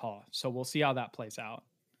for Utah, so we'll see how that plays out.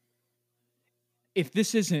 If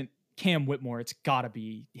this isn't Cam Whitmore, it's got to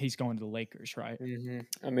be he's going to the Lakers, right? Mm-hmm.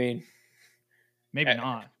 I mean, maybe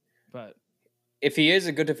not, but if he is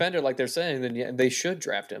a good defender like they're saying, then yeah, they should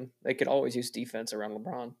draft him. They could always use defense around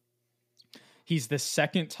LeBron. He's the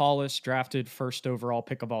second tallest drafted first overall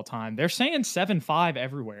pick of all time. They're saying 7'5"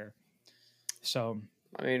 everywhere. So,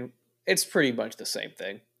 I mean, it's pretty much the same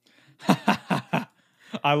thing.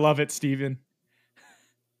 I love it, Steven.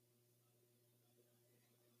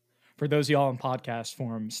 For those of y'all in podcast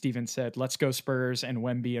form, Steven said, "Let's go Spurs and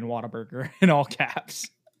Wemby and Whataburger" in all caps.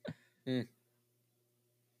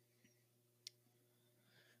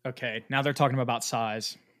 Okay, now they're talking about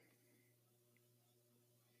size.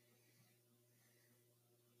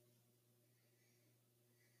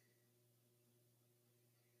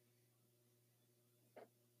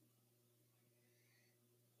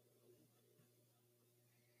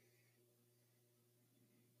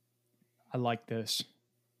 I like this.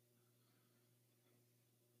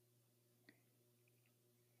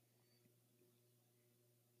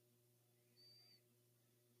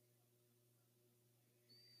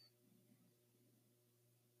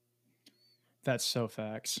 That's so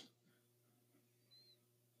facts.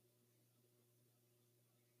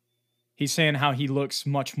 He's saying how he looks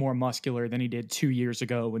much more muscular than he did 2 years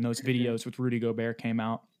ago when those videos with Rudy Gobert came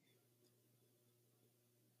out.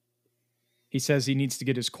 He says he needs to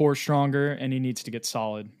get his core stronger and he needs to get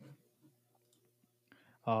solid.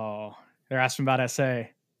 Oh, they're asking about SA.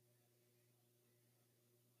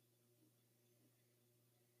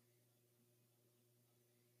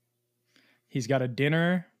 He's got a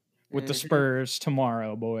dinner with the Spurs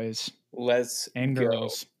tomorrow, boys. Let's and go.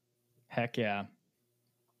 girls. Heck yeah.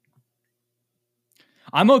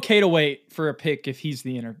 I'm okay to wait for a pick if he's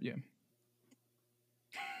the interview.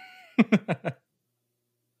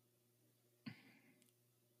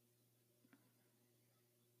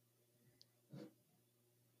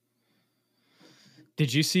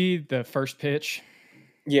 Did you see the first pitch?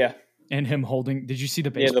 Yeah. And him holding, did you see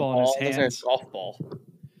the baseball in his hands? Golf ball.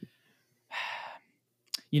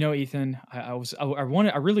 You know, Ethan, I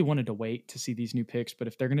really wanted to wait to see these new picks, but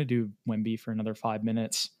if they're gonna do Wemby for another 5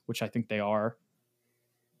 minutes, which I think they are,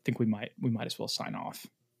 I think we might as well sign off.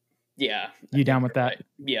 Yeah. You down with that? Right.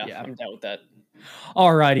 Yeah, I'm down with that.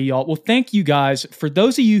 All righty, y'all. Well, thank you guys. For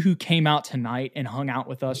those of you who came out tonight and hung out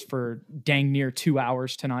with us for dang near 2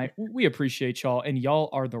 hours tonight, we appreciate y'all, and y'all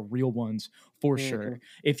are the real ones for sure.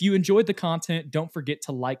 If you enjoyed the content, don't forget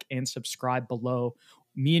to like and subscribe below.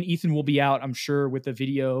 Me and Ethan will be out, I'm sure, with a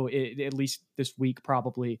video at least this week,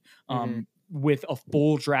 probably, with a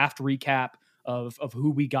full draft recap of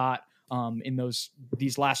who we got in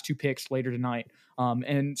these last 2 picks later tonight.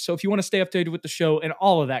 And so if you want to stay updated with the show and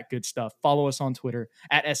all of that good stuff, follow us on Twitter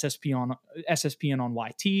at SSPN on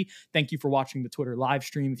YT. Thank you for watching the Twitter live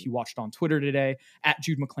stream. If you watched on Twitter today, at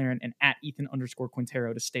Jude McLaren and at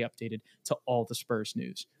Ethan_Quintero to stay updated to all the Spurs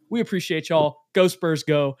news. We appreciate y'all. Go Spurs,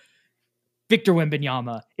 go. Victor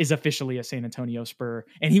Wembanyama is officially a San Antonio Spur,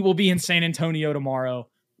 and he will be in San Antonio tomorrow.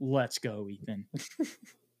 Let's go, Ethan.